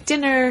 I make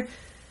dinner.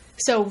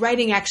 So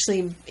writing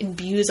actually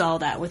imbues all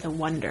that with a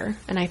wonder.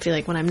 And I feel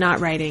like when I'm not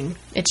writing,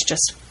 it's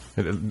just...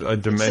 A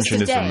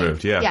dimension is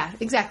removed, yeah. Yeah,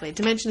 exactly. A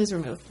dimension is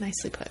removed.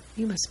 Nicely put.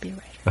 You must be a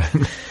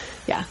writer.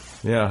 Yeah.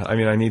 Yeah, I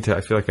mean,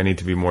 I feel like I need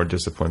to be more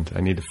disciplined.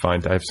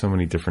 I have so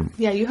many different...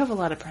 Yeah, you have a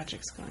lot of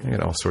projects going on. I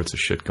got all sorts of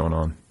shit going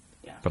on.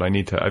 Yeah. But I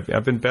need to...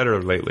 I've been better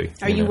lately.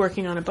 Are you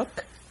working on a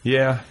book?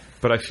 Yeah,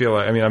 but I feel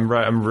like... I mean,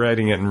 I'm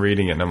writing it and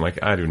reading it, and I'm like,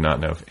 I do not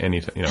know if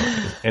anything...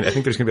 and I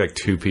think there's going to be like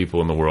 2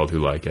 people in the world who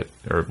like it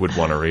or would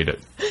want to read it.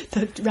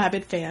 The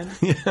rabid fan.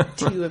 Yeah.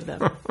 2 of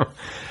them.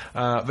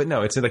 But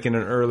no, it's like in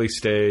an early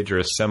stage or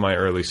a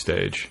semi-early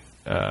stage.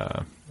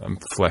 I'm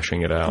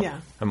fleshing it out. Yeah.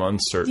 I'm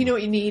uncertain. You know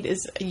what you need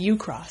is a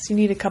UCross. You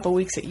need a couple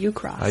weeks at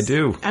UCross. I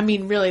do. I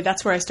mean, really,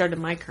 that's where I started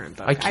my current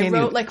book. I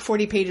wrote like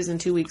 40 pages in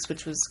 2 weeks,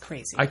 which was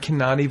crazy. I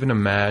cannot even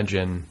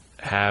imagine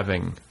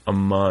having a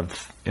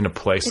month in a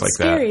place like that. It's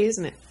scary,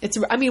 isn't it?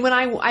 I mean, when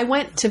I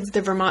went to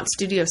the Vermont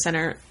Studio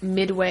Center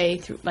midway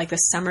through, like the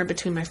summer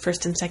between my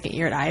first and second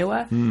year at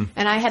Iowa, and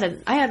I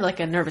had like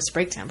a nervous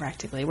breakdown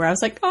practically, where I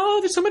was like, oh,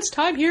 there's so much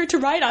time here to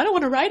write. I don't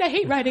want to write. I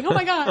hate writing. Oh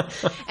my God.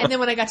 And then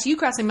when I got to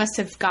UCross, I must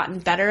have gotten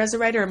better as a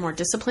writer and more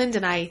disciplined,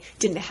 and I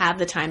didn't have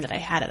the time that I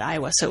had at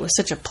Iowa. So it was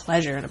such a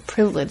pleasure and a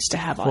privilege to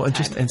have all the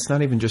time. It's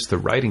not even just the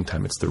writing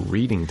time, it's the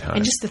reading time.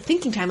 And just the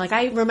thinking time. Like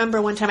I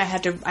remember one time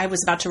I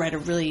was about to write a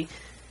really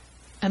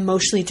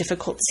emotionally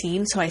difficult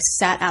scene, so I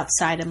sat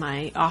outside of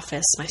my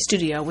office, my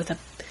studio,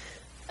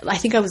 I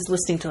think I was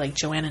listening to like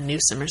Joanna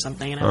Newsom or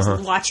something, and I was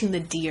watching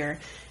the deer,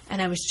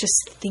 and I was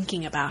just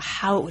thinking about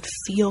how it would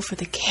feel for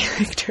the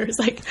characters.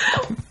 Like,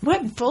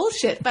 what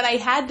bullshit. But I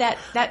had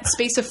that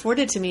space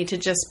afforded to me to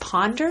just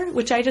ponder,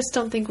 which I just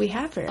don't think we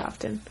have very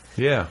often.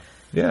 Yeah.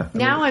 Yeah.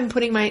 Now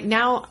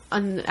now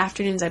on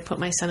afternoons I put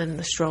my son in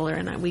the stroller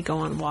and we go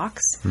on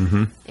walks.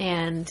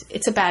 And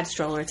it's a bad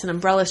stroller. It's an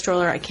umbrella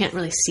stroller. I can't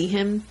really see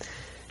him.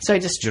 So I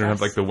just... You don't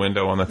have like the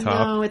window on the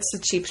top? No, it's a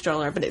cheap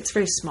stroller, but it's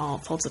very small.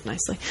 It folds up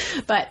nicely.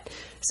 But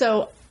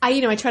so I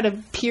try to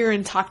peer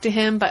and talk to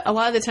him, but a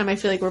lot of the time I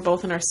feel like we're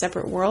both in our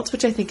separate worlds,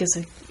 which I think is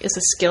a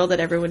skill that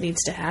everyone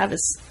needs to have,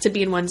 is to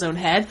be in one's own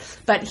head.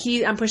 But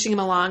I'm pushing him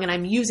along and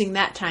I'm using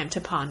that time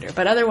to ponder.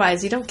 But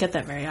otherwise, you don't get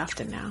that very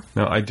often now.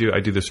 No, I do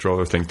the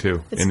stroller thing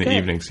too. It's in the good.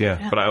 evenings.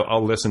 Yeah. But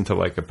I'll listen to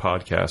like a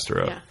podcast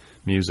or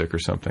music or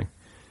something,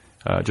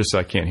 just so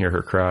I can't hear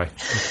her cry.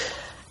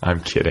 I'm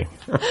kidding.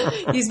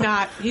 He's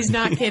not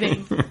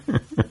kidding.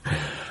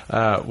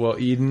 Well,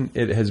 Eden,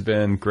 it has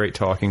been great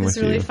talking with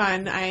you. It's really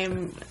fun. I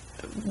am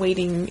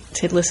waiting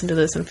to listen to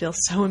this and feel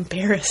so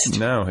embarrassed.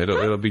 No,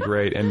 it'll be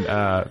great. And,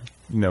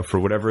 for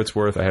whatever it's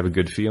worth, I have a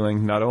good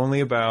feeling, not only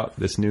about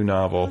this new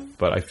novel,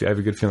 but I have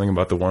a good feeling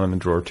about the one in the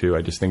drawer, too.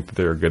 I just think that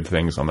there are good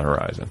things on the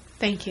horizon.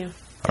 Thank you.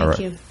 Thank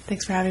you.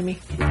 Thanks for having me.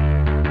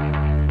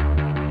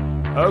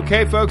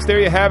 Okay, folks, there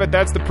you have it.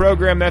 That's the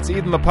program. That's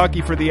Eden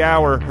LePucki for the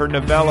hour. Her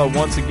novella,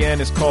 once again,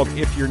 is called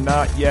If You're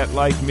Not Yet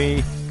Like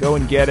Me. Go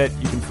and get it.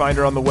 You can find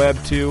her on the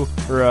web, too.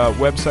 Her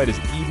website is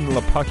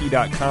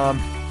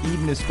EdenLePucki.com.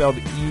 Eden is spelled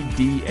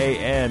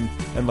E-D-A-N,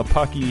 and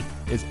LePucki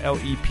is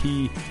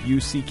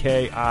L-E-P-U-C-K-I.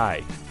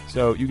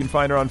 So you can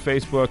find her on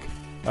Facebook,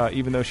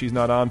 even though she's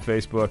not on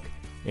Facebook,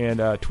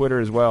 and Twitter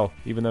as well,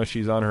 even though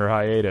she's on her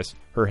hiatus.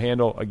 Her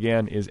handle,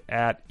 again, is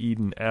at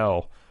Eden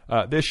L.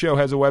 This show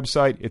has a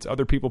website. It's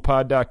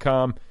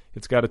otherpeoplepod.com.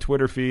 It's got a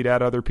Twitter feed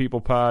at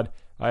otherpeoplepod.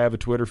 I have a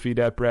Twitter feed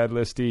at Brad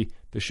Listy.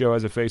 The show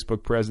has a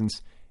Facebook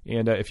presence.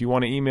 And if you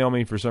want to email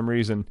me for some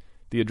reason,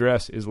 the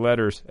address is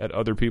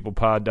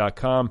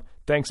letters@otherpeoplepod.com.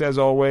 Thanks, as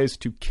always,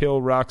 to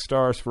Kill Rock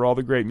Stars for all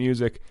the great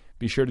music.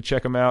 Be sure to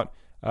check them out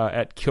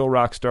at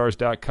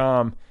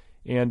killrockstars.com.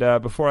 And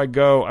before I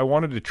go, I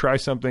wanted to try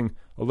something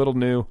a little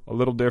new, a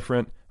little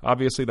different.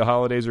 Obviously, the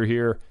holidays are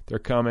here. They're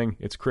coming.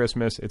 It's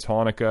Christmas. It's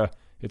Hanukkah.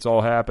 It's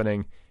all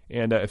happening.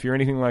 And if you're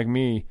anything like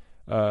me,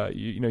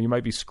 you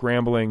might be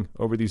scrambling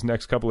over these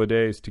next couple of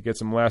days to get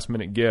some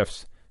last-minute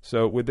gifts.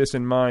 So with this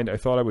in mind, I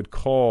thought I would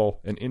call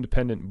an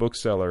independent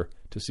bookseller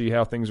to see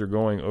how things are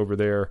going over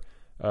there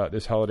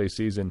this holiday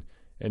season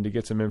and to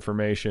get some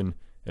information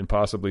and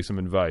possibly some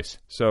advice.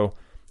 So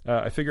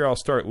I figure I'll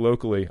start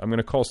locally. I'm going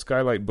to call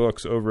Skylight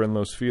Books over in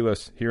Los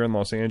Feliz here in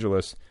Los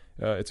Angeles.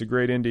 It's a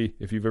great indie,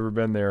 if you've ever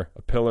been there,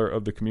 a pillar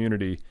of the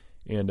community,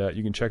 and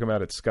you can check them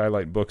out at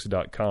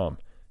skylightbooks.com.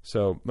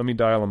 So let me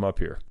dial them up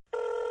here.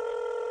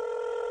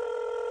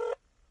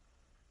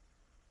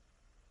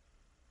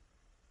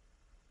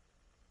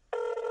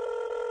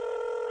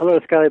 Hello,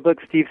 Skylight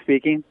Books. Steve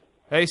speaking.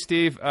 Hey,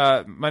 Steve.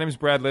 My name is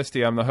Brad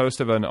Listy. I'm the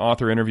host of an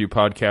author interview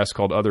podcast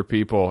called Other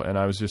People, and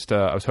I was just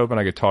I was hoping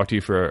I could talk to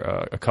you for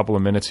a couple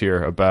of minutes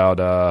here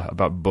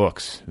about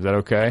books. Is that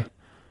okay?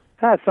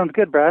 That sounds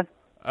good, Brad.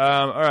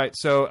 All right.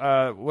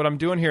 So what I'm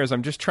doing here is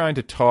I'm just trying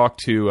to talk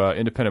to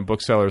independent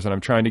booksellers, and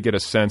I'm trying to get a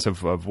sense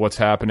of what's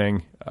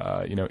happening,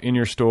 in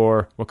your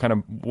store,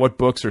 what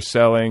books are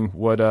selling,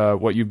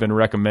 what you've been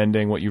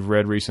recommending, what you've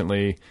read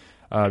recently.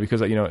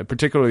 Because,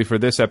 particularly for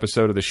this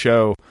episode of the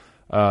show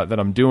that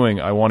I'm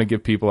doing, I want to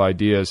give people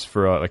ideas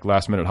for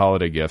last-minute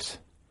holiday gifts.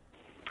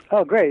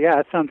 Oh, great. Yeah,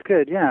 that sounds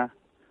good. Yeah.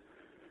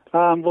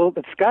 Well,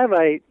 at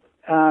Skylight,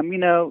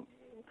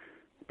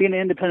 being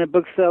an independent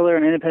bookseller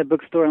and an independent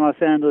bookstore in Los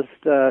Angeles,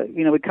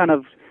 we kind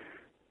of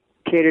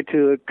cater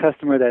to a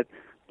customer that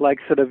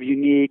likes sort of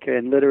unique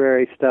and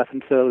literary stuff.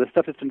 And so the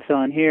stuff that's been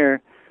selling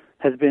here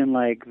has been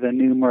like the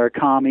new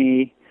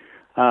Murakami,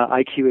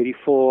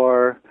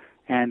 IQ84,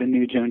 and the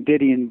new Joan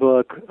Didion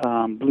book,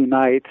 Blue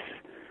Nights,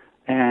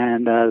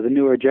 and the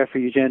newer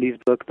Jeffrey Eugenides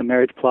book, The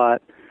Marriage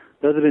Plot.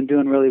 Those have been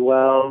doing really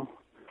well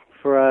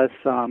for us.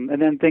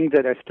 And then things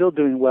that are still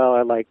doing well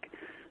are like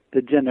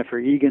the Jennifer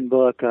Egan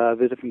book,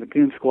 Visit from the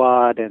Goon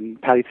Squad, and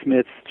Patti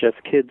Smith's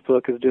Just Kids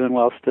book is doing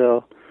well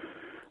still.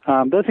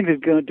 Those things are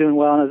doing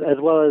well, as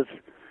well as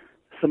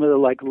some of the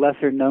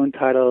lesser-known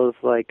titles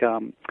like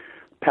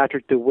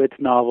Patrick DeWitt's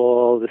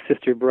novel, The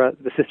Sisters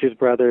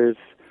Brothers,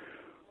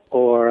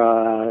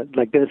 or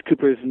Dennis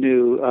Cooper's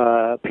new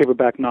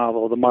paperback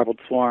novel, The Marbled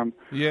Swarm.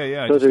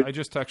 Yeah. I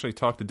just actually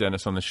talked to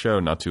Dennis on the show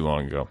not too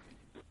long ago.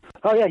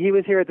 Oh, yeah, he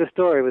was here at the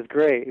store. It was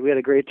great. We had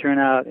a great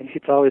turnout.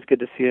 It's always good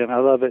to see him. I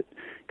love it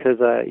because,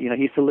 he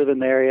used to live in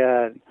the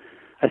area.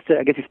 I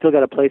guess he's still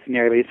got a place in the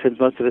area, but he spends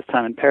most of his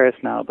time in Paris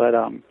now. But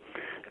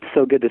it's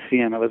so good to see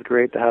him. It was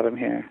great to have him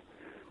here.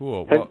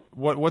 Cool.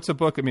 Well, what's a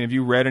book? I mean, have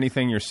you read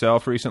anything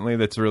yourself recently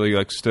that's really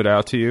stood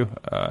out to you?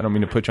 I don't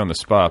mean to put you on the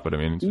spot, but I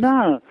mean...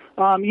 No.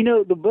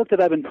 The book that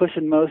I've been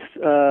pushing most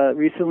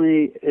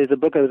recently is a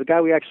book. It was a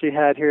guy we actually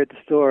had here at the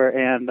store,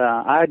 and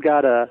I had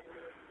got a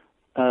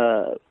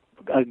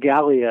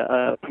Gallia,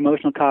 a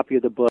promotional copy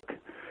of the book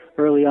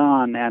early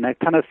on, and I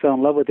kind of fell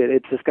in love with it.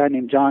 It's this guy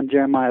named John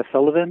Jeremiah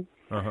Sullivan,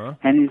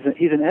 and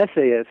he's an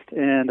essayist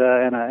and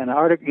an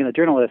article,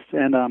 journalist,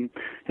 and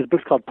his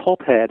book's called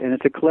Pulphead, and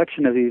it's a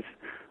collection of these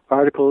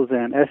articles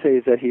and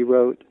essays that he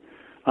wrote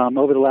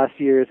over the last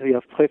years.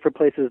 For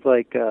places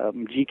like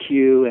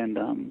GQ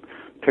and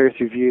Paris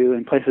Review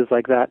and places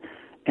like that,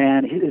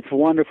 and it's a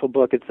wonderful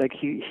book. It's like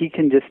he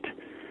can just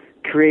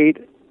create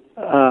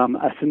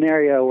a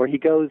scenario where he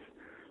goes.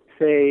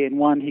 Say in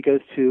one, he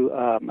goes to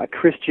a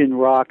Christian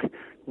rock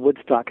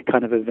Woodstock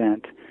kind of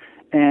event,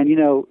 and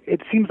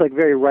it seems like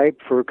very ripe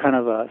for kind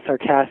of a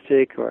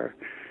sarcastic or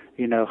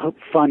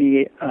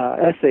funny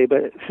essay,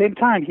 but at the same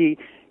time he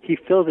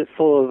fills it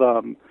full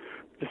of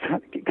just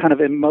kind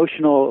of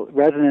emotional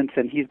resonance,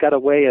 and he's got a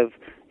way of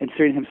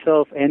inserting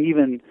himself and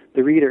even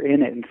the reader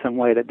in it in some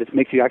way that just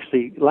makes you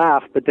actually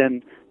laugh, but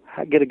then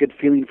get a good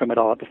feeling from it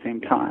all at the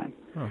same time.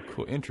 Oh,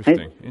 cool.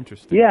 Interesting.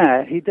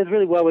 Yeah, he does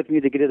really well with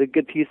music. He did a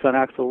good piece on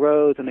Axl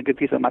Rose and a good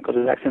piece on Michael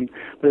Jackson,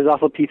 but there's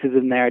also pieces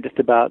in there just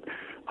about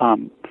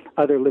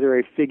other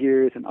literary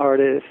figures and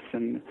artists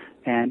and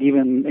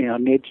even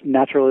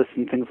naturalists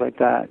and things like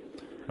that.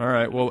 All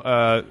right. Well,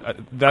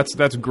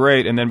 that's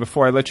great. And then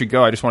before I let you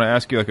go, I just want to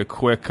ask you a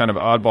quick kind of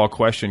oddball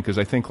question, because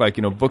I think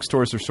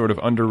bookstores are sort of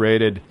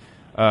underrated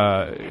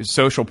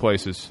social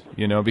places,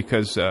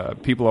 because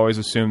people always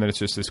assume that it's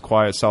just this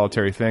quiet,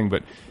 solitary thing.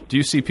 But do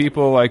you see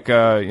people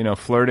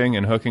flirting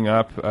and hooking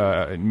up,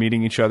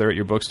 meeting each other at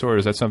your bookstore?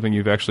 Is that something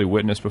you've actually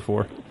witnessed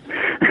before?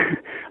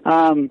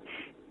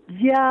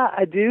 Yeah,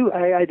 I do.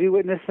 I do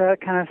witness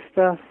that kind of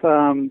stuff.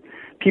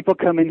 People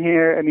come in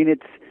here. I mean,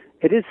 it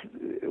is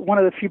one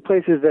of the few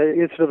places that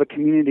is sort of a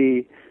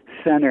community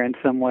center in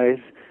some ways.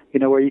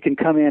 where you can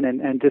come in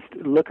and just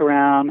look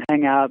around,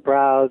 hang out,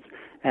 browse,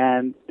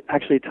 and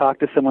actually talk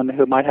to someone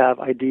who might have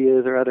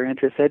ideas or other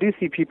interests. I do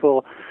see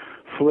people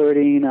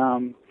flirting.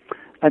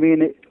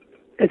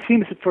 It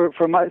seems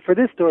for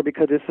this store,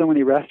 because there's so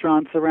many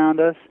restaurants around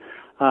us,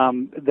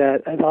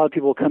 that a lot of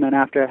people come in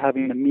after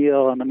having a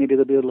meal, and maybe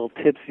they'll be a little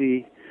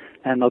tipsy,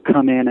 and they'll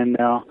come in and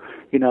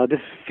they'll,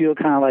 just feel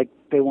kind of like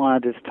they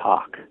want to just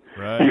talk.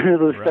 Right. And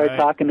they'll start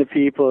talking to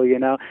people, we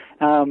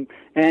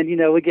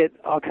get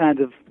all kinds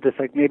of, just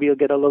like maybe you'll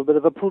get a little bit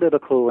of a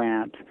political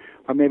rant,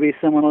 or maybe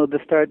someone will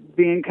just start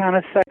being kind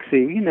of sexy.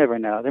 You never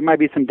know. There might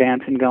be some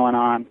dancing going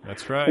on.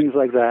 That's right. Things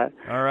like that.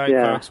 All right,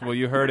 folks. Well,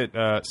 you heard it.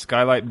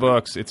 Skylight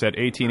Books. It's at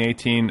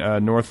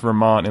 1818 North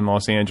Vermont in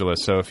Los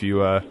Angeles. So if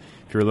you're a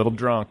little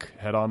drunk,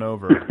 head on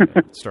over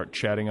and start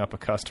chatting up a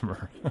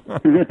customer.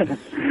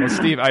 Well,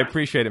 Steve, I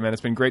appreciate it, man.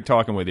 It's been great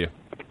talking with you.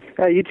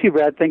 You too,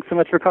 Brad. Thanks so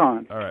much for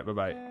calling. All right,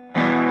 bye-bye.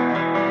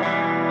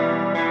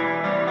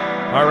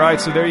 All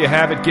right, so there you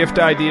have it. Gift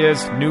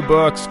ideas, new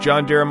books,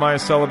 John Jeremiah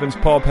Sullivan's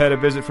Pulp Head, A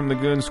Visit from the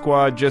Goon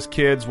Squad, Just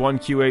Kids,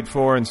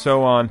 1Q84, and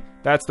so on.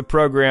 That's the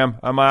program.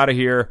 I'm out of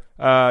here.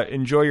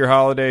 Enjoy your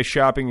holiday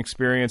shopping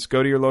experience.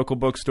 Go to your local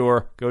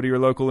bookstore. Go to your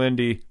local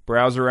indie.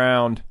 Browse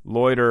around.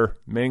 Loiter.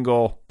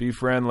 Mingle. Be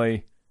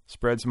friendly.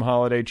 Spread some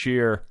holiday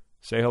cheer.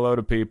 Say hello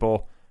to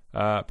people.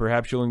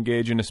 Perhaps you'll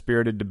engage in a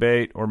spirited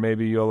debate, or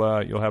maybe you'll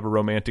have a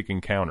romantic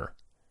encounter,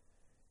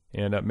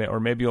 and or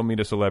maybe you'll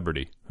meet a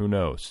celebrity. Who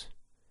knows?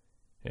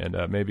 And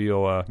maybe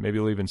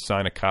you'll even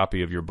sign a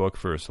copy of your book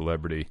for a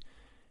celebrity,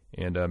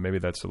 and maybe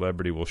that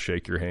celebrity will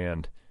shake your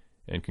hand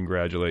and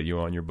congratulate you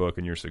on your book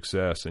and your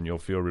success, and you'll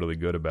feel really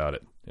good about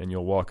it, and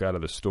you'll walk out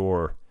of the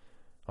store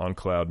on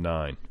cloud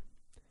 9,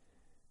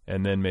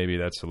 and then maybe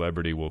that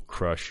celebrity will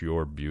crush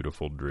your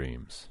beautiful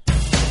dreams.